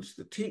towards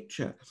the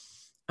teacher.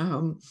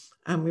 And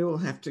we all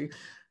have to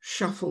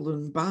shuffle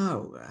and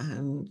bow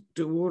and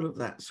do all of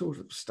that sort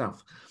of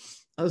stuff,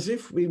 as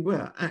if we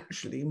were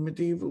actually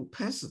medieval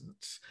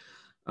peasants.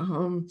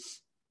 And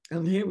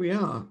here we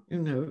are,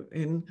 in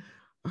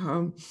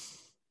the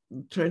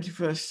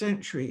 21st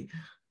century,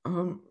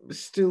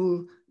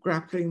 still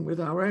grappling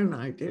with our own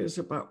ideas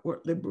about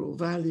what liberal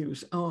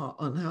values are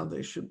and how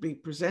they should be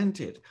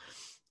presented,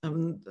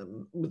 and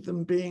with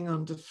them being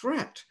under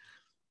threat.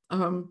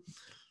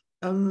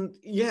 And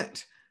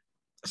yet,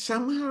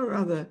 somehow or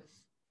other,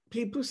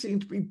 people seem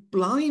to be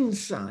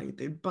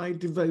blindsided by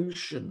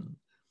devotion.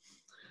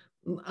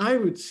 And I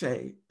would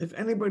say, if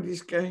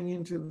anybody's going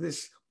into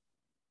this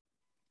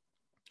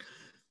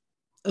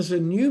as a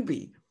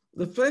newbie,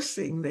 the first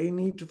thing they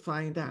need to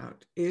find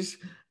out is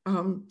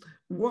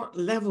what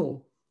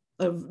level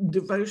of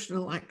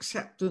devotional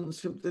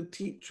acceptance of the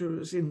teacher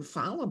as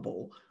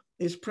infallible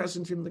is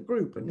present in the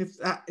group. And if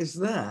that is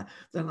there,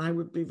 then I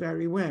would be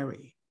very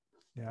wary.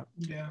 Yeah.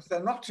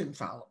 They're not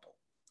infallible.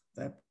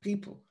 They're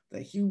people.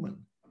 They're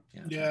human.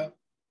 Yeah.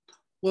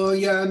 Well,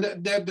 yeah,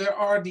 and there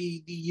are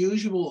the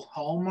usual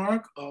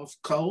hallmark of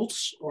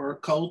cults or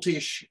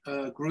cultish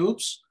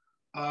groups,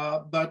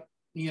 but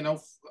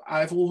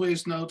I've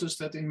always noticed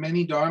that in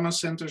many Dharma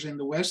centers in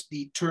the West,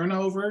 the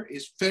turnover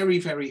is very,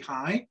 very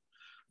high.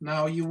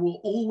 Now, you will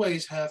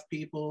always have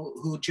people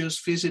who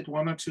just visit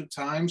 1 or 2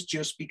 times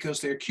just because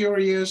they're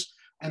curious,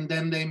 and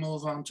then they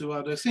move on to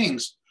other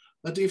things.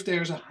 But if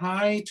there's a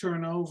high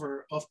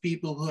turnover of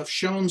people who have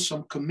shown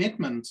some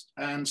commitment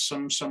and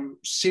some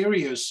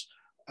serious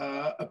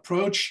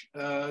approach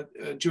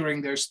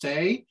during their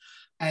stay,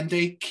 and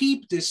they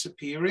keep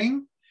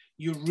disappearing,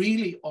 you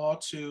really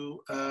ought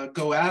to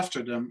go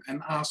after them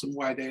and ask them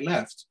why they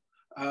left,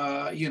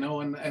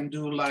 and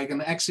do like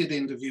an exit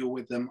interview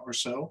with them or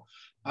so.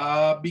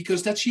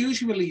 because that's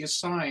usually a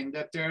sign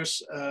that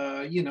there's,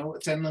 a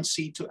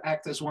tendency to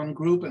act as one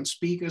group and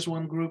speak as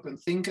one group and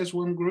think as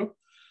one group.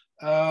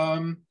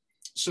 But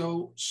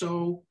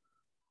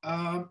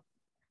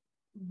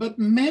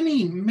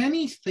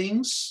many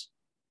things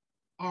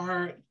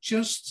are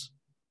just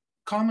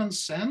common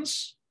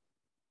sense.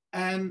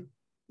 And,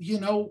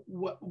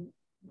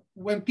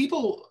 when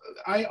people,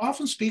 I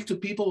often speak to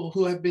people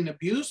who have been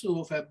abused,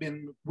 who have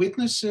been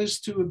witnesses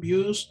to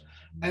abuse,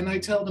 and I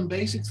tell them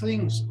basic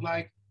things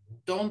like,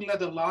 don't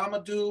let a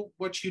lama do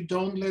what you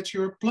don't let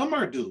your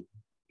plumber do,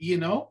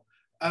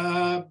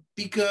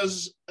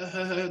 because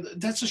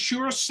that's a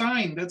sure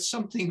sign that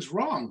something's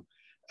wrong.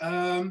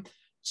 And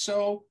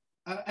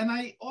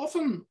I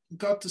often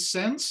got the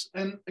sense,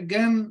 and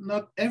again,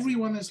 not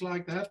everyone is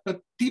like that,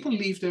 but people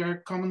leave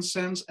their common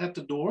sense at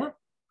the door.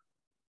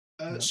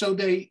 So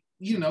they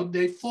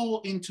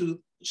fall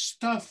into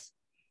stuff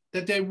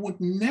that they would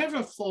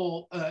never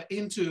fall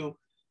into,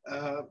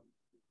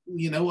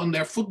 on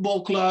their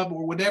football club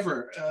or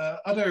whatever,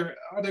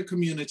 other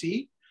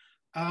community.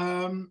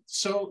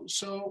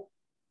 So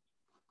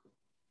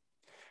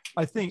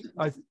I think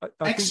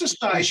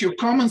exercise your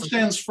common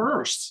sense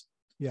first.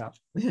 Yeah.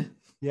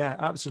 Yeah,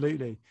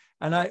 absolutely.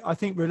 And I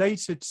think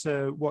related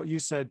to what you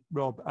said,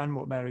 Rob, and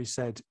what Mary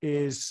said,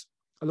 is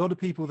a lot of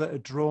people that are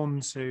drawn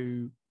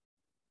to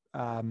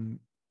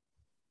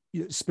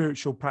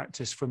spiritual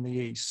practice from the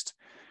East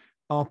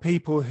are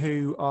people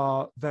who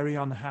are very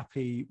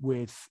unhappy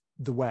with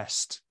the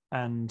West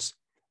and,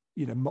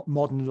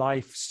 modern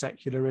life,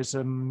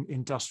 secularism,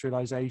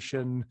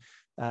 industrialization,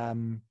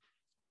 consumerism.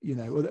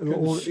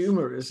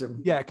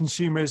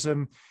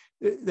 Consumerism.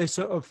 They're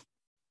sort of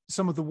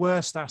some of the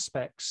worst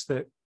aspects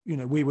that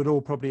we would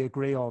all probably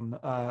agree on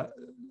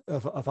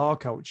of our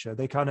culture.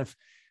 They kind of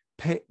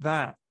pit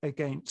that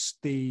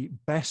against the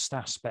best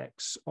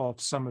aspects of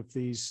some of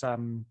these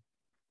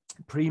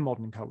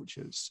pre-modern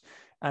cultures,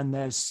 and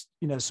there's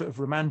sort of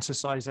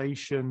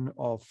romanticization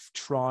of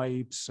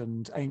tribes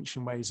and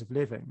ancient ways of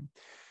living,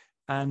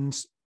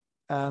 and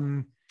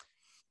the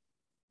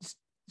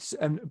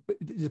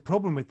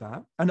problem with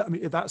that, and I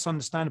mean that's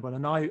understandable,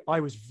 and I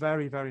was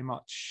very, very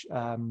much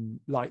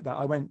like that.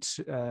 I went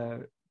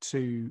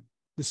to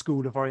the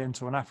School of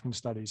Oriental and African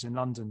Studies in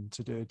London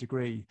to do a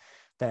degree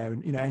there,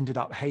 and ended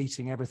up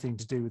hating everything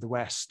to do with the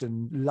West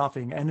and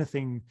loving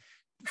anything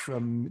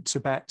from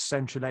Tibet,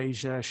 Central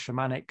Asia,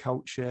 shamanic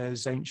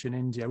cultures, ancient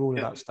India, all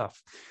of that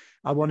stuff.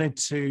 I wanted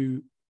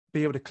to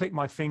be able to click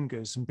my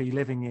fingers and be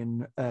living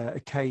in a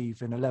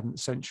cave in 11th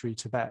century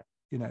Tibet,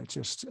 and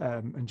just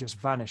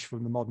vanish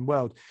from the modern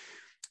world.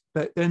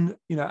 But then,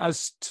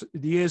 as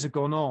the years have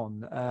gone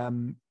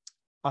on,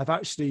 I've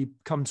actually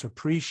come to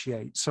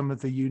appreciate some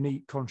of the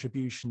unique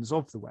contributions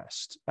of the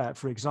West.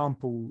 For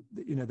example,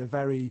 the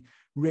very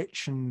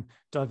rich and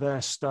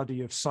diverse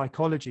study of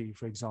psychology,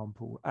 for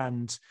example,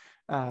 and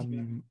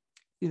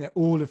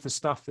all of the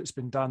stuff that's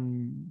been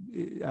done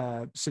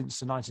since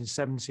the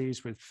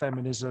 1970s with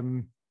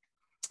feminism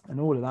and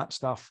all of that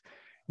stuff.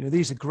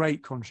 These are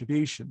great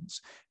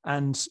contributions,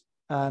 and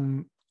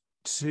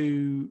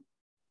to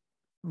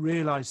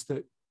realize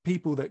that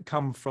people that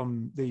come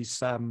from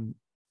these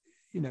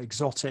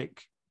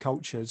exotic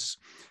cultures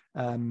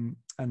and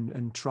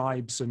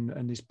tribes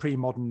and this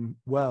pre-modern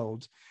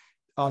world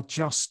are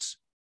just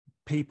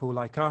people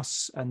like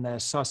us, and their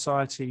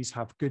societies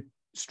have good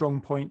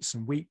strong points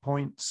and weak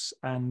points,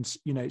 and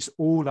it's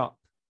all up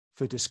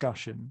for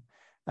discussion.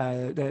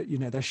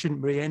 There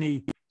shouldn't be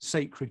any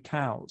sacred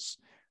cows.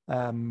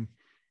 I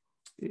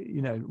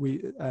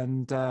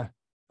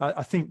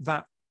think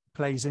that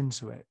plays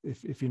into it,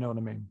 if you know what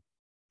I mean.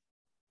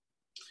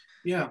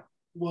 Yeah,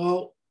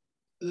 well,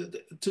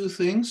 two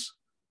things.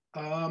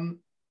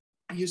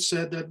 You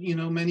said that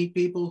many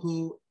people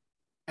who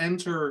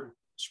enter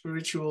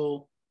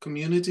spiritual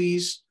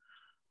communities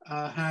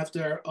have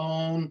their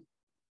own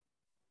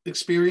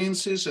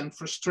experiences and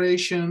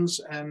frustrations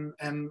and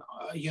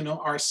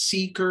are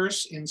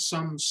seekers in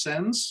some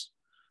sense.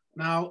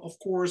 Now, of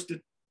course,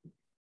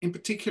 in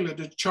particular,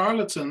 the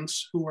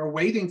charlatans who are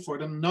waiting for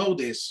them know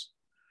this,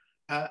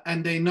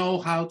 and they know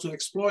how to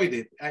exploit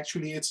it.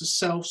 Actually, it's a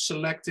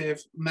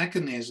self-selective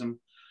mechanism.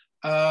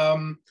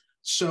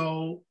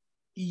 So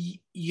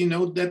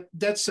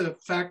that's a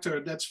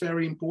factor that's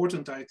very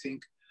important, I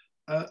think.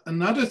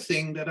 Another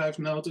thing that I've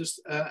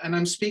noticed, and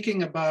I'm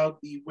speaking about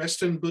the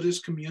Western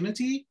Buddhist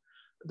community,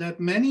 that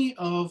many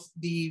of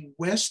the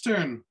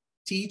Western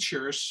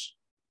teachers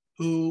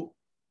who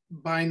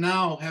by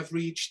now have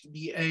reached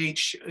the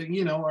age,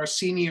 are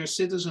senior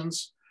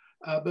citizens,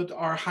 but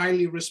are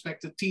highly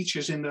respected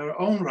teachers in their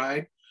own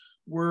right,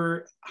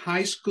 were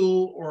high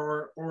school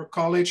or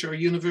college or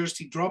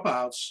university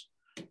dropouts.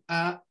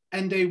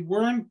 And they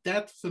weren't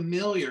that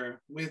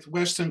familiar with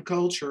Western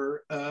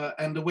culture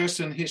and the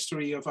Western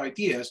history of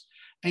ideas.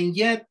 And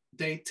yet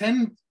they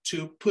tend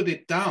to put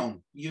it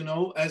down,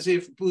 as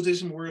if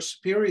Buddhism were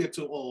superior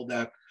to all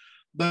that.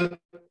 But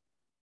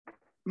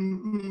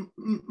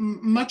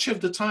much of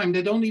the time,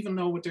 they don't even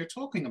know what they're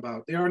talking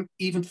about. They aren't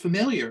even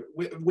familiar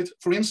with,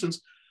 for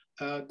instance,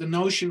 the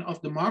notion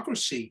of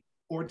democracy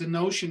or the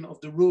notion of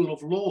the rule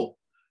of law.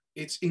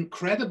 It's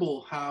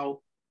incredible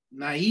how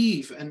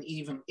naive and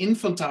even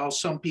infantile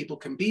some people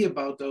can be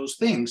about those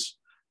things.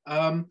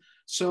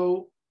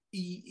 So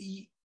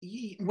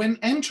when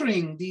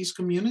entering these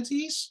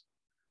communities,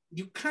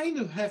 you kind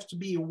of have to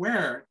be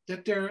aware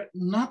that they're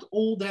not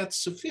all that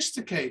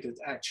sophisticated,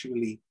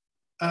 actually.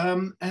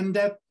 And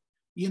that,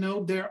 you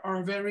know, there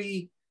are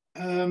very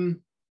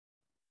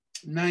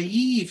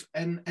naive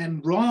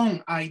and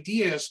wrong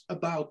ideas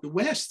about the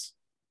West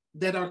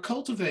that are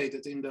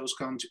cultivated in those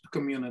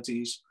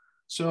communities.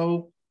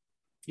 So,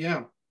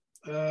 yeah.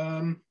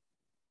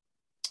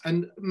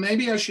 And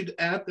maybe I should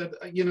add that,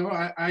 you know,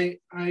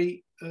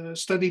 I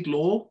studied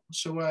law,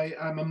 so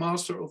I'm a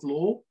master of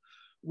law,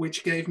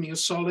 which gave me a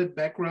solid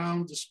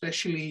background,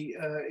 especially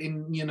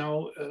in, you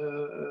know,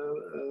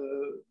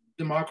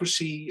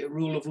 democracy,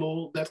 rule of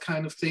law, that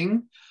kind of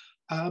thing.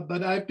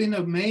 But I've been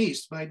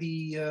amazed by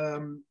the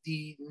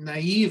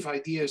naive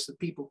ideas that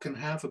people can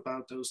have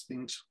about those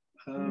things.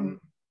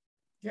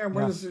 Yeah,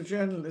 well, as a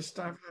journalist,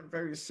 I've had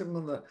very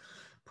similar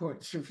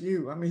points of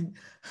view. I mean,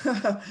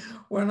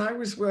 when I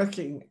was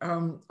working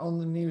on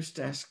the news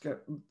desk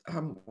at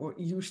what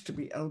used to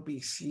be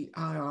LBC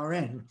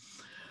IRN,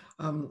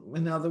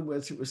 in other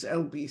words, it was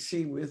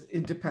LBC with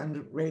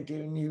Independent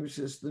Radio News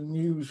as the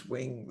news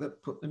wing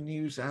that put the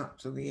news out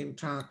to the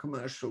entire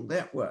commercial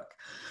network.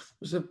 It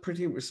was a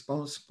pretty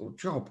responsible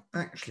job,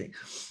 actually.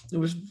 There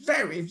was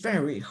very,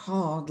 very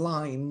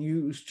hard-line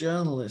news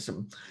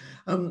journalism.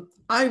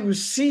 I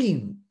was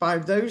seen by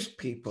those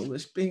people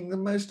as being the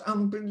most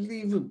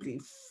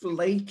unbelievably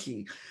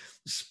flaky,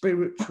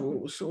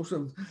 spiritual, sort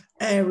of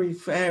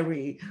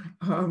airy-fairy,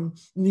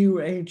 new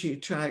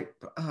agey type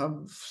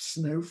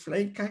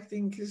snowflake, I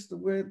think is the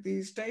word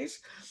these days.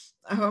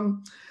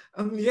 And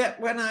yet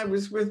when I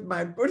was with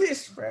my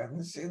Buddhist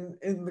friends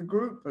in the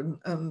group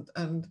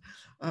and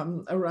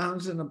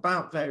around and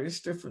about various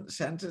different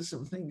centres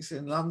and things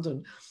in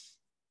London,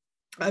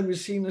 I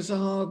was seen as a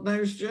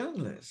hard-nosed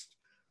journalist.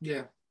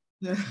 Yeah.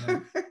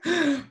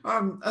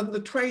 And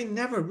the twain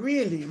never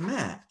really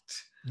met.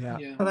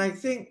 Yeah. But I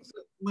think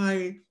that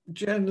my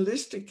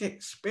journalistic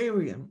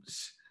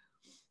experience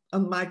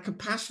and my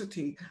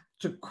capacity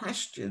to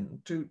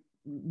question, to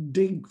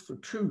dig for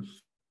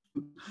truth,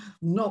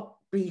 not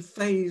be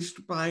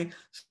fazed by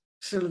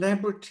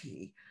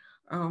celebrity,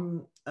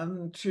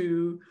 and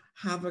to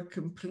have a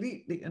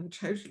completely and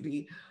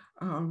totally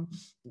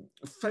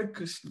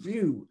focused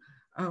view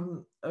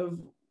of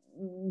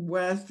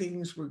where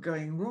things were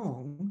going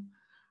wrong,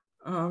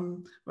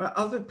 where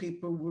other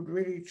people would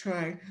really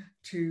try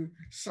to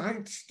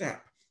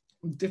sidestep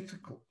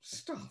difficult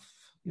stuff.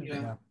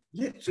 Yeah.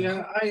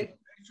 Positive.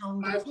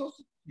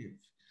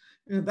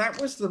 You know,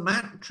 that was the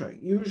mantra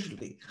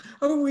usually.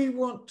 Oh, we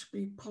want to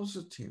be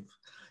positive.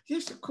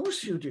 Yes, of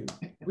course you do.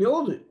 We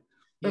all do.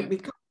 But we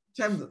can't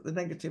pretend that the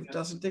negative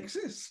doesn't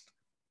exist.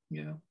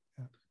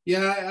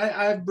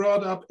 I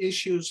brought up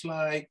issues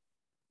like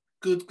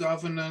good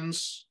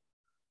governance,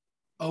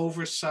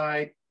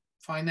 oversight,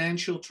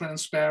 financial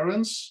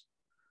transparency,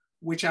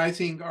 which I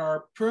think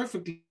are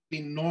perfectly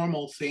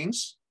normal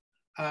things.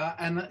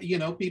 And, you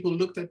know, people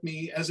looked at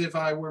me as if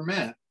I were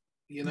mad,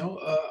 you know,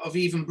 of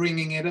even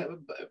bringing it up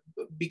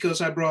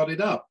because I brought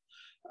it up.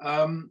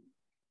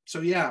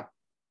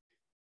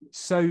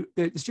 So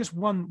there's just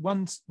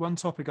one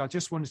topic I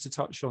just wanted to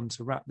touch on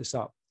to wrap this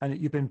up, and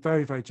you've been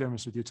very, very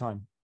generous with your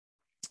time,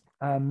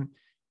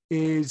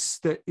 is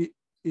that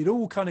it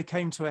all kind of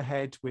came to a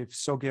head with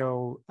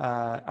Sogyal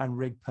and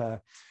Rigpa,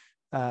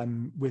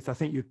 with, I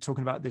think you're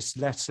talking about this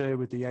letter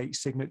with the 8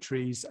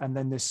 signatories, and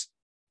then this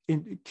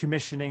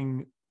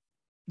commissioning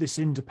this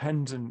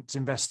independent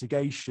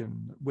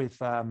investigation with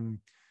a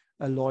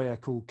lawyer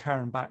called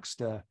Karen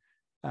Baxter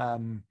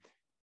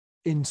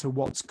into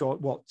what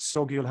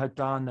Sogyal had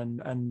done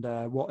and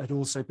what had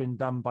also been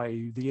done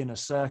by the inner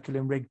circle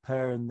in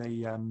Rigpa and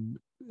the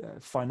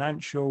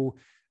financial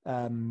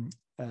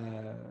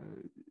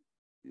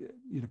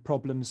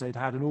problems they'd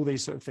had and all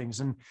these sort of things.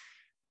 And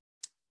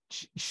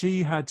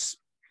she had,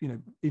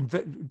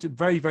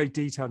 very, very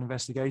detailed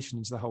investigation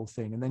into the whole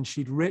thing. And then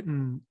she'd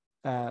written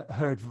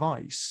her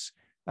advice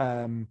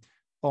on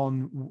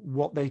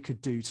what they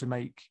could do to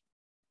make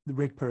the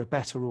Rigpa a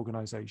better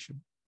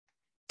organization.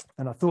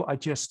 And I thought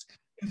I'd just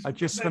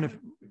kind of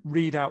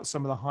read out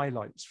some of the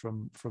highlights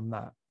from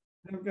that.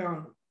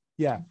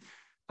 Yeah.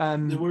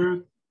 There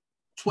were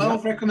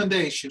 12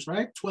 recommendations,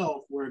 right?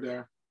 12 were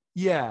there.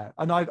 Yeah,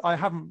 and I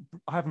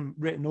haven't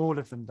written all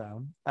of them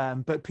down,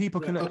 but people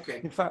can.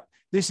 Okay. In fact,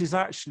 this is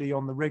actually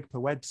on the Rigpa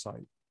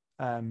website,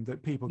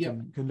 that people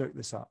can look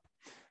this up.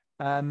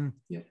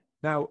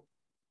 Now,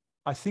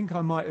 I think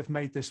I might have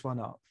made this one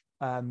up,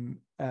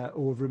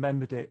 or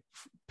remembered it,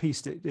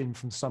 pieced it in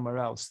from somewhere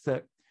else.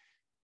 But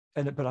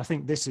I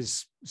think this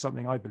is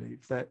something I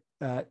believe,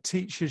 that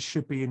teachers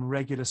should be in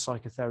regular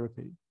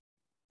psychotherapy.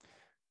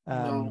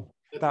 No.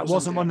 That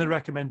wasn't one of the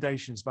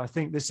recommendations, but I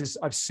think this is,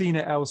 I've seen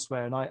it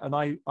elsewhere, and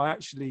I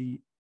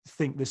actually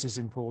think this is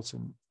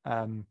important.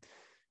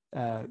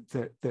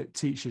 that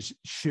teachers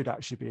should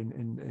actually be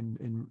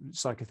in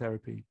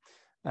psychotherapy,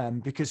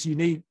 because you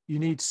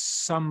need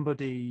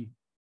somebody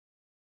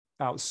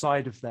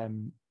outside of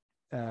them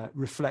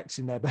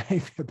reflecting their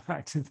behavior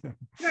back to them.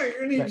 No,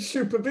 you need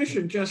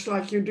supervision, just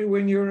like you do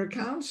when you're a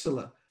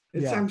counselor.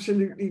 It's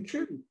absolutely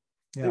true.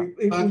 Yeah.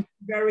 It would be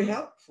very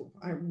helpful.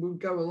 I would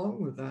go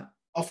along with that.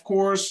 Of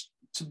course,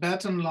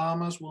 Tibetan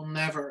lamas will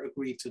never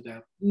agree to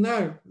that.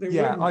 No, they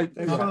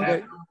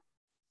wouldn't.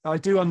 I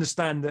do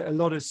understand that a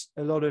lot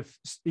of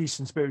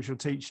Eastern spiritual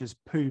teachers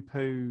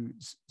poo-poo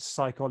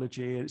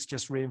psychology. It's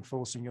just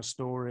reinforcing your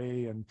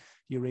story and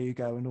your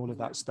ego and all of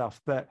that stuff.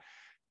 But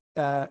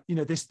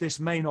this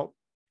may not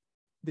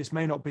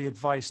be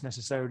advice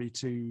necessarily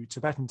to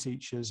Tibetan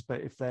teachers,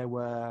 but if there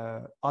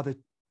were other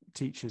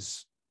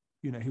teachers,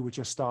 who were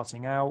just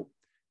starting out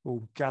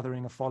or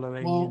gathering a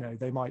following,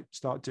 they might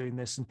start doing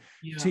this, and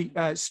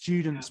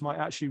students might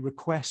actually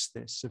request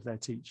this of their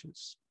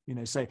teachers.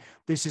 Say,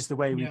 this is the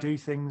way we do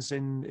things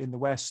in the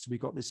West. We've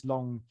got this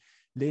long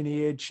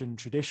lineage and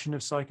tradition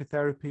of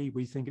psychotherapy.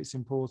 We think it's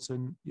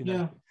important,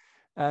 Okay.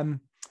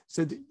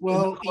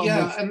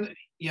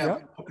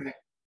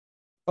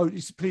 Oh,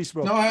 please,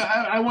 Rob. No,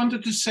 I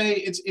wanted to say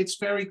it's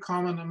very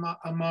common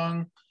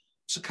among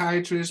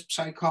psychiatrists,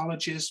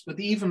 psychologists, but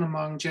even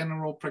among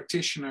general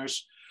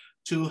practitioners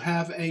to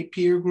have a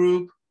peer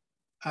group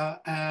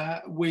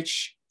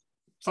which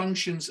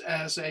functions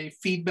as a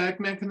feedback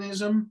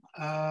mechanism,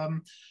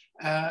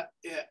 a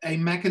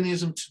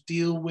mechanism to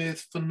deal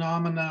with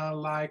phenomena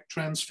like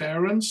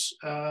transference,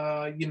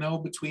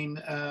 between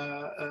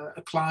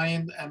a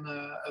client and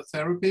a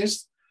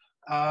therapist.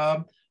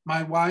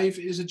 My wife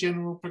is a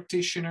general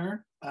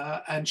practitioner,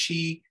 and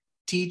she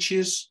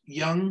teaches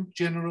young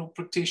general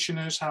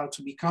practitioners how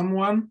to become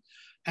one.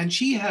 And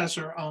she has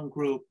her own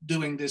group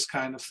doing this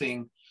kind of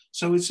thing.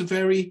 So it's a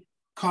very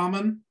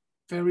common,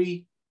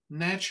 very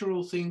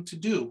natural thing to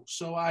do.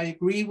 So I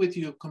agree with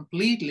you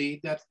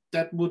completely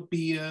that would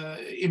be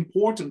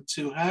important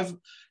to have.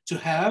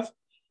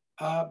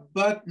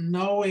 But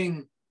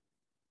knowing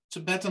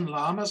Tibetan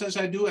lamas as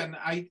I do, and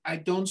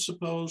I don't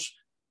suppose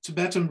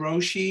Tibetan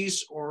Roshis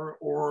or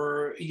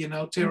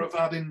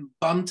Theravadin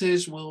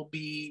Bhantes will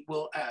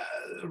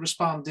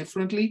respond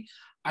differently.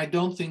 I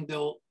don't think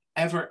they'll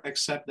ever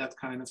accept that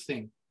kind of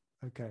thing.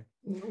 Okay.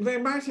 They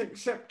might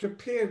accept a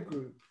peer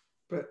group,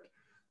 but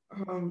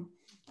I don't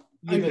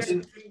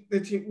think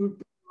that it would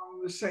be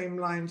along the same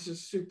lines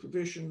as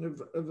supervision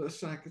of a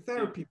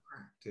psychotherapy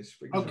practice,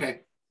 for example.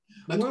 Okay.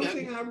 But one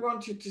thing I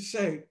wanted to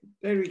say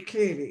very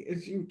clearly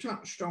is you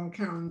touched on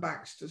Karen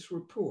Baxter's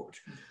report.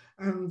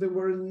 And there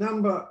were a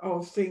number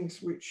of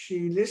things which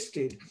she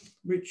listed,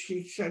 which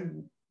she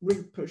said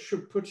Rigpa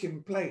should put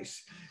in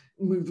place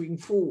moving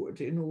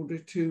forward in order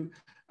to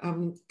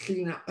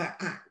clean up that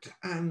act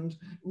and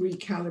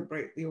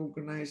recalibrate the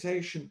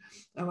organization.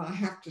 And I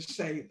have to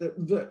say that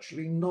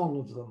virtually none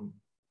of them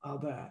are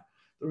there.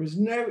 There is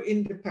no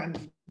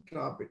independent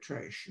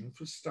arbitration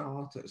for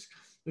starters,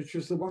 which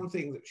was the one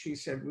thing that she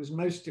said was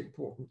most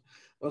important,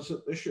 was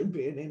that there should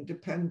be an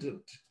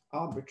independent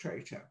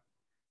arbitrator.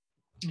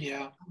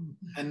 Yeah,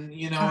 and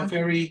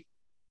very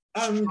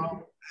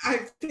strong. I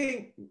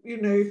think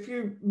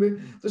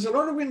if there's a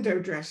lot of window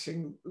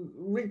dressing.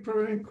 Rigpa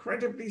are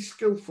incredibly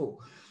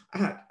skillful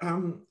at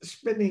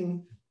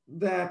spinning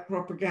their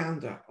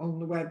propaganda on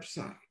the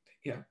website.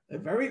 Yeah, they're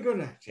very good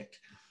at it.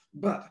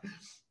 But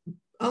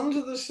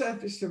under the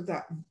surface of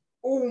that,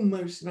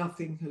 almost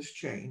nothing has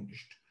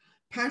changed.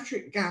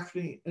 Patrick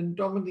Gaffney and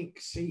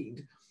Dominique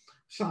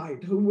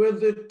Side, who were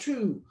the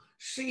two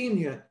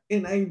senior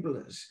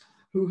enablers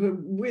who were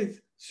with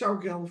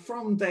Sogyal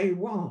from day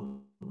one,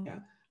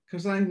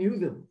 because I knew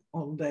them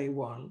on day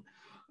one.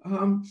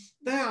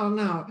 They are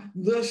now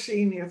the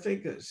senior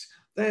figures.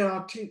 They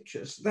are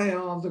teachers. They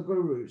are the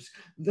gurus.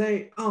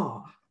 They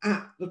are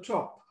at the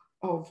top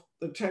of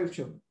the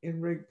totem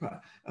in Rigpa,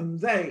 and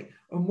they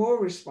are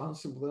more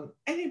responsible than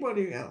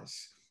anybody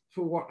else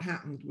for what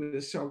happened with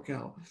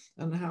Sogyal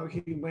and how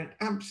he went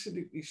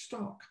absolutely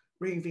stark,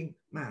 raving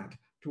mad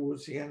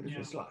towards the end of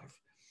his life.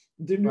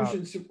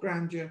 Delusions of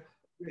grandeur,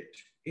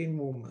 rich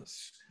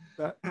enormous.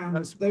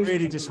 That's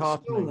really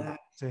disheartening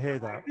to hear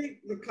that. I think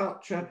the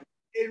culture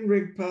in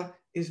Rigpa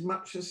is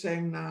much the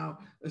same now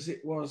as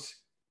it was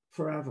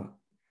forever.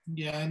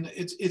 Yeah, and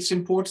it's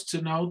important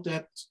to note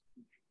that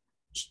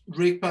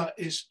Rigpa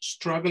is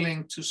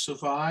struggling to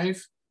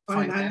survive,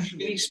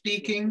 financially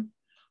speaking.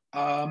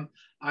 I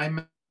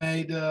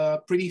made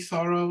a pretty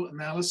thorough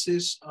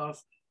analysis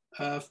of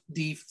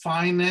the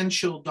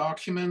financial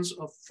documents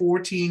of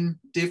 14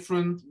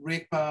 different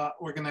Rigpa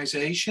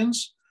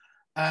organizations.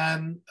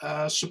 And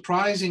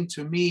surprising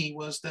to me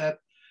was that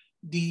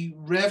the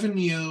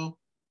revenue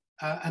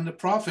and the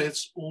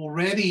profits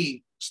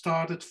already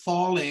started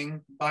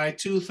falling by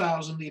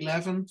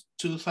 2011,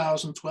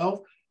 2012,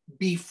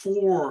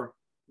 before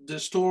the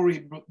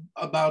story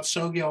about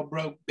Sogyal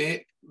broke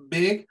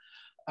big.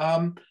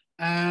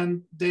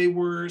 And they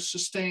were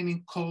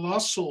sustaining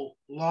colossal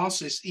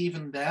losses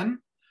even then.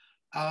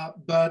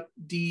 But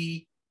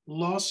the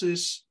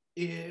losses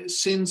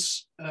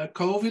since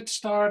COVID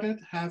started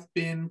have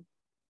been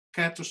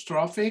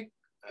catastrophic.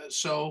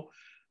 So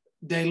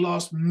they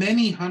lost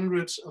many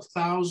hundreds of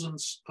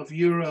thousands of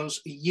euros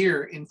a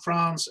year in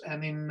France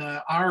and in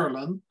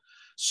Ireland.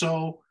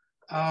 So,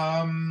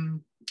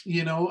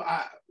 you know,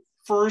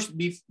 first,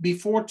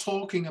 before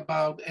talking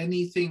about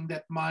anything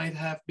that might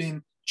have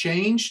been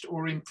changed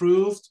or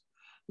improved,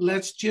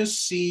 let's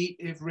just see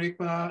if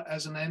RIGPA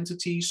as an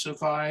entity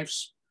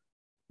survives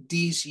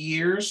these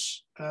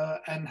years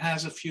and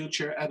has a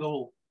future at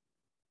all.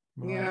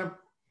 Right. Yeah.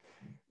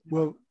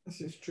 Well,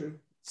 this is true.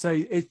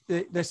 So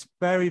that's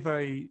very,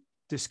 very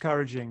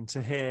discouraging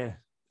to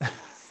hear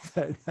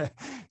that they're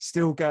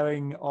still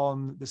going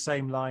on the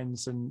same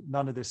lines and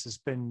none of this has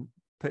been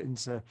put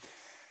into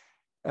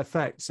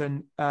effect.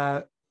 And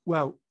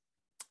well,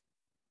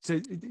 so,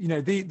 you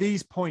know,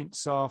 these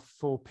points are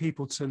for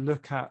people to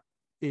look at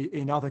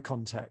in other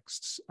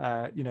contexts.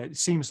 You know, it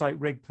seems like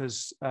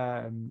RIGPA's,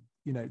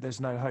 you know, there's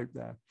no hope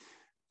there.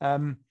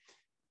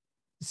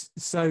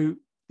 So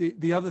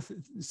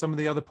some of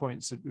the other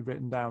points that we've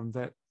written down,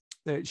 that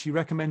she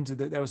recommended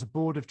that there was a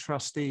board of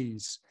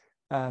trustees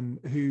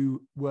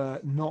who were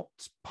not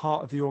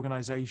part of the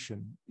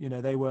organization. You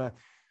know, they were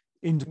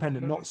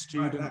independent, not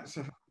students.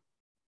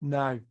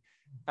 No.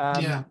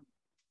 Yeah.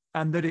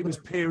 And that it was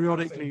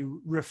periodically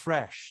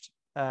refreshed.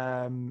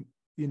 You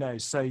know,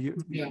 so you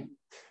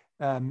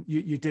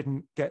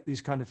didn't get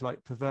these kind of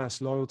like perverse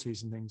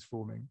loyalties and things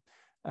forming.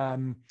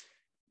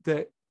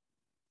 That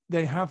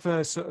they have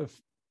a sort of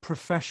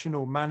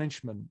professional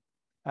management,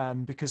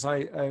 because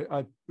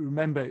I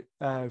remember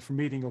from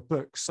reading your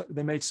books,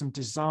 they made some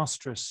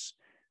disastrous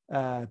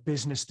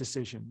business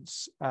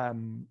decisions.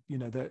 You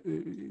know, that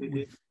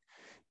with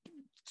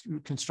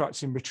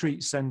constructing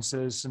retreat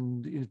centres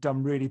and, you know,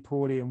 done really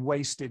poorly and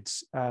wasted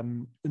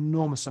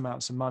enormous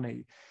amounts of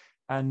money,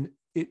 and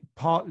it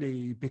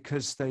partly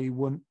because they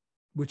were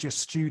just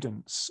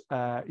students,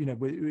 you know,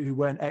 who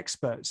weren't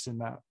experts in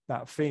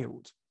that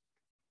field.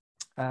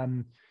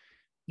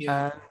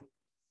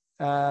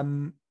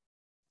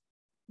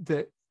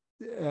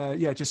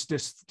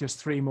 Just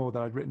three more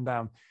that I'd written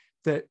down.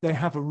 That they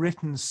have a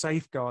written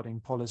safeguarding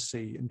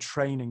policy and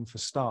training for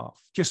staff,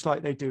 just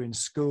like they do in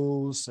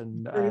schools.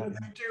 And they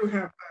do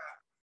have that.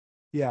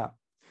 Yeah.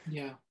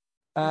 Yeah.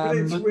 But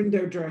it's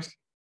window dressing.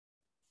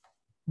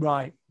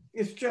 Right.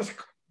 It's just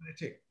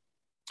cosmetic.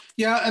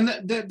 Yeah,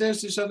 and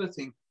there's this other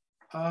thing.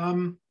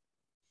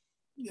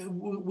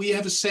 We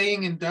have a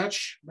saying in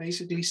Dutch,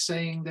 basically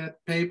saying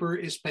that paper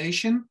is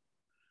patient.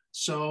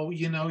 So,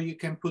 you know, you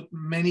can put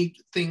many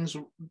things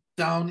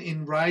down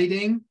in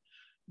writing,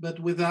 but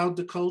without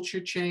the culture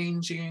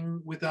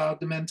changing, without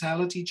the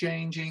mentality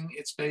changing,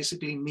 it's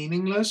basically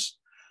meaningless.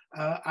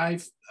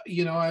 I've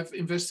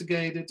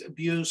investigated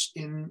abuse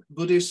in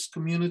Buddhist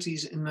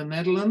communities in the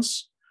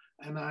Netherlands,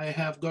 and I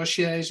have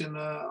dossiers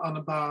on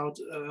about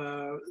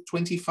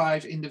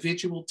 25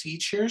 individual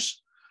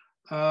teachers.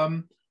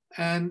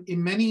 And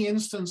in many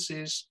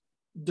instances,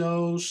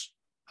 those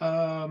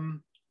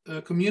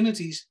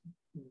communities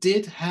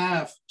did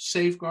have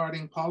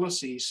safeguarding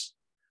policies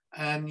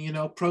and, you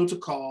know,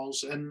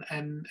 protocols and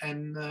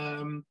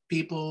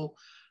people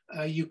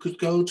you could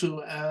go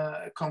to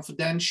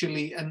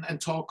confidentially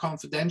and talk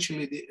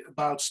confidentially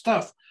about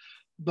stuff.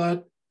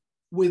 But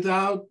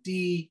without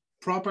the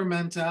proper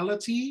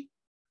mentality,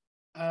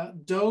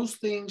 those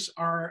things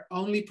are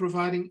only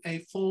providing a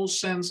false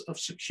sense of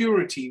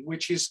security,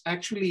 which is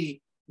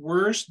actually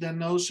worse than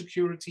no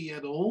security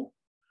at all,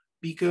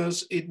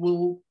 because it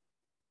will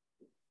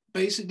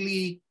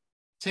basically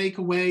take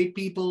away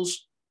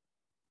people's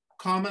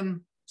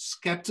common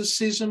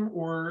skepticism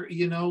or,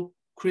 you know,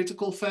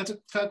 critical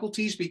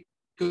faculties,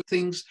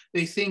 because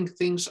they think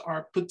things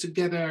are put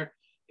together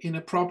in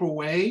a proper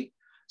way.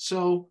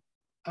 So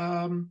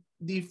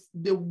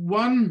the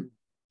one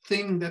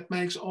thing that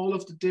makes all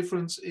of the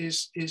difference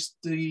is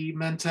the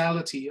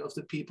mentality of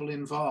the people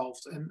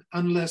involved, and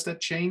unless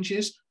that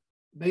changes,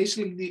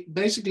 basically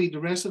the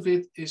rest of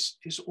it is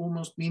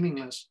almost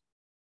meaningless.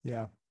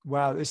 Yeah.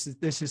 Wow.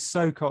 This is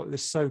so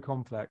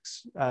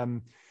complex.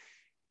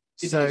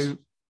 So,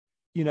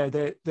 you know,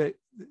 the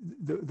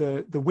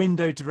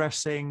window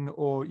dressing,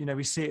 or, you know,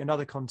 we see it in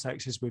other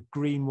contexts with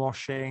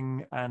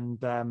greenwashing and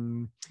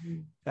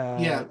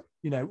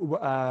you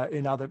know,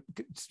 in other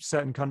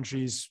certain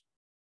countries,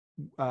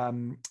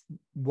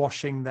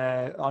 washing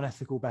their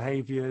unethical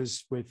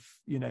behaviors with,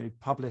 you know,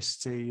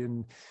 publicity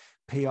and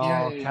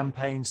PR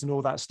campaigns and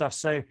all that stuff.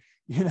 So,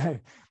 you know,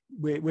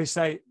 we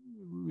say,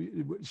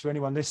 for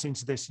anyone listening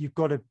to this, you've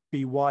got to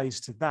be wise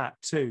to that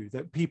too,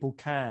 that people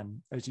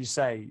can, as you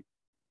say,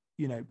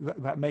 you know,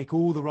 make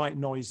all the right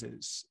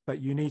noises,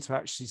 but you need to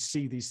actually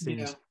see these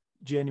things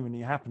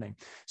genuinely happening.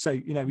 So,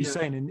 you know, we're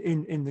saying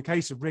in the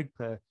case of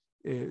RIGPA,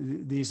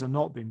 these are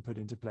not being put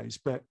into place,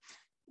 but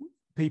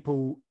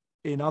people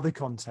in other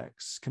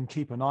contexts can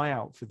keep an eye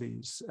out for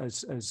these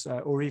as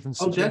or even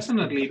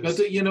definitely, but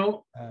you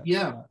know,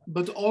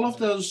 but all of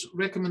those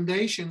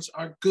recommendations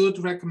are good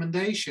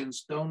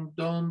recommendations. Don't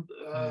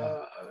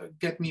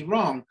get me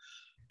wrong,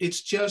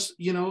 it's just,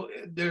 you know,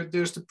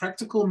 there's the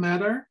practical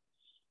matter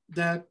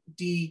that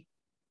the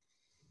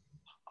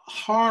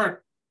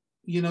heart,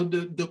 you know,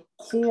 the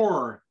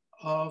core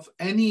of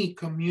any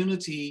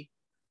community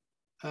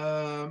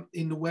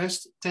in the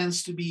West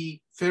tends to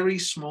be very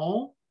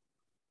small.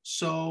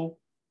 So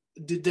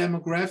the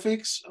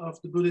demographics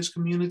of the Buddhist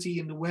community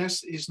in the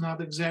West is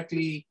not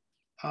exactly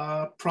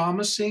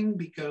promising,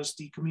 because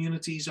the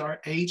communities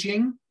are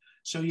aging.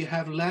 So you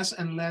have less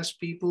and less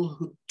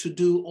people to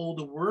do all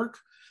the work.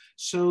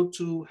 So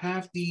to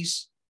have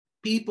these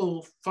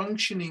people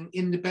functioning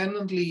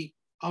independently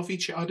of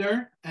each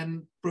other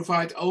and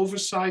provide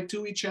oversight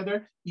to each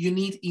other, you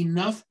need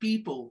enough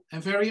people.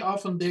 And very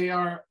often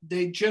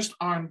they just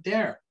aren't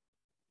there,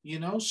 you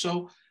know?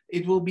 So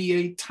it will be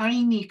a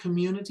tiny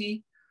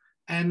community,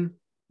 and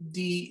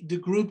the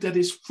group that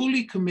is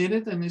fully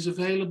committed and is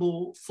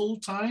available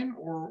full-time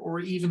or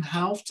even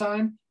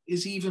half-time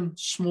is even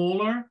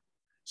smaller.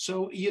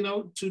 So, you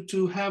know,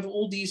 to have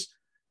all these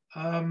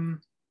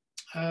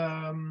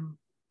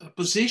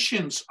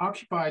positions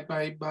occupied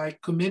by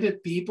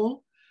committed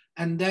people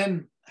and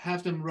then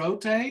have them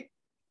rotate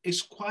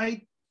is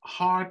quite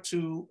hard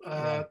to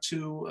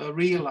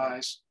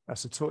realize.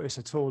 It's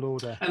a tall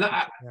order.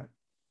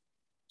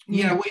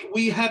 And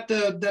we had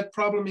that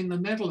problem in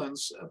the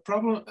Netherlands.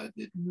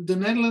 The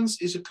Netherlands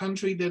is a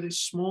country that is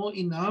small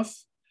enough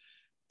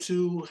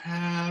to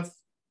have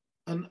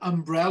an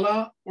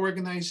umbrella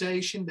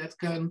organization that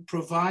can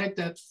provide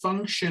that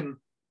function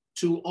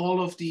to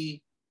all of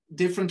the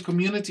different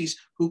communities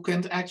who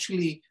can't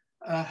actually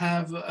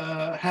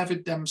have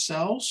it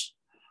themselves.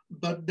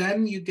 But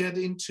then you get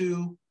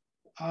into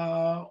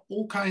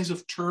all kinds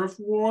of turf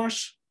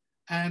wars,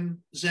 and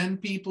Zen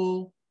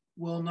people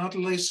will not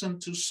listen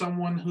to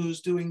someone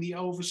who's doing the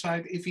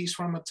oversight if he's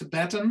from a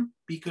Tibetan,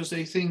 because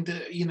they think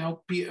that, you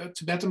know,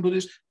 Tibetan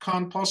Buddhists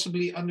can't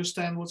possibly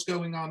understand what's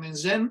going on in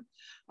Zen,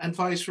 and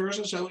vice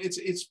versa. So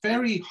it's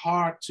very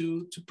hard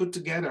to put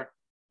together.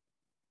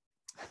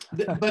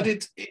 But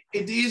it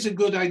is a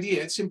good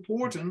idea. It's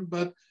important,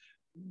 but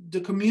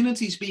the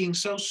communities being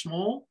so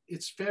small,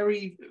 it's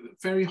very,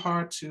 very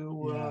hard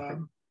to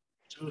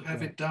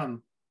have it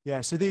done. Yeah.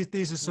 So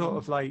these are sort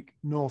of like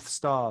North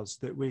Stars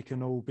that we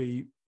can all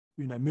be,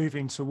 you know,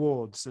 moving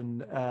towards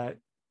and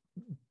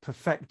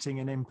perfecting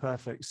an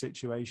imperfect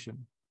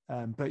situation.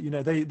 But, you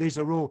know, these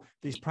are all,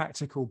 these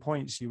practical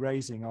points you're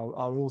raising are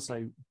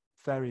also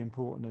very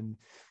important,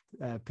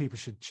 and people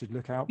should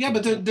look out. Yeah,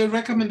 but the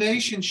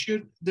recommendation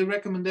should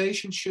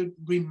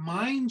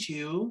remind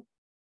you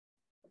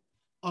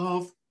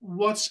of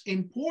what's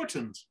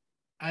important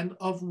and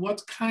of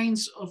what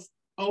kinds of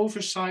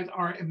oversight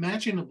are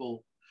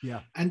imaginable.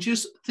 Yeah. And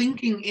just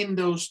thinking in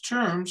those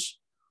terms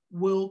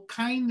will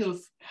kind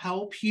of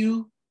help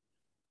you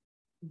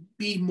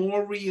be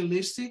more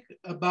realistic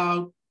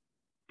about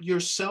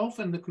yourself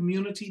and the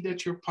community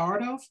that you're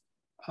part of.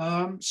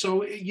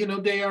 So, you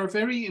know, they are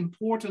very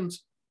important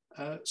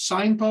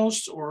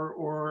signposts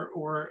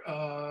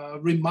or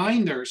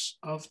reminders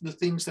of the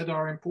things that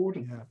are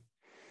important. Yeah.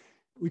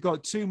 We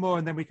got two more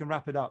and then we can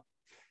wrap it up.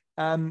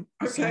 Okay.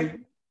 So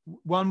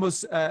one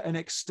was an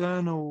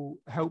external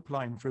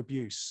helpline for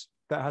abuse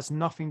that has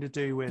nothing to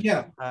do with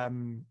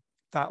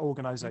that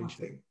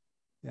organization.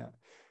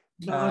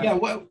 Nothing.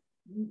 Well,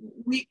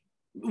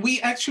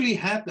 we actually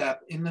had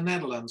that in the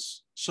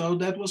Netherlands. So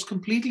that was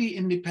completely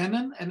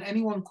independent and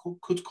anyone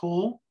could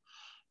call.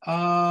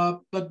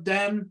 But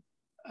then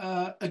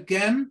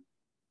again,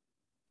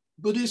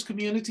 Buddhist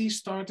communities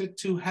started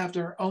to have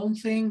their own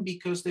thing,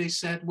 because they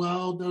said,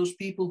 well, those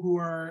people who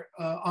are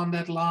on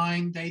that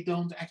line, they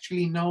don't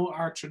actually know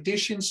our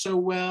traditions so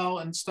well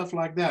and stuff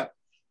like that.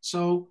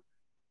 So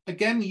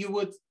again, you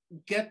would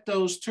get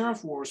those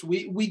turf wars.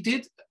 We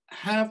did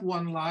have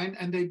one line,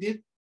 and they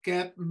did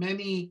get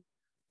many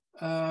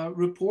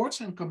reports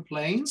and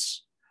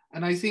complaints.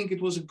 And I think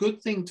it was a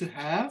good thing to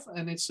have,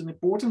 and it's an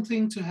important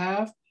thing to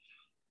have.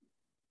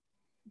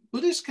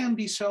 Buddhists can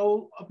be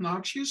so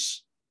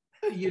obnoxious,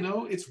 you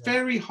know, it's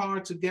very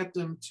hard to get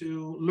them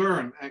to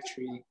learn,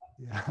 actually.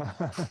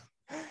 Yeah.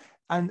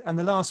 And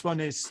the last one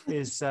is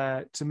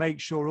to make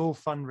sure all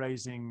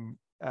fundraising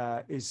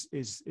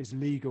is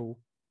legal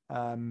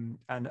and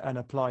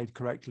applied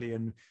correctly,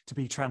 and to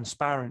be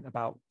transparent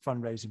about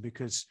fundraising,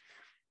 because,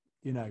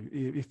 you know,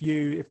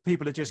 if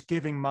people are just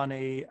giving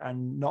money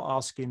and not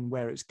asking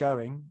where it's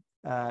going,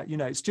 you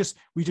know, it's just,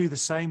 we do the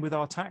same with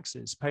our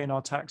taxes, paying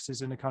our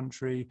taxes in a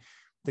country.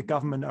 The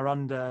government are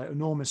under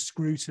enormous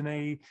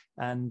scrutiny,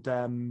 and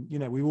you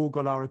know, we've all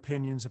got our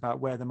opinions about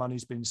where the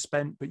money's been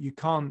spent, but you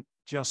can't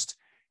just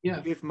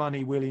give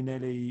money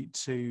willy-nilly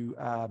to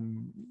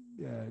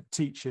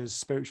teachers,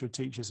 spiritual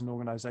teachers and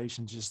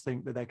organizations, just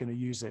think that they're going to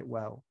use it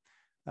well.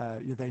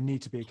 They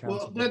need to be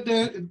accountable. Well,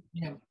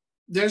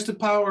 there's the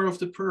power of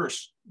the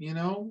purse, you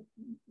know,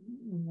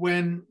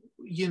 when,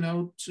 you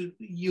know,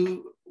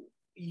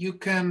 you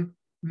can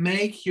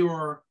make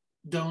your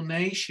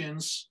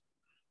donations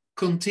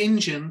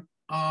contingent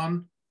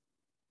on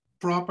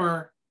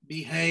proper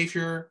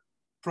behavior,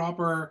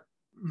 proper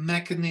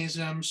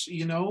mechanisms,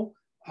 you know,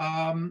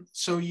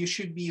 So you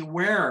should be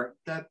aware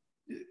that,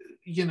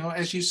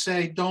 as you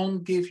say,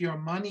 don't give your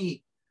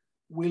money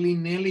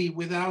willy-nilly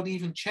without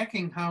even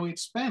checking how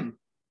it's spent.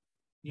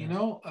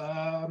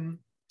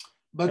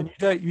 But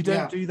and you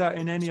don't do that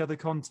in any other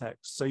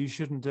context, so you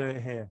shouldn't do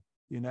it here.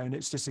 And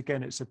it's just,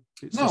 again, it's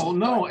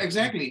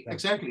exactly.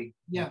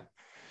 Yeah.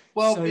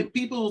 Well, so,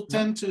 people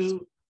tend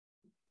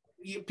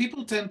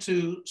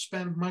to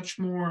spend much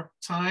more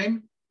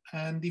time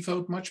and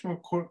devote much more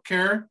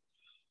care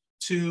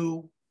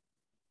to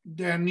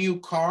their new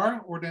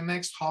car or their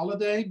next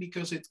holiday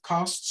because it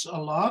costs a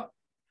lot,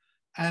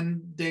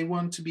 and they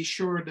want to be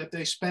sure that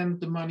they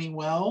spend the money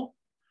well.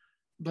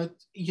 But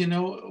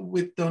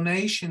with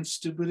donations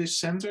to Buddhist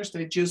centers,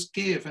 they just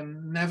give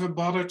and never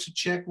bother to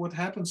check what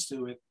happens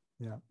to it.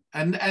 Yeah,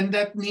 and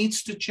that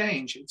needs to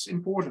change. It's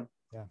important.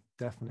 Yeah,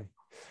 definitely.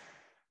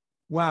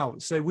 Wow.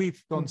 So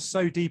we've gone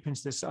so deep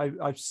into this.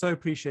 I so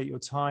appreciate your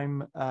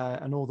time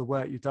and all the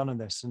work you've done on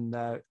this. And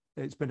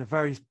it's been a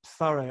very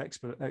thorough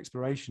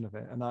exploration of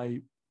it. And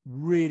I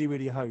really,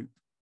 really hope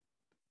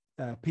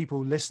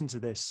people listen to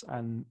this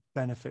and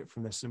benefit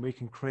from this, and we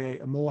can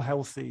create a more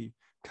healthy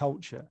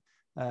culture,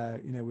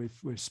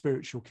 with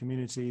spiritual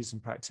communities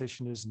and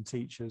practitioners and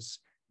teachers.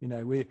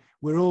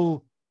 We're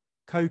all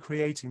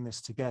co-creating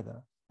this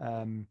together.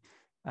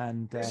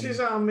 And this is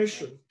our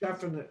mission,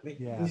 definitely.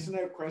 Yeah. There's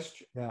no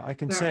question. Yeah, I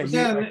can say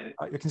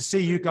I can see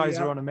you guys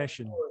are on a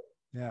mission.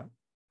 Yeah,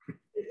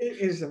 it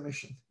is a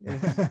mission.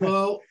 Yeah.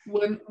 Well,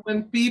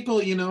 when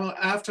people,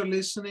 after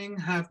listening,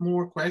 have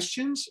more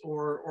questions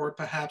or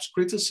perhaps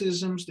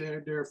criticisms,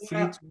 they're free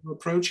to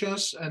approach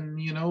us, and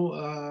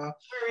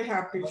very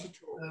happy to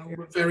talk.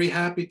 We're very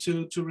happy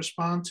to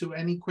respond to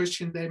any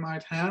question they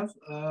might have,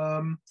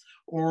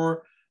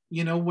 or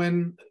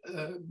when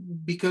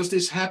because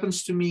this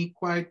happens to me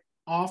quite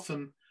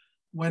often,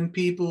 when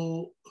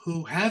people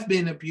who have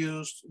been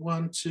abused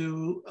want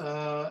to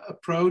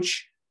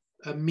approach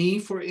me,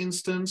 for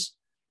instance,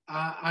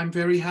 I'm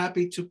very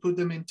happy to put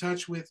them in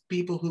touch with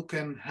people who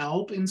can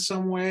help in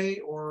some way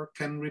or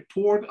can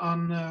report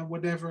on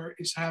whatever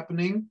is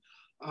happening.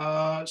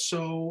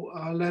 So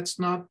let's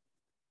not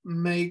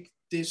make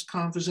this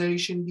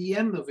conversation the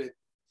end of it.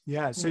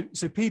 Yeah,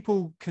 so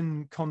people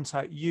can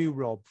contact you,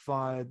 Rob,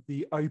 via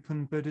the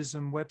Open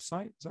Buddhism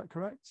website. Is that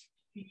correct?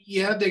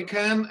 Yeah, they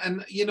can.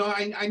 And,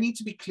 I need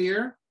to be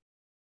clear.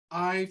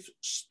 I've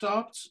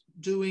stopped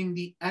doing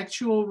the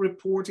actual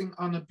reporting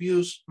on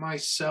abuse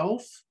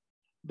myself,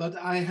 but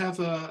I have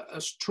a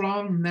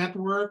strong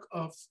network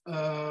of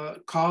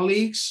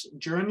colleagues,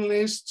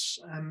 journalists,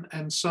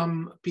 and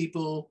some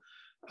people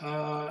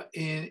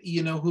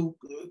who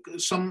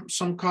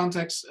some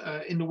contacts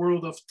in the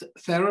world of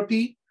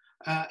therapy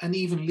and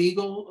even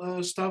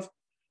legal stuff.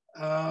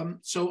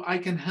 So I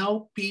can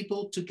help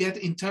people to get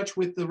in touch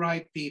with the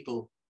right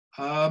people.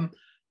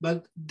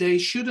 But they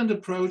shouldn't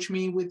approach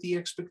me with the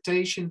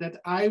expectation that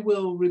I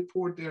will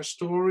report their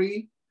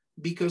story,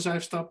 because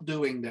I've stopped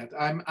doing that.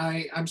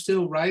 I'm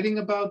still writing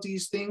about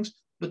these things,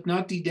 but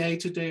not the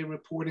day-to-day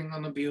reporting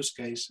on abuse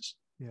cases.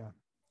 Yeah.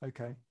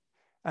 Okay.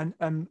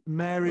 And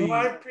Mary.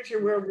 Well, I'm pretty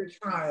well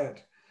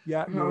retired.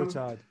 Yeah, you're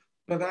retired.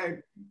 But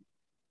I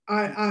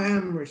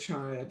am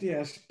retired,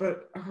 yes.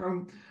 But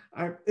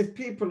if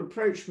people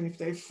approach me, if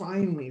they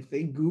find me, if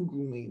they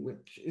Google me,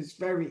 which is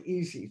very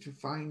easy to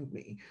find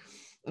me,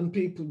 and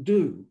people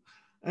do,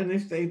 and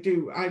if they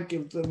do, I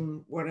give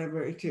them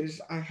whatever it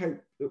is I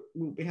hope that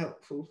will be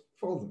helpful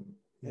for them.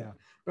 Yeah.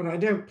 But I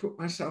don't put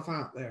myself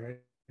out there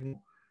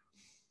anymore.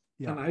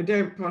 Yeah. And I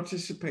don't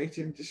participate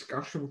in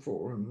discussion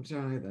forums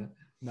either.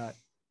 No.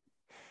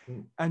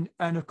 And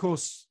of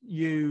course,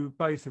 you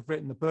both have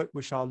written the book,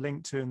 which I'll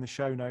link to in the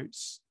show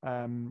notes.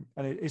 And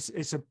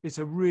it's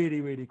a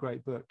really, really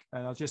great book.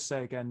 And I'll just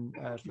say again,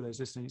 for those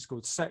listening, it's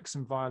called Sex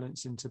and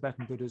Violence in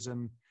Tibetan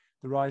Buddhism: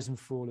 The Rise and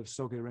Fall of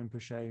Sogyal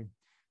Rinpoche,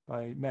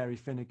 by Mary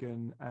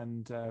Finnegan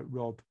and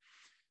Rob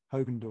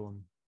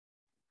Hogendorn.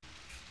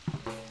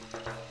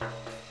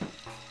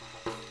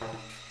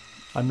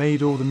 I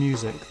made all the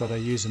music that I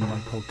use in my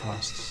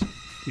podcasts.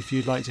 If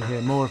you'd like to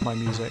hear more of my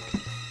music,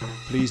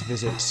 please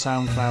visit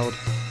SoundCloud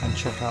and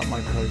check out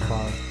my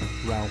profile,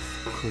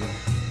 Ralph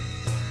Crew.